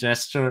talking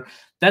gesture.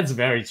 That's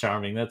very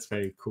charming. That's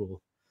very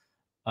cool.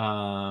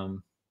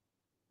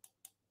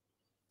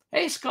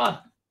 Hey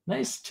Scott,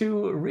 nice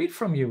to read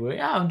from you.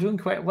 Yeah, I'm doing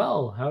quite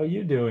well. How are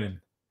you doing?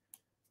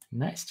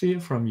 Nice to hear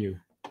from you.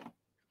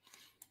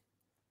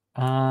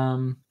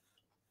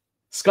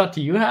 Scott,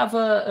 do you have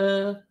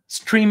a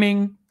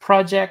streaming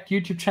project,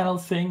 YouTube channel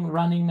thing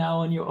running now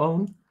on your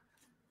own?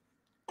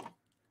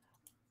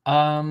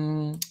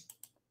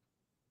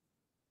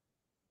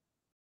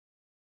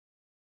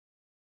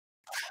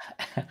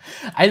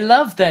 I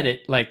love that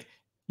it, like,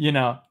 you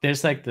know,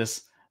 there's like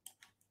this,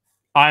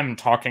 I'm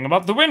talking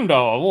about the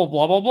window,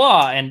 blah blah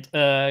blah, and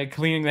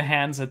cleaning the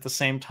hands at the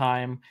same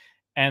time,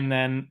 and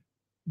then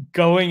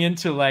going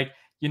into like,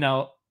 you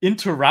know,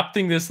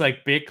 interrupting this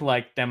like big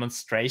like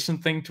demonstration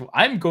thing to,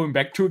 I'm going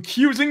back to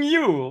accusing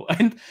you.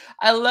 And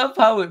I love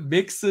how it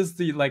mixes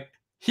the, like,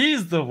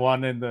 he's the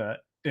one in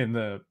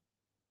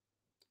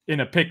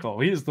a pickle.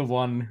 He's the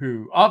one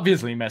who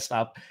obviously messed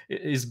up,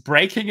 is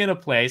breaking in a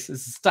place,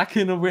 is stuck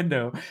in a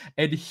window,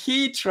 and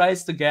he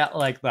tries to get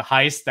like the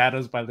high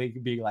status by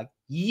being like,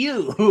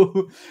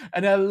 you.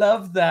 And I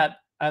love that.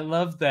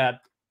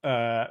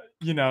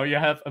 You know, you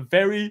have a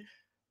very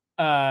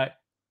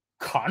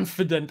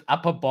confident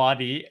upper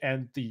body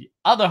and the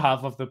other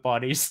half of the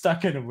body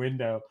stuck in a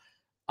window.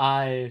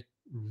 I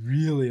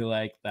really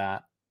like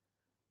that.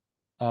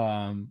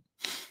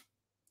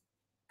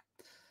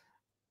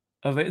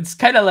 It's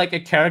kind of like a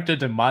character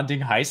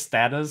demanding high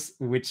status,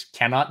 which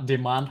cannot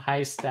demand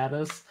high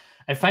status.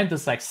 I find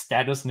this like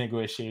status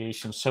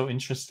negotiation so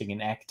interesting in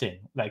acting.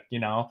 Like,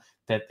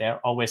 that there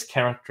are always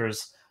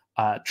characters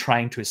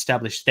trying to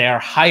establish their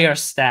higher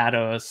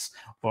status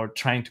or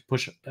trying to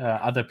push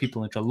other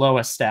people into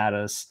lower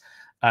status.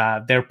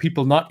 There are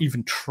people not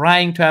even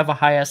trying to have a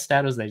higher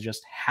status, they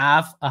just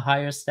have a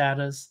higher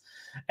status.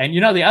 And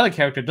the other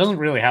character doesn't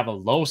really have a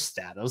low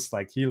status.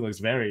 Like, he looks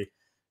very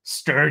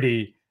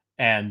sturdy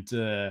and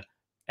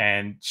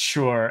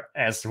sure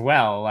as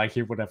well. Like,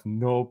 he would have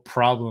no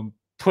problem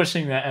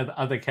pushing that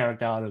other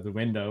character out of the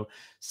window.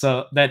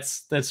 So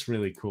that's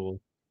really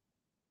cool.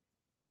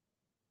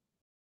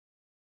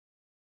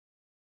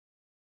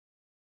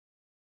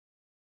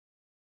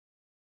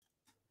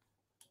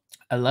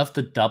 I love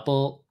the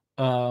double.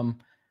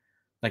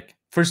 Like,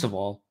 first of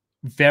all,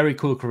 very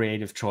cool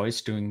creative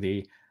choice doing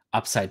the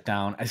upside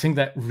down. I think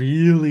that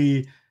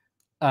really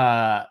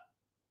uh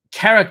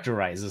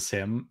characterizes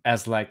him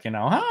as, like,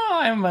 oh,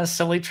 I'm a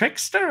silly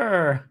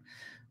trickster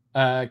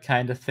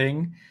kind of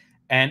thing.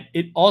 And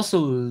it also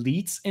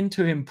leads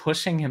into him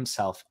pushing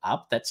himself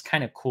up. That's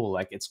kind of cool.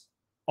 Like, it's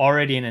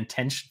already an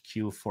intention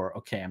cue for,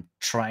 okay, I'm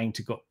trying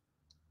to go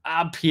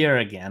up here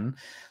again.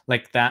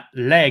 Like, that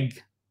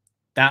leg,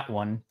 that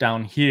one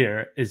down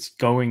here, is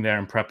going there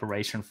in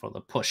preparation for the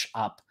push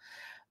up.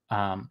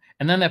 And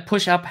then that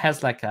push up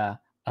has like a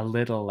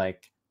little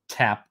like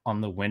tap on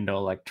the window,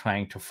 like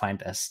trying to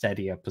find a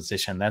steadier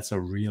position. That's a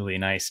really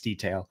nice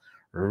detail.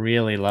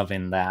 Really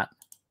loving that.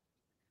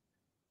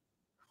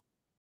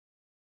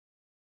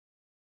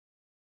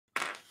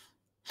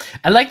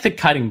 I like the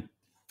cutting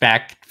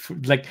back.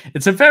 Like,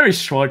 it's a very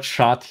short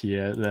shot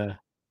here.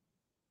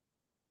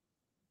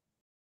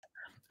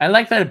 I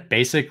like that it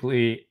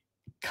basically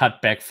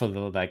cut back for the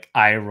like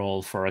eye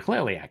roll for a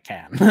clearly I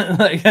can.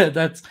 Like,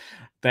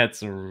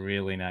 that's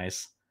really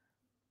nice.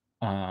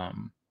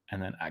 And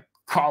then I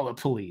call the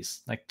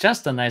police. Like,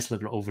 just a nice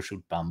little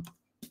overshoot bump.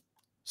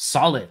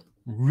 Solid.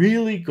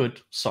 Really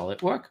good,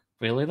 solid work.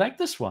 Really like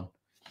this one.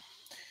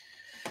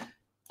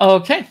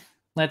 Okay,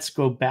 let's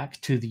go back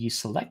to the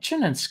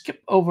selection and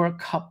skip over a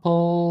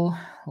couple.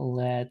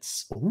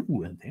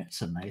 Ooh, and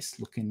there's a nice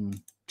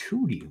looking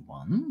 2D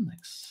one.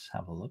 Let's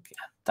have a look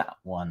at that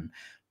one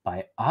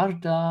by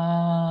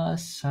Arda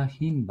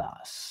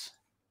Sahimbas.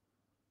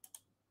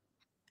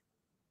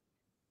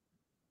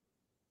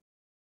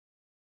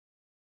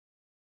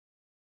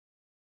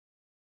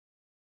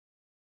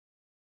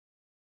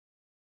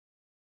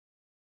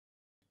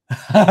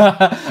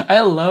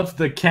 I love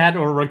the cat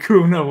or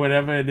raccoon or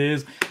whatever it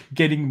is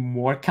getting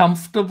more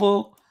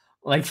comfortable.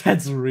 Like,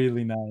 that's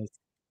really nice.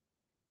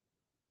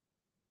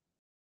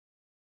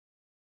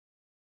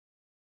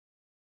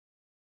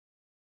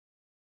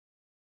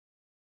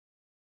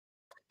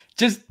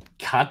 Just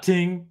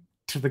cutting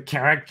to the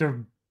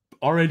character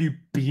already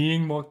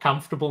being more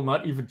comfortable,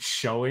 not even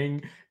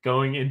showing,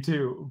 going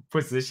into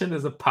position,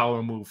 is a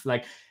power move.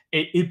 Like,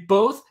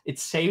 it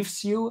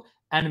saves you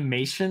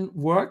animation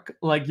work.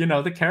 Like,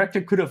 the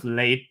character could have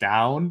laid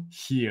down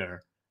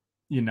here,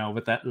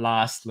 with that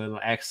last little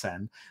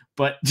accent.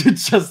 But to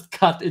just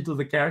cut into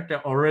the character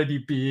already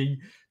being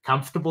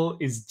comfortable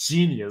is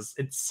genius.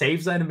 It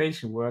saves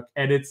animation work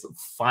and it's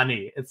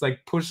funny. It's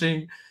like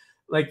pushing,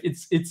 like,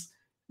 it's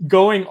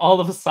going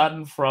all of a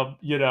sudden from,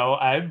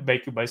 I'm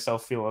making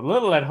myself feel a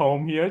little at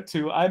home here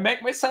to I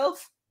make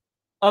myself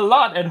a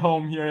lot at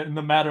home here in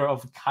the matter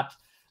of a cut.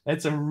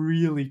 That's a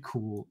really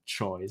cool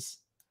choice.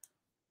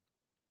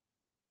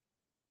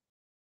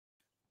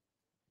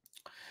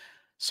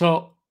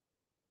 So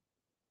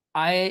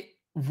I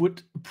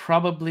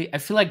I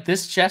feel like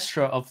this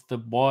gesture of the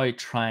boy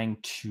trying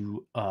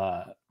to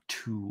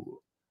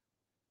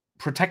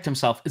protect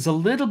himself is a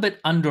little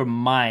bit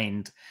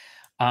undermined.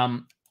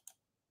 Um,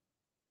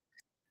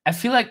 I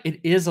feel like it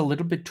is a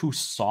little bit too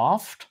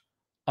soft,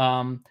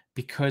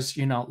 because,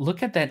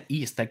 look at that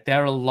ease. Like,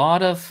 there are a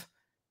lot of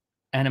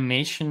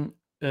animation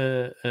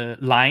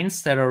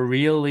lines that are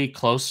really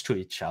close to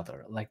each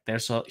other. Like,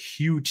 there's a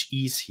huge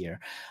ease here.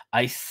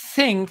 I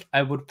think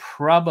I would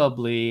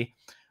probably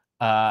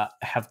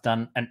have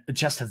done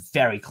just a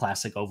very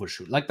classic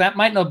overshoot. Like, that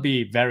might not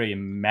be very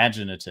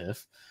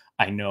imaginative,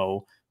 I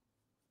know,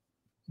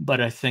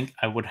 but I think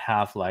I would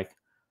have like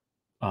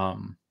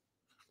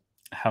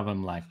have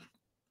him like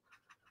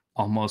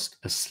almost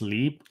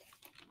asleep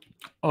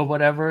or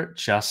whatever,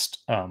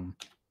 just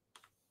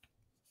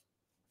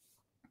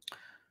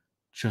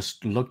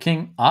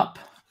looking up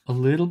a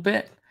little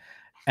bit,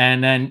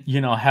 and then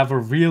have a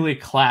really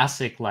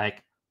classic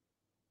like,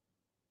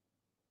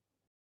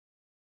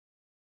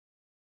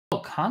 oh,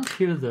 can't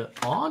hear the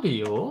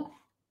audio.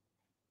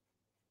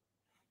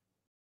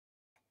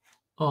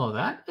 Oh,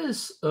 that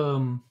is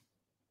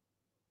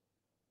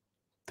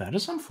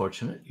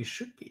unfortunate. You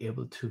should be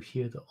able to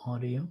hear the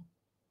audio.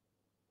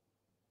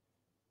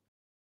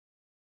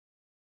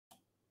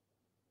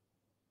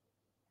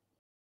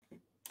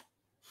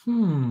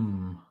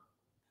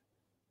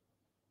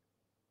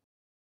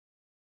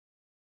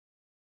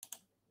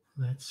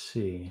 Let's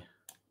see.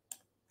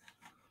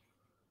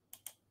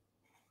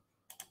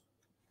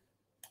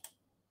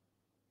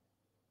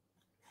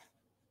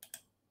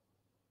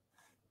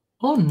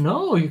 Oh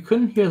no, you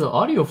couldn't hear the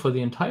audio for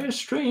the entire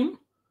stream.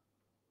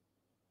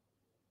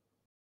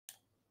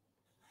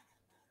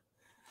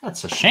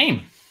 That's a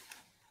shame.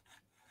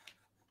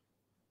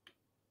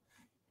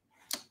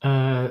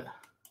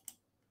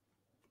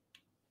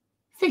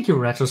 Thank you,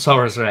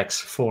 Retrosaurus Rex,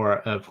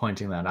 for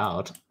pointing that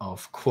out.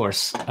 Of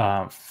course,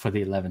 for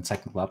the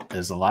 11-second club,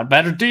 it's a lot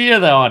better to hear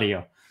the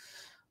audio.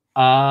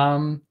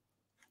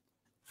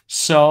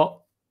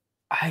 So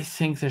I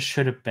think there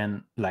should have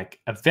been like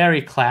a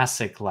very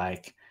classic,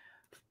 like,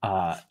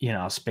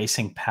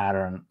 spacing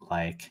pattern,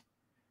 like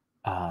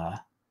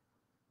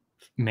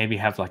maybe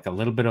have like a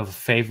little bit of a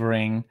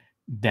favoring,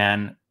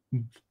 then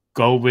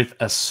go with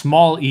a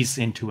small ease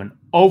into an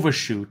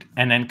overshoot,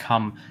 and then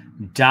come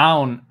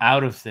down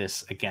out of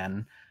this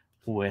again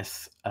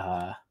with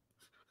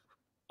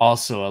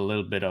also a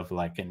little bit of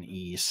like an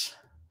ease,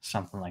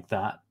 something like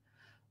that.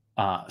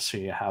 So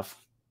you have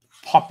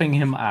popping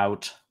him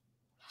out,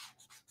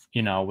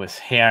 with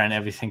hair and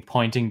everything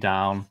pointing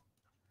down,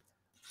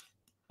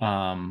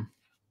 and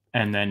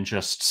then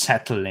just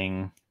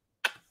settling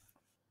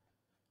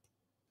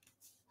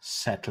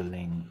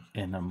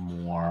in a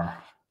more,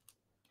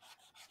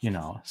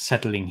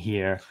 settling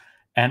here,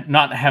 and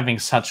not having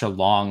such a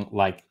long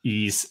like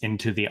ease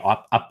into the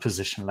up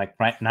position. Like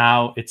right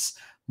now, it's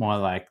more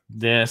like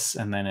this,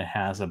 and then it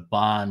has a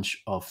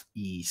bunch of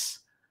ease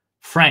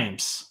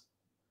frames.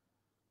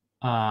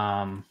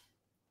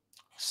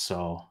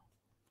 So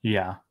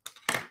yeah.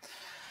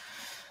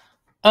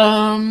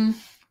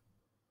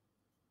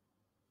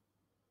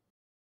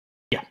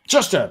 Yeah,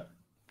 just a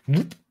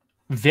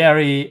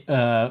very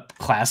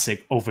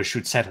classic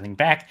overshoot settling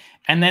back.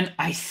 And then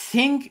I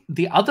think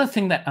the other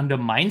thing that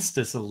undermines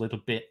this a little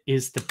bit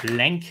is the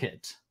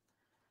blanket.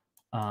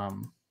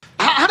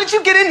 How did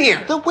you get in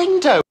here? The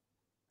window.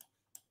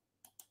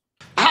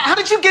 How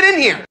did you get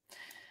in here?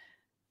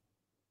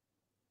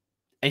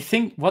 I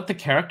think what the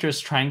character is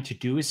trying to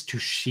do is to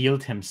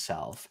shield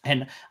himself.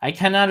 And I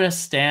can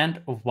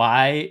understand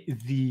why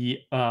the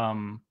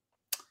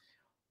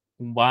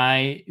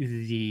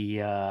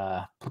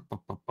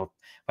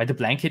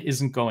blanket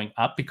isn't going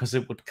up, because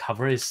it would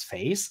cover his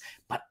face.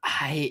 But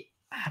I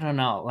don't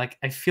know. Like,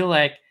 I feel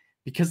like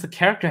because the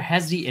character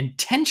has the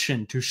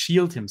intention to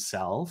shield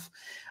himself,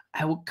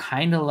 I would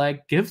kind of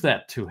like give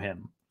that to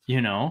him,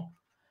 and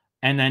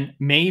then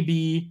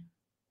maybe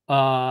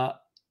have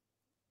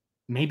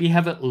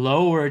it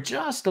lower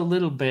just a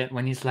little bit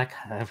when he's like,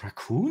 a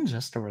raccoon,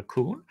 just a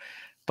raccoon.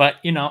 But,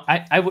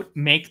 I would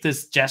make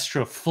this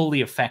gesture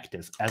fully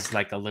effective as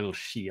like a little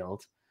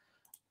shield.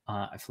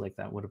 I feel like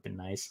that would have been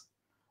nice.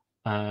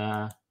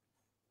 As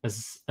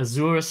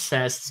Azur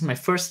says, this is my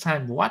first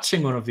time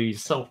watching one of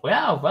these. So,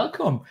 wow,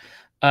 welcome.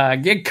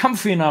 Get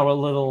comfy in our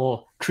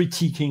little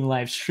critiquing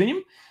live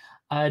stream.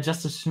 I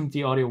just assumed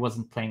the audio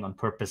wasn't playing on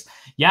purpose.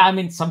 Yeah, I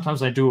mean,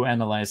 sometimes I do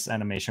analyze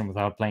animation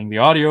without playing the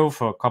audio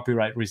for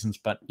copyright reasons.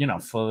 But,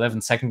 for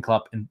 11-second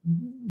club, and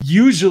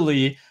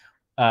usually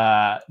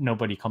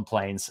nobody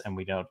complains and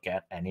we don't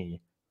get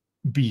any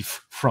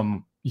beef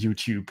from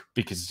YouTube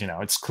because,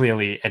 it's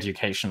clearly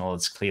educational.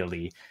 It's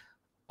clearly...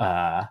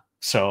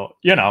 So,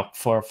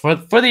 for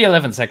the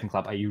 11-second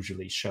club, I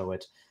usually show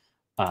it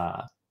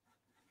or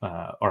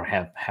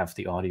have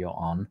the audio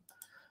on.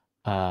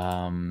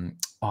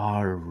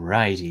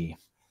 Alrighty.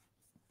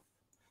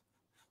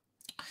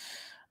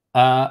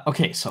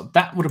 Okay, so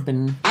that would have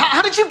been...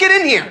 How did you get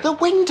in here? The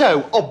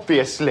window,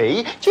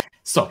 obviously.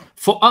 So,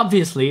 for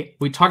obviously,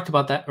 we talked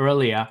about that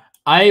earlier.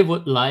 I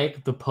would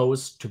like the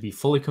pose to be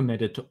fully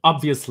committed to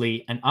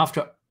obviously, and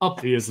after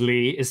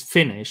obviously is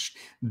finished,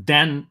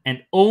 then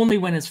and only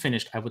when it's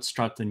finished, I would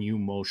start the new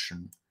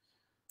motion.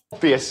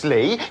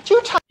 Obviously.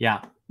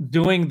 Yeah,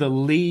 doing the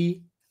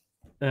Lee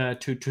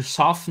to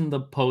soften the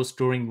pose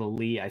during the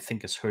Lee, I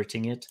think is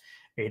hurting it.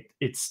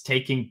 It's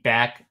taking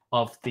back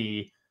of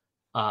the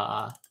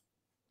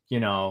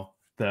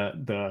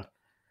the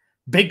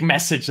big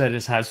message that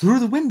it has through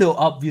the window,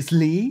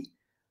 obviously,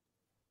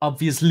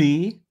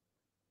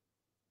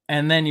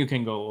 and then you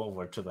can go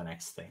over to the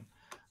next thing.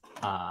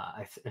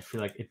 I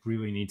feel like it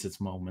really needs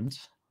its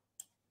moment.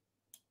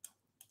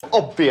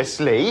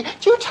 Obviously.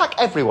 Do you attack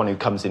everyone who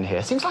comes in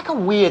here? Seems like a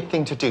weird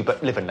thing to do,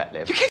 but live and let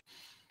live.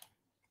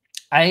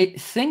 I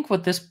think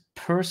what this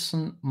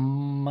person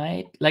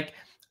might like,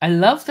 I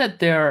love that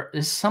there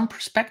is some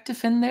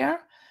perspective in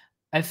there.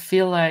 I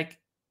feel like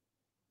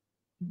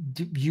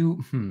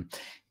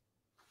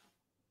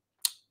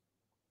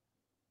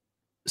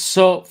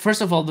So,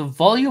 first of all, the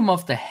volume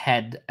of the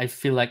head, I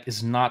feel like,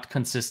 is not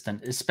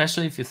consistent,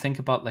 especially if you think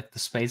about like the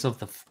space of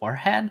the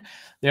forehead.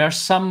 There are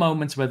some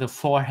moments where the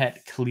forehead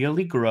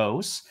clearly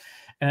grows.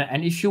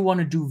 And if you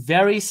want to do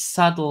very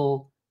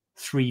subtle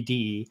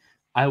 3D,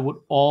 I would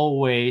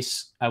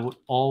always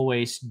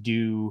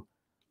do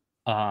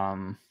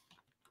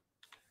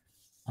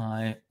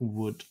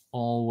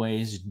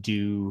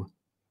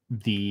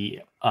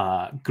the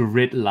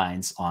grid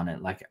lines on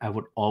it. Like I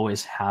would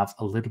always have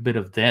a little bit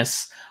of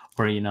this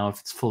Or, you know, if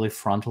it's fully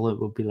frontal, it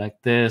would be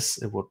like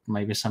this. It would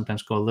maybe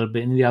sometimes go a little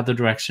bit in the other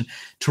direction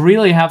to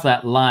really have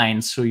that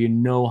line so you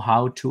know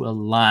how to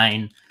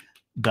align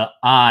the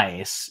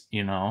eyes,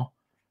 you know.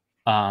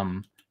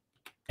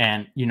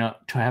 And, you know,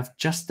 to have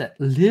just that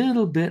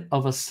little bit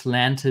of a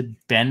slanted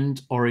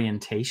bend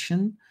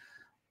orientation,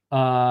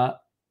 a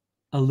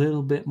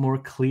little bit more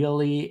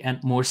clearly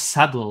and more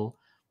subtle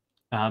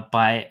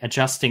by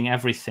adjusting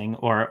everything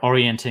or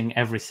orienting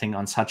everything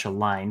on such a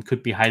line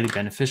could be highly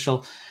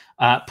beneficial.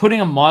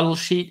 Putting a model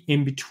sheet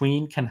in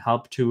between can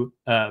help to,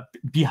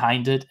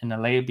 behind it, and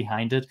a layer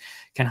behind it,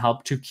 can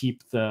help to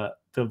keep the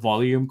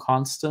volume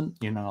constant.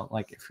 You know,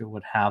 like if you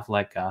would have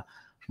like a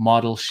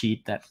model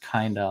sheet that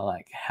kind of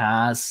like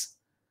has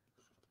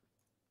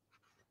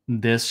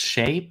this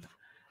shape,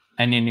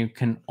 and then you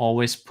can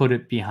always put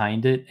it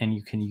behind it, and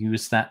you can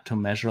use that to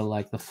measure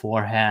like the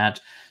forehead,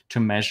 to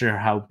measure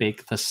how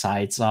big the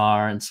sides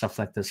are and stuff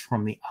like this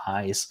from the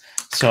eyes.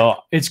 So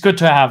it's good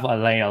to have a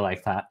layer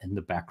like that in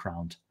the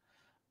background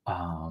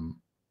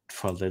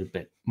for a little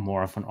bit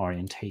more of an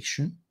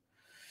orientation.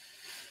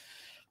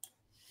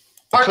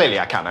 Clearly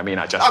I can. I mean,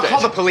 I just I'll did.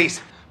 call the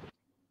police.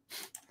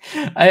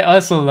 I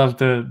also love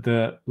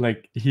the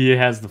like he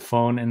has the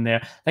phone in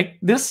there. Like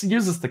this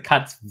uses the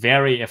cuts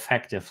very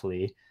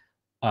effectively.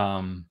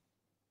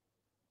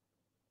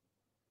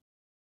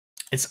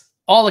 It's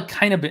all a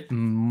kind of bit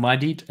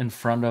muddied in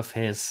front of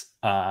his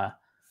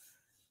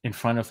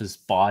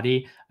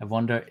body. I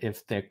wonder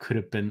if there could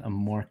have been a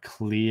more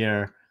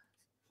clear,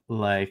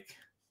 like,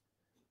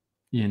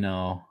 you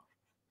know,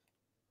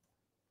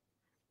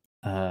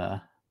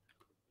 like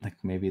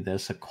maybe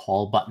there's a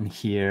call button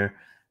here,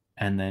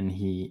 and then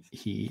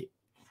he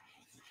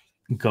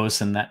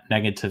goes in that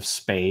negative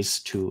space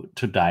to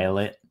dial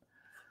it,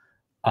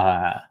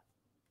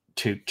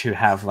 to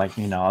have, like,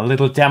 you know, a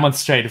little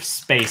demonstrative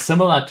space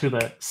similar to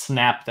the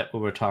snap that we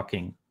were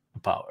talking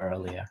about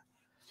earlier.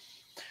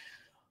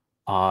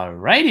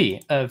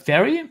 Alrighty,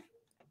 very,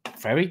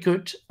 very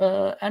good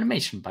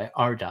animation by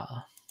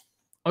Arda.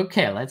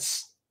 Okay,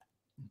 let's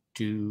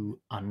do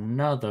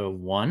another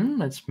one.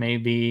 Let's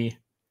maybe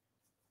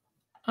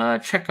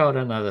check out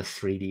another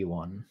 3D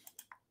one.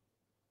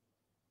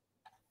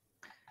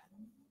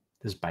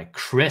 This is by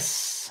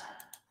Chris.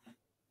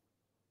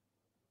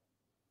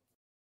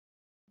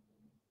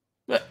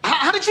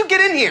 How did you get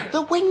in here?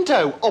 The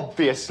window,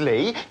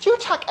 obviously. Do you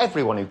attack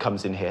everyone who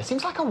comes in here?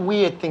 Seems like a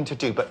weird thing to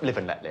do, but live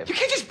and let live. You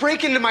can't just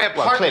break into my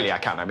apartment. Well, clearly I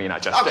can. I mean, I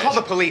just I'll did. call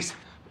the police.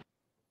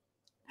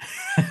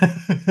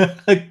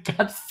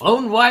 Got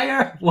phone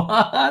wire?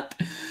 What?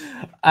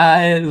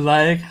 I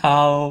like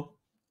how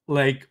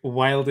like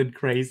wild and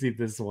crazy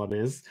this one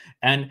is,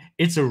 and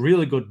it's a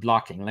really good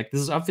blocking. Like,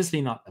 this is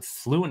obviously not a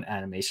fluent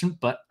animation,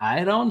 but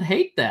I don't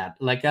hate that.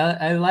 Like,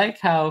 I like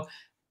how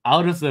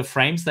out of the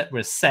frames that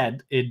were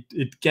set,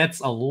 it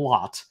gets a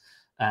lot.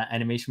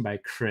 Animation by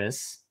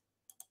Chris.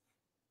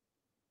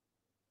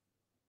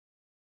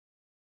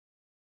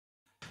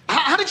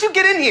 How did you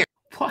get in here?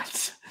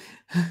 What?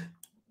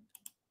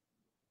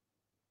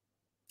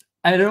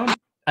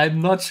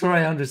 I'm not sure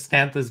I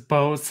understand this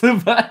pose,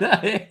 but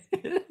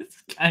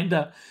it's kind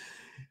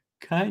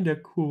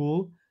of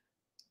cool.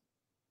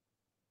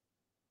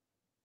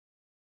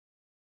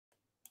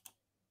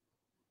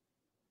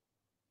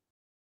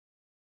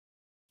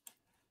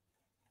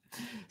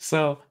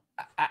 So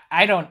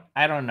I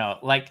don't know.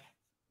 Like,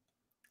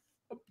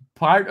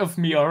 part of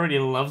me already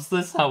loves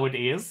this how it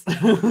is.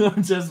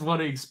 Just want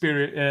to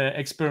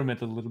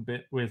experiment a little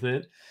bit with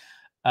it,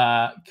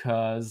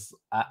 because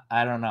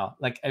I don't know.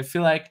 Like, I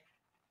feel like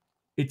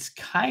it's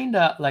kind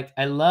of like,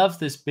 I love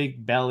this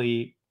big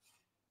belly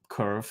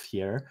curve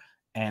here,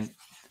 and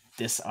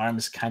this arm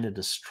is kind of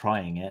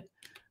destroying it.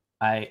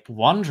 I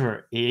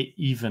wonder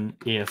even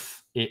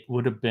if it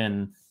would have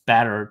been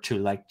better to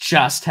like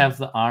just have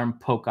the arm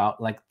poke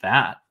out like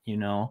that, you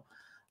know,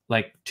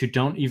 like to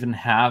don't even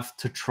have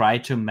to try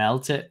to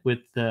melt it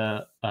with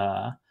the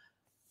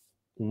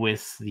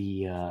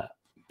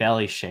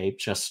belly shape.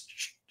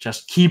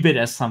 Just keep it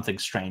as something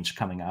strange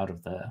coming out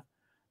of the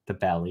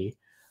belly.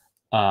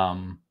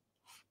 I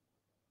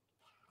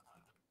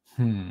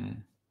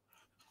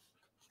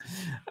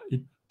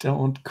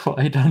don't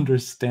quite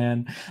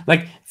understand.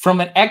 Like,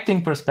 from an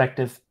acting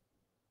perspective,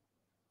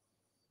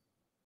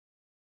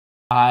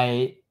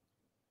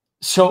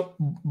 so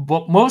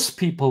what most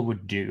people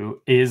would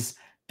do is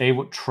they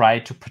would try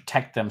to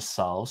protect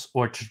themselves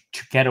or to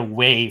get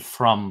away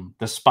from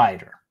the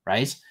spider,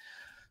 right?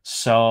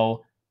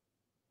 So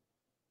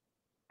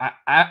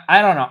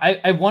I don't know.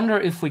 I wonder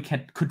if we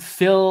could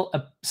fill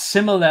a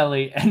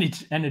similarly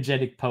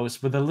energetic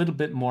pose with a little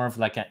bit more of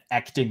like an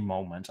acting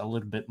moment, a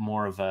little bit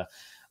more of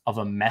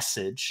a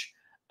message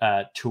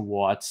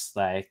towards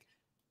like,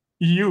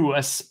 you,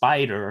 a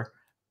spider.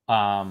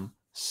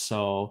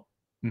 So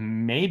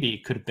maybe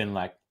it could have been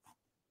like,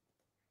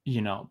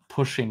 you know,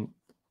 pushing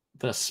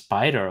the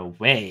spider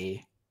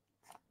away,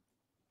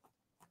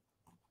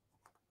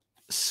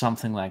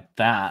 something like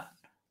that.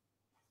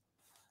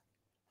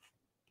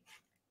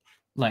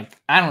 Like,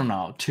 I don't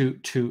know,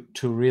 to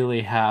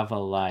really have a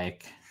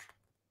like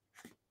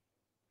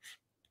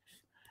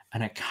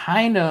And I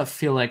kind of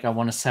feel like I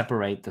want to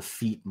separate the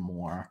feet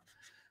more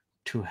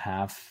to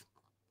have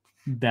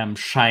them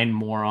shine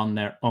more on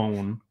their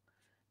own,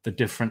 the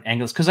different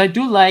angles. Because I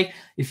do like,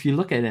 if you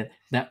look at it,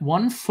 that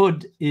one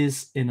foot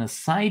is in a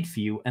side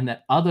view and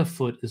that other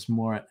foot is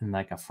more in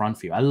like a front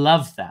view. I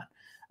love that.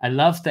 I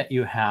love that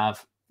you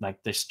have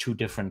like there's two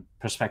different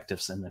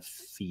perspectives in the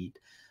feet.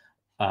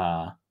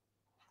 I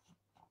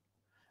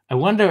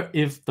wonder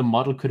if the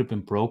model could have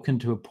been broken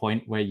to a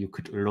point where you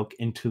could look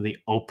into the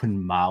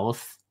open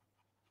mouth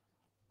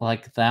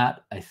like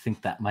that. I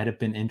think that might have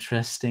been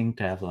interesting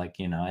to have like,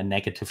 a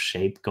negative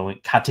shape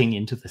cutting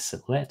into the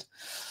silhouette.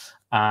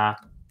 I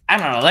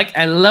don't know, like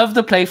I love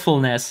the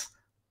playfulness.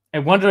 I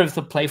wonder if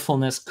the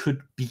playfulness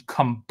could be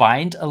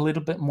combined a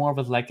little bit more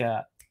with like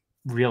a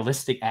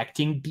realistic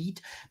acting beat.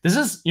 This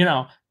is,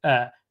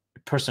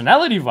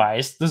 personality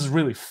wise, this is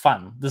really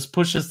fun. This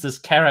pushes this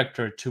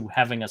character to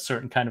having a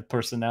certain kind of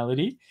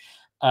personality.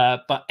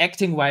 But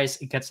acting wise,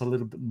 it gets a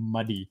little bit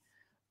muddy.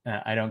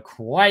 I don't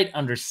quite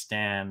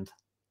understand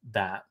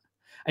that.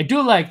 I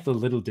do like the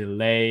little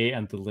delay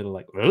and the little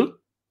like, oh,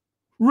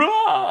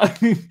 rah!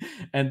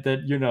 And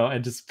that,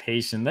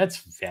 anticipation. That's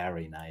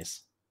very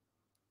nice.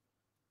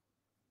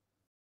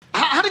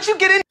 How did you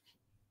get in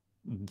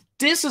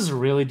This is a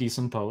really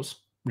decent pose.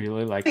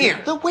 Really like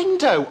here? The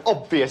window,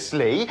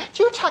 obviously.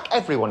 Do you attack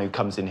everyone who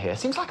comes in here?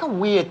 Seems like a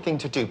weird thing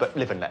to do, but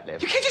live and let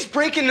live. You can't just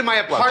break into my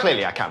apartment. Well,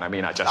 clearly I can. I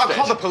mean, I just I'll did.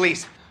 call the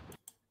police.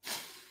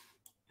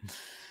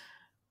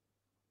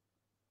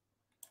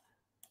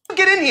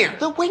 Get in here.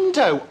 The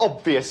window,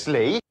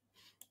 obviously.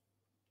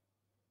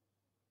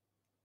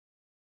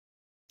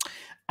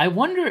 I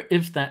wonder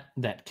if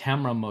that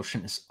camera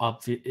motion is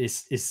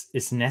obvious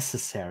is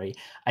necessary.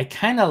 I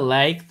kind of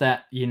like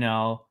that,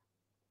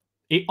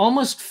 it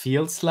almost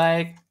feels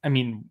like, I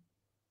mean,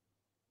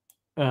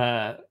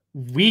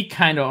 we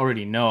kind of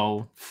already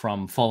know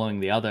from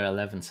following the other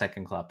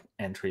 11-second club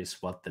entries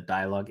what the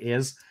dialogue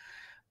is.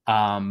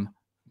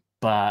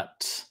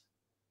 But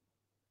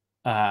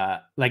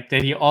like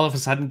that he all of a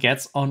sudden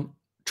gets on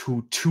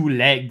to two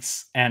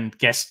legs and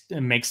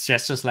makes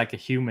gestures like a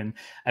human.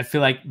 I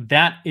feel like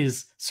that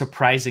is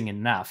surprising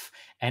enough.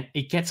 And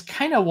it gets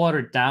kind of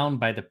watered down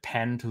by the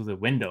pen to the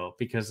window,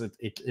 because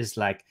it is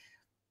like,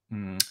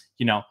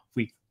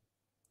 the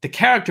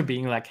character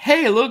being like,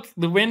 hey, look,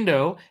 the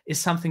window, is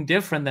something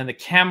different than the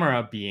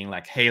camera being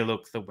like, hey,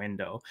 look, the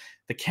window.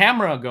 The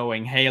camera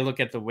going, hey, look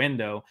at the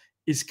window,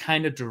 is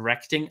kind of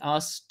directing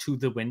us to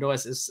the window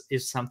as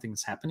if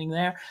something's happening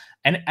there.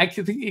 And I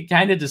think it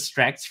kind of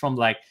distracts from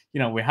like,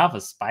 we have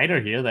a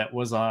spider here that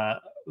was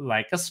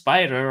like a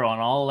spider on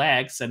all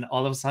legs and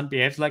all of a sudden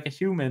behaves like a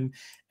human.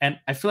 And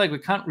I feel like we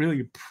can't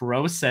really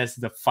process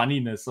the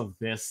funniness of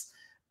this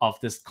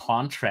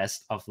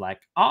contrast of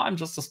like, oh, I'm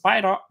just a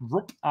spider,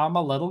 I'm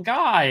a little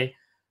guy.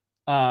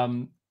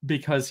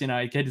 Because,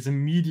 it gets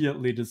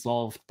immediately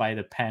dissolved by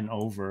the pen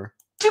over.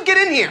 You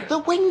get in here. The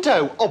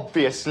window,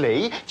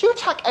 obviously. Do you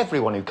attack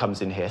everyone who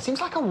comes in here?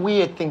 Seems like a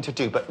weird thing to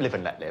do, but live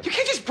and let live. You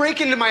can't just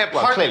break into my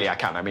apartment. Well, clearly I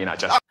can. I mean, I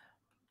just...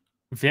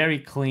 Very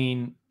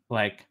clean,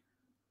 like,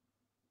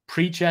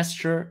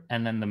 pre-gesture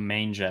and then the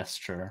main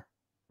gesture.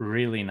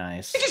 Really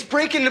nice. You just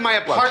break into my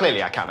apartment. Well,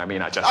 clearly I can. I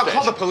mean, I just I'll did.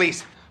 call the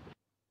police.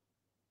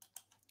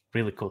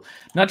 Really cool.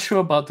 Not sure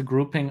about the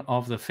grouping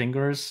of the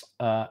fingers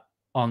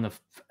on the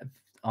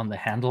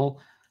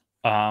handle.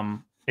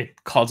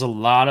 It calls a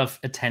lot of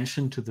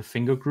attention to the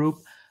finger group.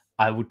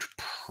 I would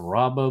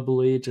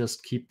probably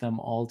just keep them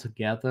all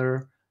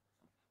together,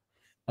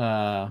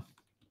 or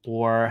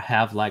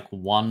have like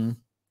one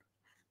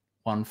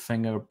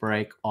finger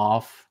break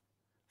off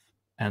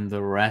and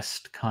the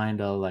rest kind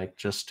of like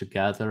just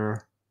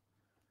together,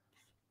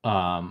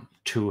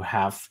 to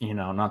have,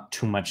 not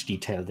too much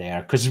detail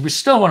there, because we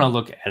still want to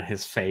look at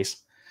his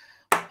face.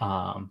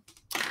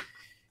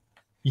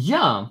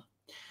 Yeah.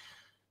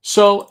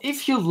 So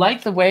if you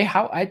like the way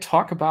how I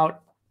talk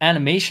about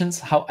animations,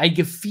 how I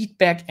give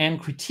feedback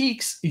and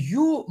critiques,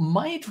 you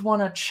might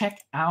want to check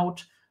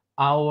out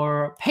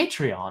our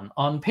Patreon.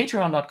 On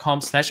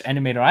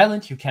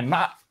patreon.com/animatorisland, you can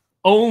not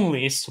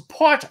only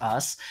support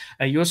us,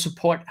 your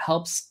support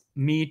helps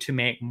me to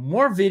make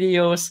more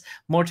videos,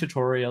 more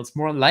tutorials,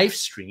 more live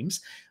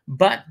streams,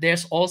 but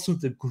there's also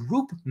the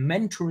group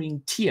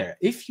mentoring tier.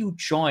 If you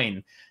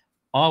join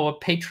our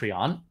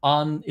Patreon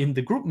in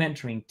the group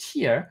mentoring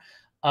tier,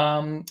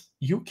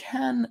 you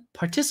can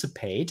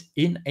participate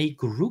in a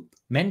group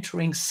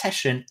mentoring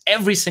session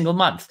every single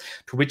month,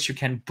 to which you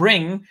can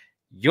bring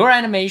your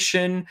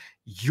animation,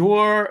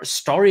 your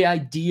story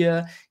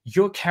idea,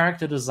 your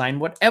character design,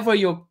 whatever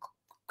you're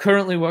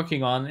currently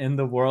working on in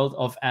the world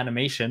of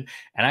animation,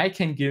 and I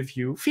can give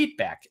you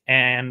feedback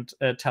and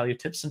tell you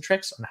tips and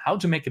tricks on how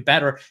to make it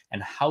better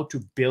and how to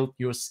build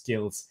your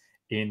skills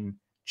in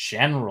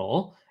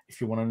general. If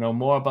you want to know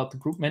more about the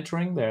group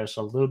mentoring, there's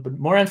a little bit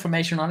more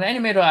information on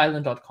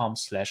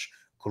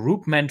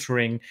animatorisland.com/group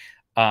mentoring.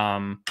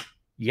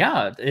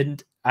 Yeah,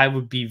 and I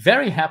would be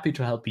very happy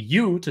to help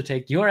you to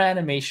take your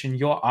animation,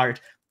 your art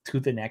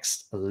to the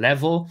next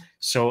level.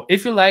 So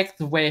if you like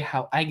the way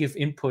how I give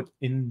input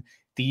in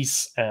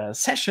these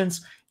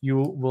sessions, you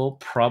will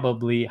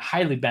probably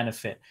highly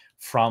benefit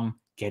from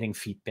getting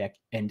feedback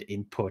and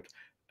input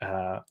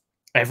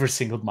every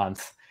single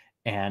month.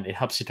 And it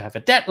helps you to have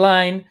a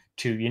deadline,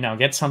 to, you know,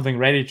 get something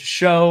ready to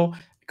show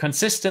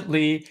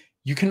consistently.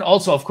 You can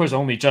also, of course,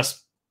 only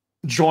just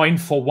join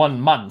for 1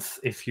 month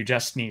if you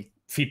just need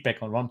feedback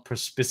on one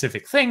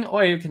specific thing,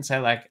 or you can say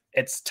like,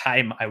 it's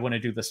time, I want to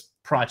do this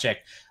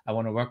project, I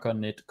want to work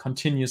on it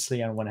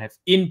continuously, I want to have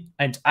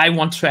I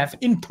want to have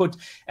input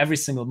every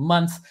single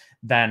month.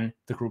 Then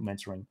the group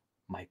mentoring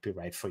might be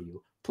right for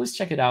you. Please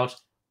check it out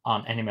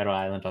on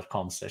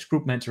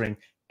animatorisland.com/group mentoring,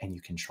 and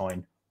you can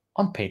join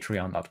on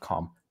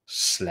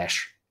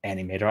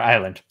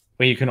patreon.com/animatorisland,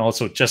 where you can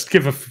also just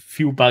give a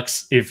few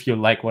bucks if you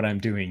like what I'm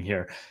doing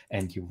here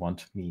and you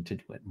want me to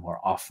do it more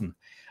often.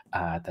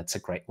 That's a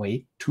great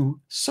way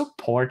to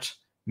support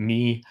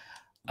me.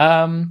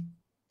 Yeah,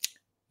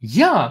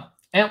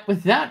 and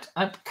with that,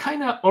 I'm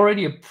kind of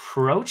already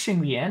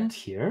approaching the end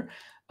here.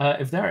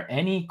 If there are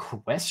any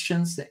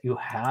questions that you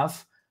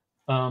have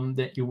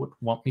that you would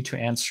want me to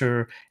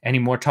answer, any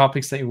more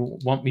topics that you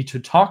want me to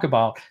talk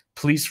about,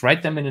 please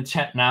write them in the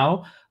chat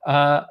now.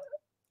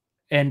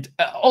 And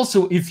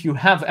also, if you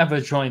have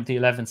ever joined the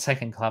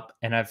 11-Second Club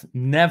and I've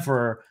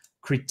never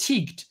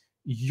critiqued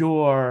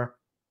your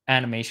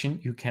animation,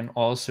 you can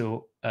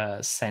also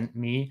send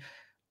me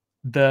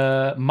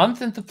the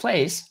month and the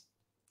place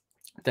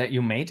that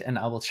you made, and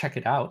I will check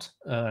it out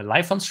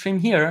live on stream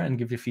here and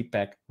give you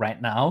feedback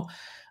right now.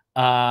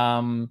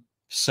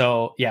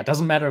 So yeah, it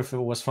doesn't matter if it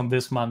was from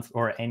this month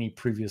or any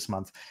previous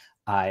month.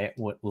 I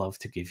would love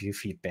to give you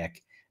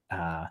feedback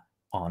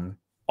on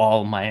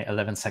all my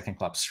 11-Second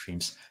Club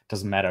streams.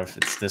 Doesn't matter if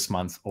it's this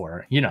month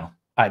or, you know,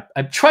 I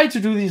try to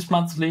do these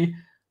monthly.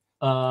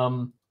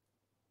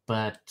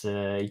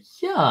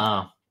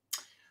 Yeah.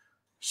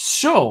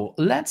 So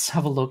let's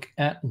have a look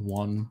at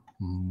one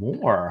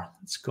more.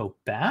 Let's go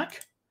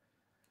back.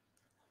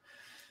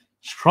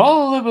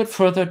 Scroll a little bit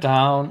further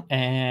down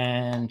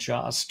and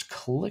just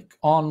click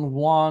on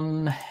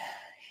one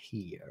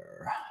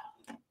here.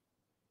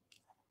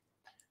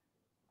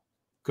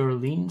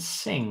 Gurleen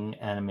Singh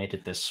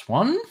animated this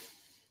one.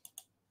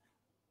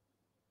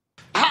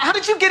 How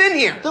did you get in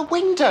here? The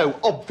window,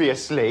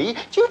 obviously.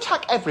 Do you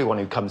attack everyone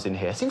who comes in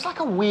here? Seems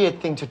like a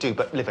weird thing to do,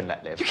 but live and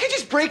let live. You can't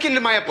just break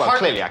into my Well, apartment.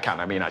 clearly I can.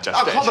 I mean, I just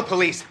I'll did. call the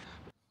police.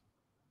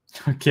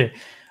 Okay,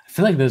 I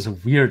feel like there's a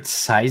weird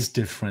size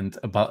difference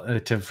about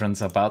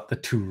the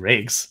two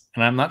rigs,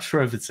 and I'm not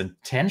sure if it's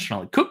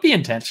intentional. It could be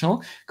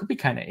intentional. It could be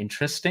kind of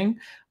interesting,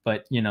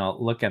 but you know,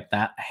 look at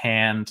that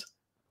hand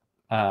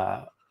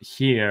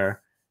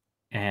here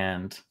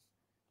and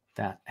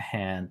that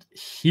hand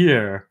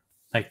here.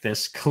 Like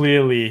there's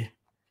clearly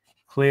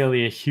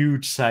a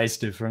huge size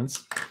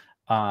difference.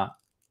 I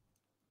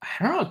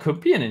don't know. It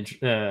could be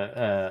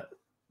a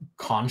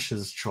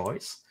conscious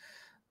choice.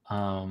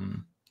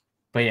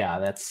 But yeah,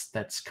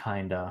 that's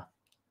kind of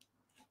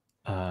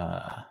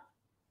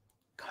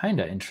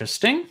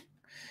interesting.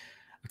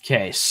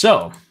 Okay,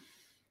 so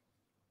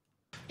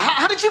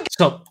How did you?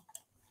 So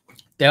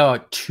there are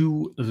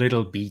two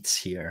little beats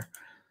here.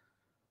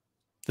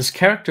 This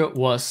character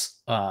was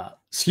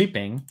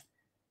sleeping,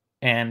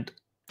 and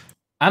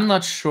I'm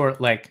not sure,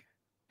 like,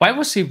 why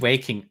was he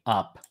waking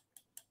up?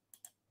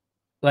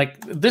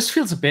 Like, this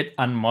feels a bit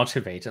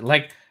unmotivated.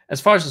 Like,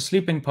 as far as the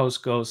sleeping pose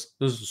goes,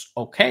 this is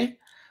okay.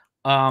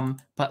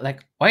 But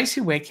like, why is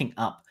he waking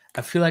up?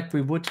 I feel like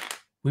we would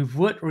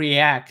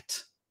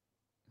react.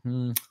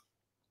 I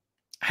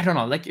don't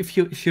know. Like, if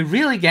you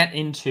really get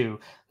into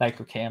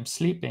like, okay, I'm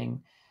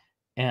sleeping,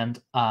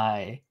 and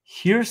I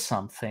hear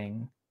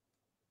something.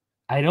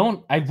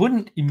 I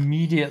wouldn't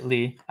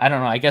immediately, I don't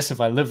know, I guess if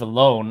I live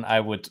alone,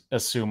 I would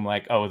assume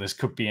like, oh, this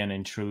could be an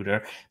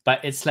intruder. But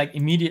it's like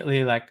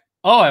immediately like,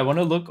 oh, I want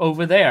to look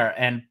over there.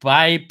 And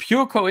by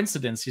pure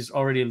coincidence, he's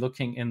already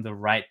looking in the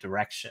right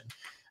direction.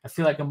 I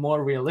feel like a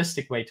more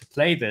realistic way to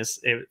play this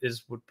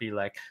would be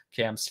like,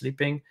 okay, I'm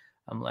sleeping.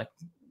 I'm like,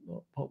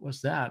 what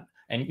was that?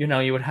 And, you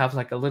know, you would have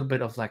like a little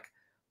bit of like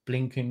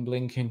blinking.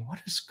 What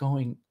is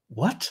going,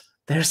 what?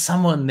 There's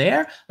someone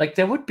there? Like,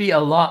 there would be a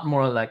lot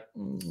more like,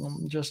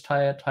 I'm just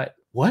tired.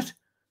 What?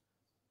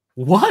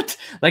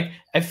 Like,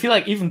 I feel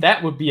like even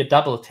that would be a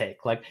double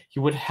take. Like,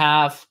 you would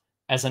have,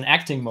 as an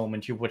acting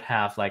moment, you would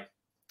have like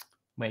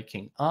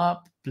waking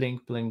up,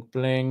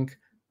 blink,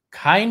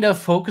 kind of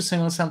focusing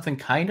on something,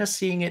 kind of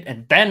seeing it,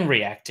 and then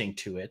reacting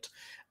to it.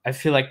 I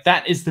feel like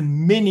that is the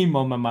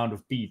minimum amount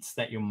of beats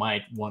that you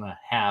might want to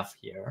have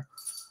here.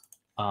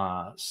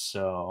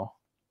 So...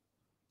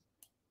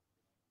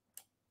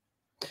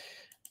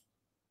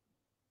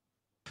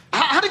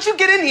 How did you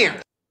get in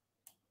here?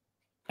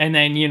 And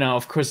then, you know,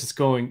 of course, it's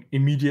going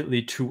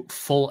immediately to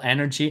full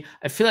energy.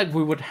 I feel like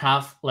we would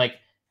have like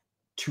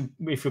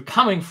if you're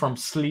coming from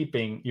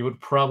sleeping, you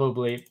would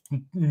probably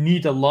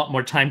need a lot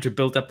more time to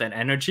build up that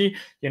energy.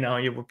 You know,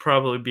 you would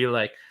probably be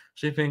like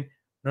sleeping,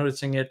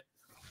 noticing it.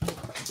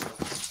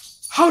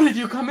 How did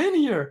you come in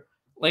here?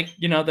 Like,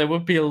 you know, there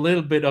would be a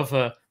little bit of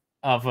a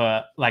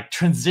like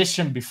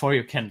transition before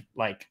you can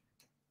like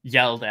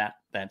yelled at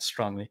that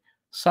strongly.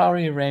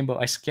 Sorry, Rainbow,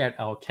 I scared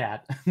our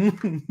cat.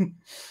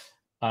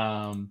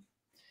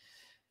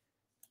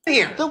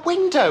 Here. The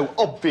window,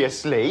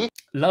 obviously.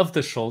 Love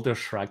the shoulder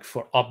shrug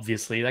for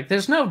obviously. Like,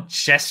 there's no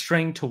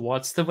gesturing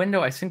towards the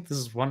window. I think this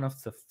is one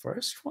of the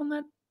first one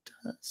that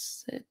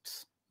does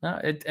it.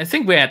 No, I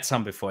think we had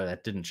some before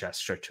that didn't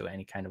gesture to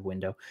any kind of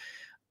window.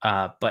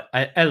 But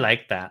I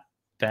like that.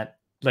 That,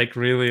 like,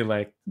 really,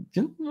 like,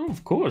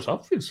 of course,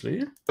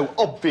 obviously. Oh,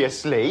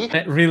 obviously.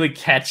 It really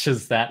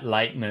catches that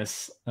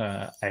lightness,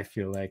 I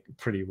feel like,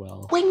 pretty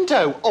well.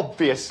 Window,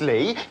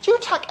 obviously. Do you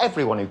attack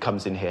everyone who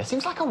comes in here?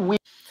 Seems like a weird...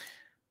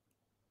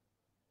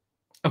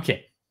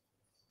 Okay.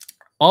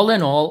 All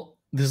in all,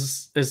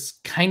 this is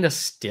kind of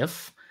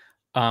stiff.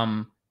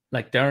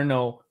 Like, there are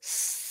no,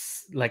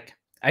 like,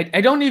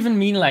 I don't even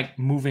mean like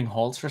moving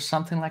holes or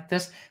something like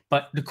this.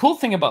 But the cool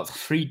thing about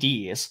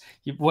 3D is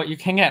what you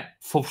can get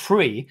for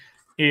free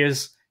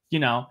is, you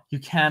know, you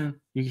can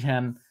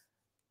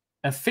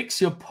affix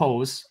your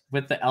pose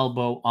with the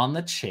elbow on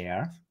the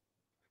chair,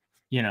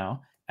 you know,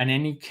 and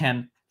then you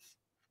can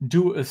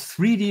do a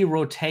 3D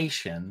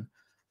rotation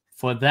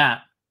for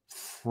that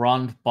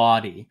front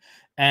body.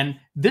 And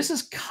this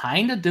is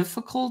kind of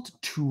difficult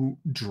to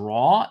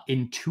draw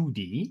in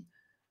 2D.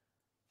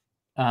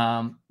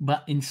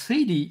 But in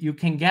 3D, you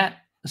can get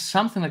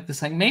something like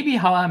this. Like, maybe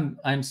how I'm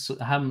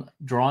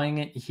drawing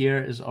it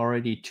here is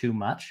already too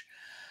much.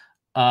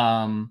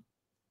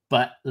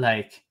 But,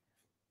 like,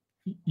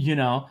 you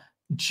know,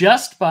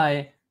 just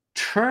by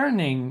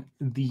turning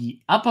the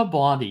upper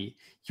body,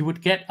 you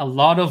would get a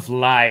lot of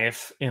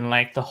life in,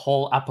 like, the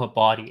whole upper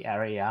body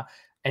area.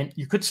 And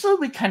you could still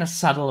be kind of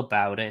subtle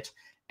about it.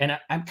 And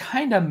I'm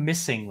kind of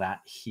missing that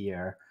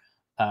here.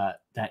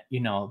 That, you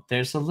know,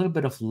 there's a little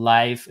bit of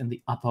life in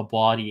the upper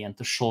body and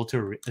the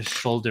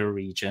shoulder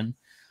region.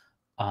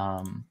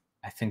 I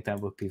think that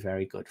would be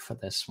very good for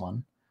this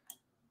one.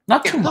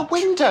 Not too much. The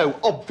window,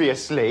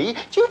 obviously.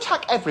 Do you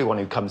attack everyone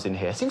who comes in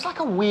here? Seems like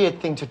a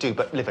weird thing to do,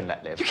 but live and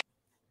let live.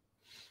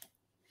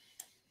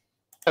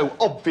 Oh,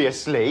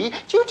 obviously.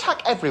 Do you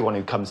attack everyone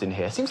who comes in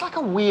here? Seems like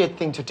a weird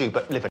thing to do,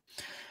 but live and...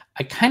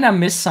 I kind of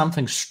miss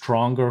something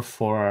stronger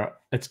for...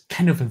 It's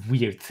kind of a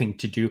weird thing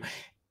to do.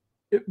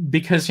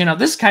 Because, you know,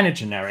 this is kind of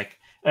generic.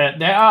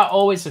 There are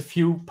always a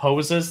few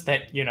poses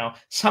that, you know,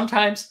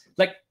 sometimes,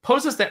 like,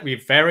 poses that we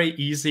very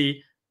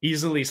easily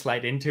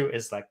slide into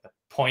is like the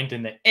point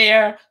in the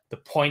air, the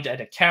point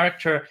at a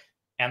character,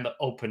 and the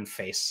open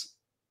face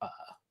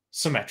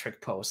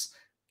symmetric pose.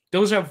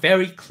 Those are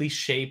very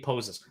cliche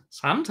poses.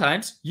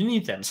 Sometimes you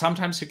need them.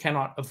 Sometimes you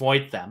cannot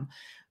avoid them.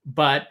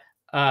 But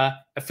I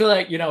feel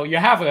like, you know, you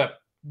have a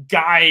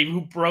guy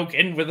who broke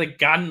in with a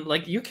gun.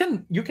 Like, you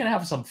can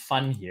have some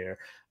fun here.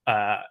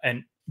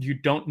 And you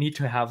don't need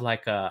to have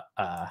like a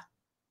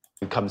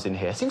who comes in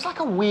here. Seems like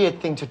a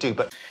weird thing to do,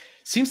 but...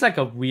 Seems like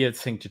a weird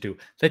thing to do.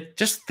 Like,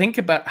 just think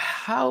about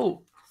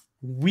how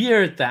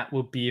weird that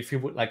would be if he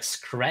would, like,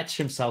 scratch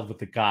himself with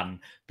the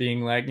gun,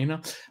 being like, you know,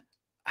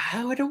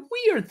 what a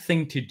weird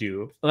thing to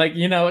do. Like,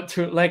 you know,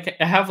 to, like,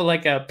 have,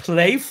 like, a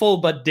playful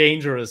but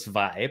dangerous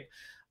vibe.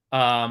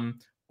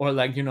 Or,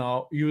 like, you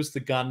know, use the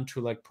gun to,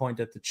 like, point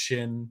at the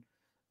chin.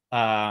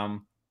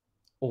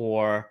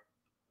 Or...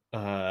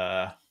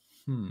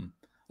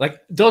 like,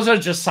 those are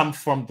just some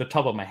from the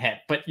top of my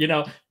head, but, you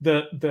know,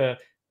 the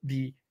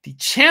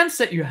chance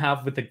that you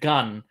have with the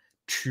gun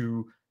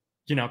to,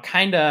 you know,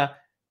 kind of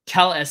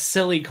tell a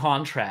silly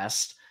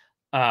contrast,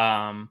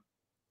 like,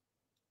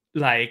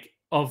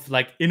 of,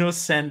 like,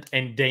 innocent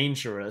and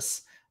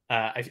dangerous.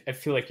 I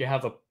feel like you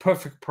have a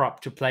perfect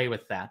prop to play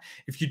with that.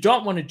 If you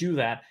don't want to do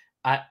that,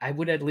 I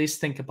would at least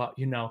think about,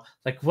 you know,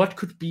 like, what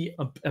could be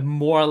a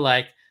more,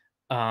 like,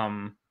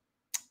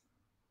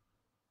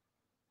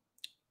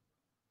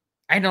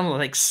 I don't know,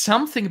 like,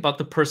 something about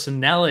the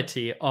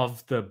personality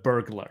of the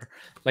burglar.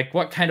 Like,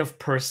 what kind of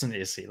person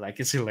is he?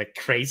 Like, is he, like,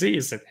 crazy?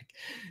 Is it, like,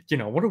 you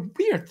know, what a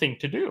weird thing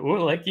to do?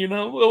 Like, you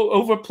know, we'll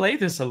overplay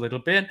this a little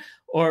bit.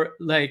 Or,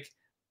 like,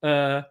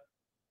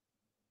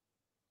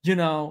 you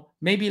know,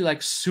 maybe,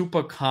 like,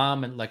 super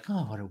calm and, like,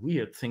 oh, what a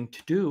weird thing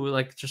to do.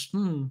 Like, just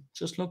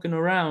looking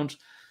around.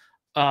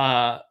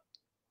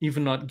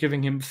 Even not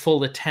giving him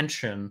full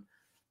attention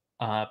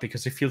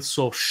because he feels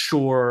so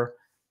sure.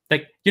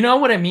 Like, you know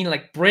what I mean?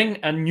 Like, bring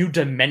a new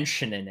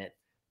dimension in it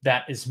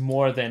that is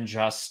more than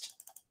just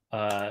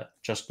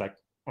like.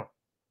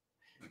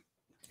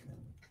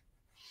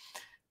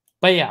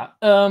 But yeah,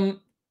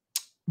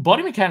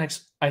 body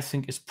mechanics, I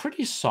think, is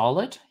pretty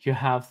solid. You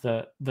have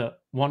the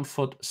 1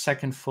 foot,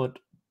 2nd foot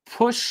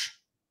push.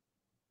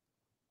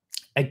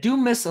 I do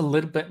miss a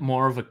little bit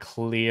more of a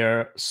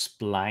clear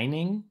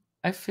splining.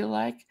 I feel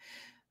like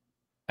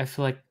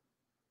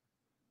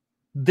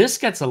this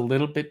gets a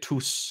little bit too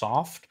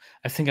soft.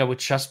 I think I would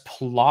just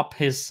plop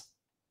his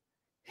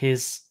I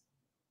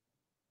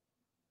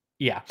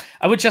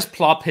would just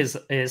plop his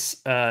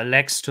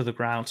legs to the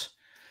ground.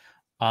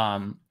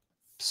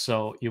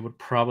 So you would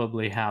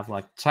probably have,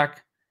 like,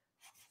 tuck,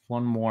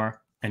 one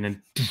more, and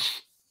then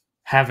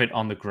have it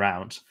on the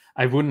ground.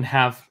 I wouldn't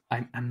have.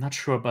 I'm not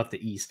sure about the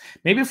ease.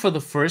 Maybe for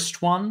the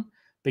first one,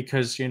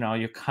 because you know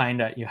you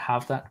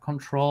have that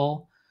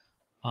control.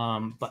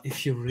 But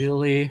if you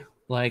really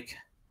like,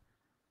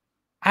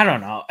 I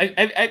don't know.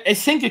 I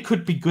think it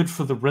could be good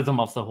for the rhythm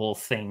of the whole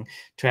thing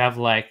to have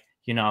like,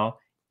 you know,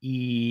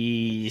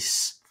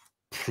 ease,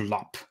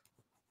 plop,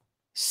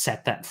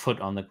 set that foot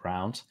on the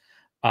ground.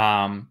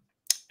 And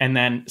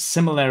then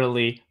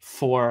similarly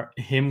for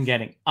him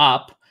getting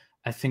up,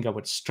 I think I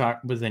would start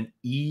with an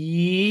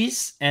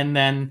ease and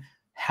then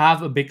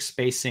have a big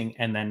spacing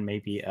and then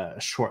maybe a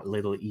short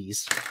little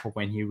ease for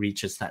when he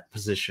reaches that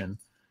position.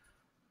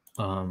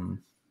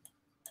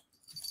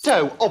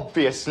 So,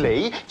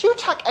 obviously, do you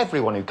attack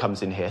everyone who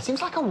comes in here?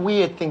 Seems like a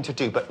weird thing to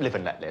do, but live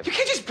and let live. You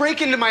can't just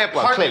break into my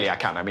apartment. Well, clearly I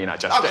can. I mean, I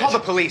just I'll did. call the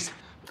police.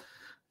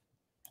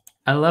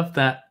 I love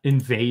that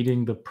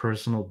invading the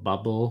personal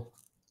bubble.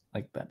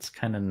 Like, that's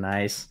kind of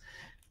nice.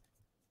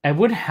 I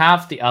would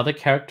have the other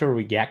character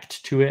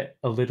react to it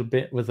a little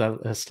bit with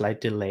a slight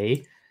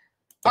delay.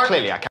 Well,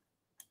 clearly I can.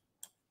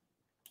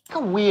 Like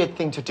a weird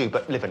thing to do,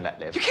 but live and let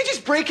live. You can't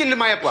just break into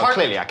my apartment. Well,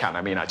 clearly I can.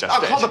 I mean, I just I'll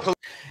did. call the police.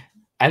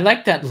 I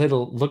like that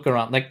little look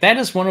around. Like, that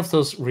is one of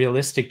those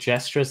realistic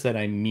gestures that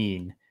I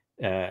mean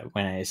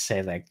when I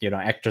say, like, you know,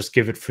 actors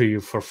give it for you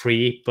for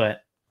free,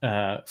 but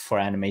for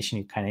animation,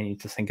 you kind of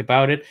need to think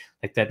about it.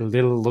 Like that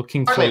little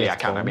looking for clearly I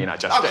can. I mean, I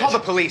just I'll did. call the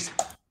police.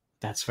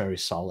 That's very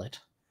solid.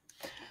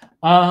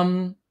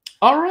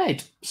 All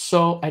right.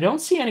 So I don't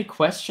see any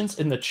questions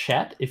in the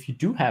chat. If you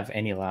do have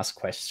any last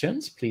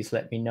questions, please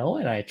let me know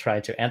and I try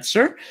to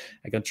answer.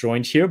 I got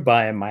joined here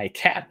by my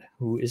cat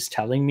who is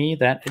telling me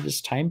that it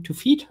is time to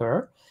feed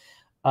her.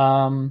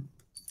 Yeah.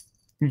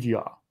 Do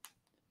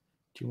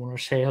you want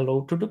to say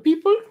hello to the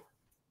people?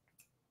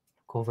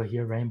 Go over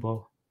here,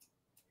 Rainbow.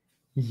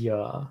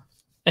 Yeah.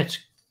 Let's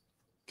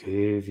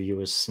give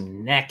you a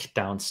snack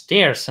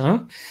downstairs, huh?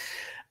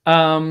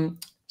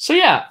 So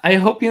yeah, I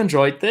hope you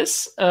enjoyed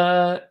this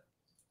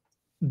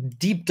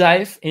deep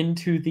dive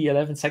into the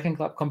 11-Second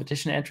Club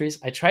competition entries.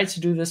 I try to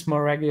do this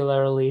more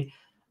regularly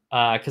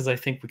because I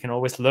think we can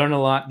always learn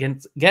a lot,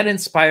 get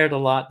inspired a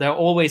lot. There are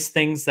always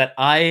things that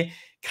I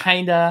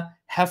kind of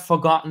have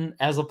forgotten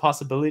as a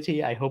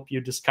possibility. I hope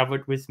you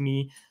discovered with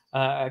me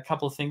a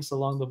couple of things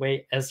along the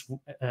way as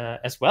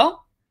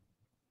well.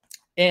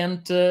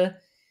 And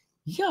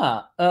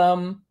yeah,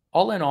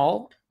 all in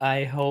all,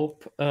 I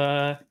hope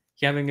you're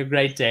having a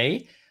great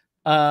day.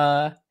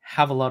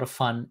 Have a lot of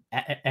fun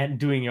and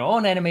doing your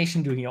own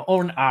animation, doing your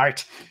own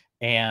art,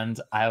 and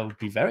I'll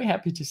be very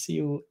happy to see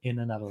you in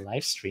another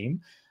live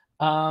stream.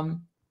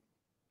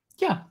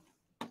 Yeah,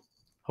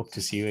 hope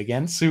to see you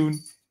again soon.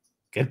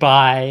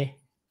 Goodbye.